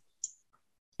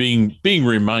 being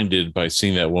reminded by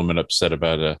seeing that woman upset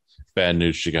about a bad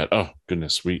news she got, oh,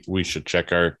 goodness, we should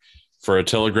check for a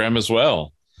telegram as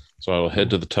well. So I will head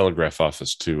to the telegraph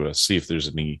office to see if there's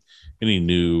any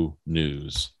new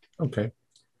news. Okay.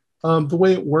 The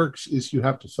way it works is you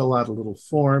have to fill out a little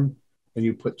form, and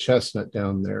you put Chestnut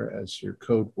down there as your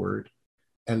code word.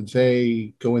 And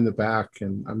they go in the back,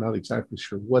 and I'm not exactly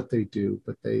sure what they do,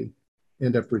 but they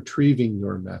end up retrieving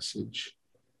your message.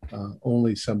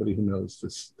 Only somebody who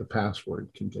knows the password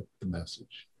can get the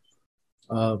message.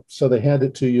 So they hand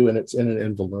it to you, and it's in an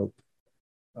envelope,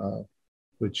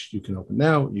 which you can open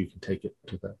now. You can take it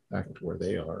back to where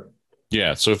they are.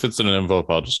 Yeah, so if it's in an envelope,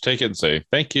 I'll just take it and say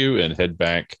thank you and head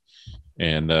back,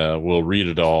 and we'll read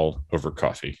it all over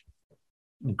coffee.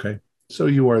 Okay. So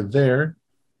you are there.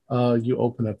 You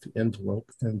open up the envelope,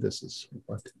 and this is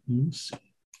what you see.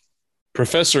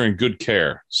 Professor in good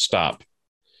care, stop.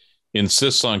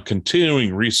 Insists on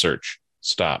continuing research,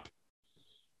 stop.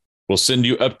 Will send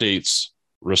you updates,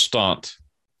 restant,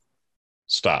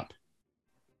 stop.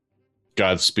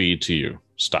 Godspeed to you,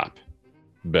 stop.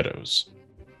 Beddoes.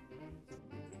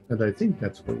 And I think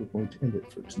that's where we're going to end it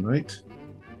for tonight.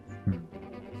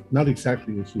 Not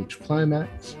exactly a huge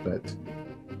climax, but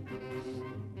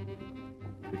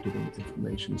we're getting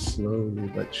information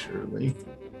slowly but surely.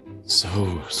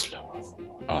 So slow.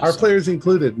 Awesome. Our players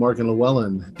included Morgan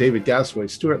Llewellyn, David Gasaway,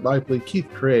 Stuart Lively, Keith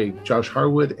Craig, Josh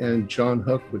Harwood, and John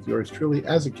Hook, with yours truly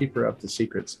as a keeper of the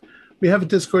secrets. We have a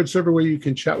Discord server where you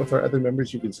can chat with our other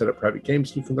members. You can set up private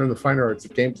games. You can learn the finer arts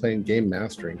of gameplay and game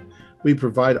mastering. We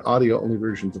provide audio-only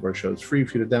versions of our shows free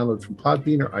for you to download from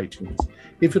Podbean or iTunes.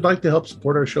 If you'd like to help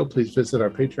support our show, please visit our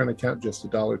Patreon account. Just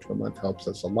 $1 to a month helps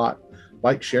us a lot.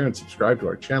 Like, share, and subscribe to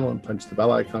our channel, and punch the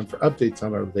bell icon for updates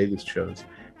on our latest shows.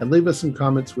 And leave us some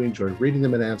comments. We enjoy reading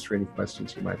them and answering any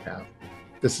questions you might have.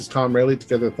 This is Tom Rayleigh,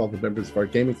 together with all the members of our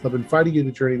gaming club, inviting you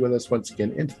to journey with us once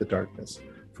again into the darkness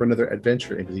for another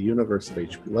adventure into the universe of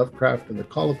H.P. Lovecraft and the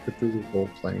Call of Cthulhu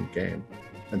role-playing game.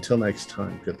 Until next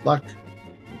time, good luck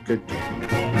and good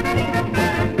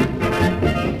game.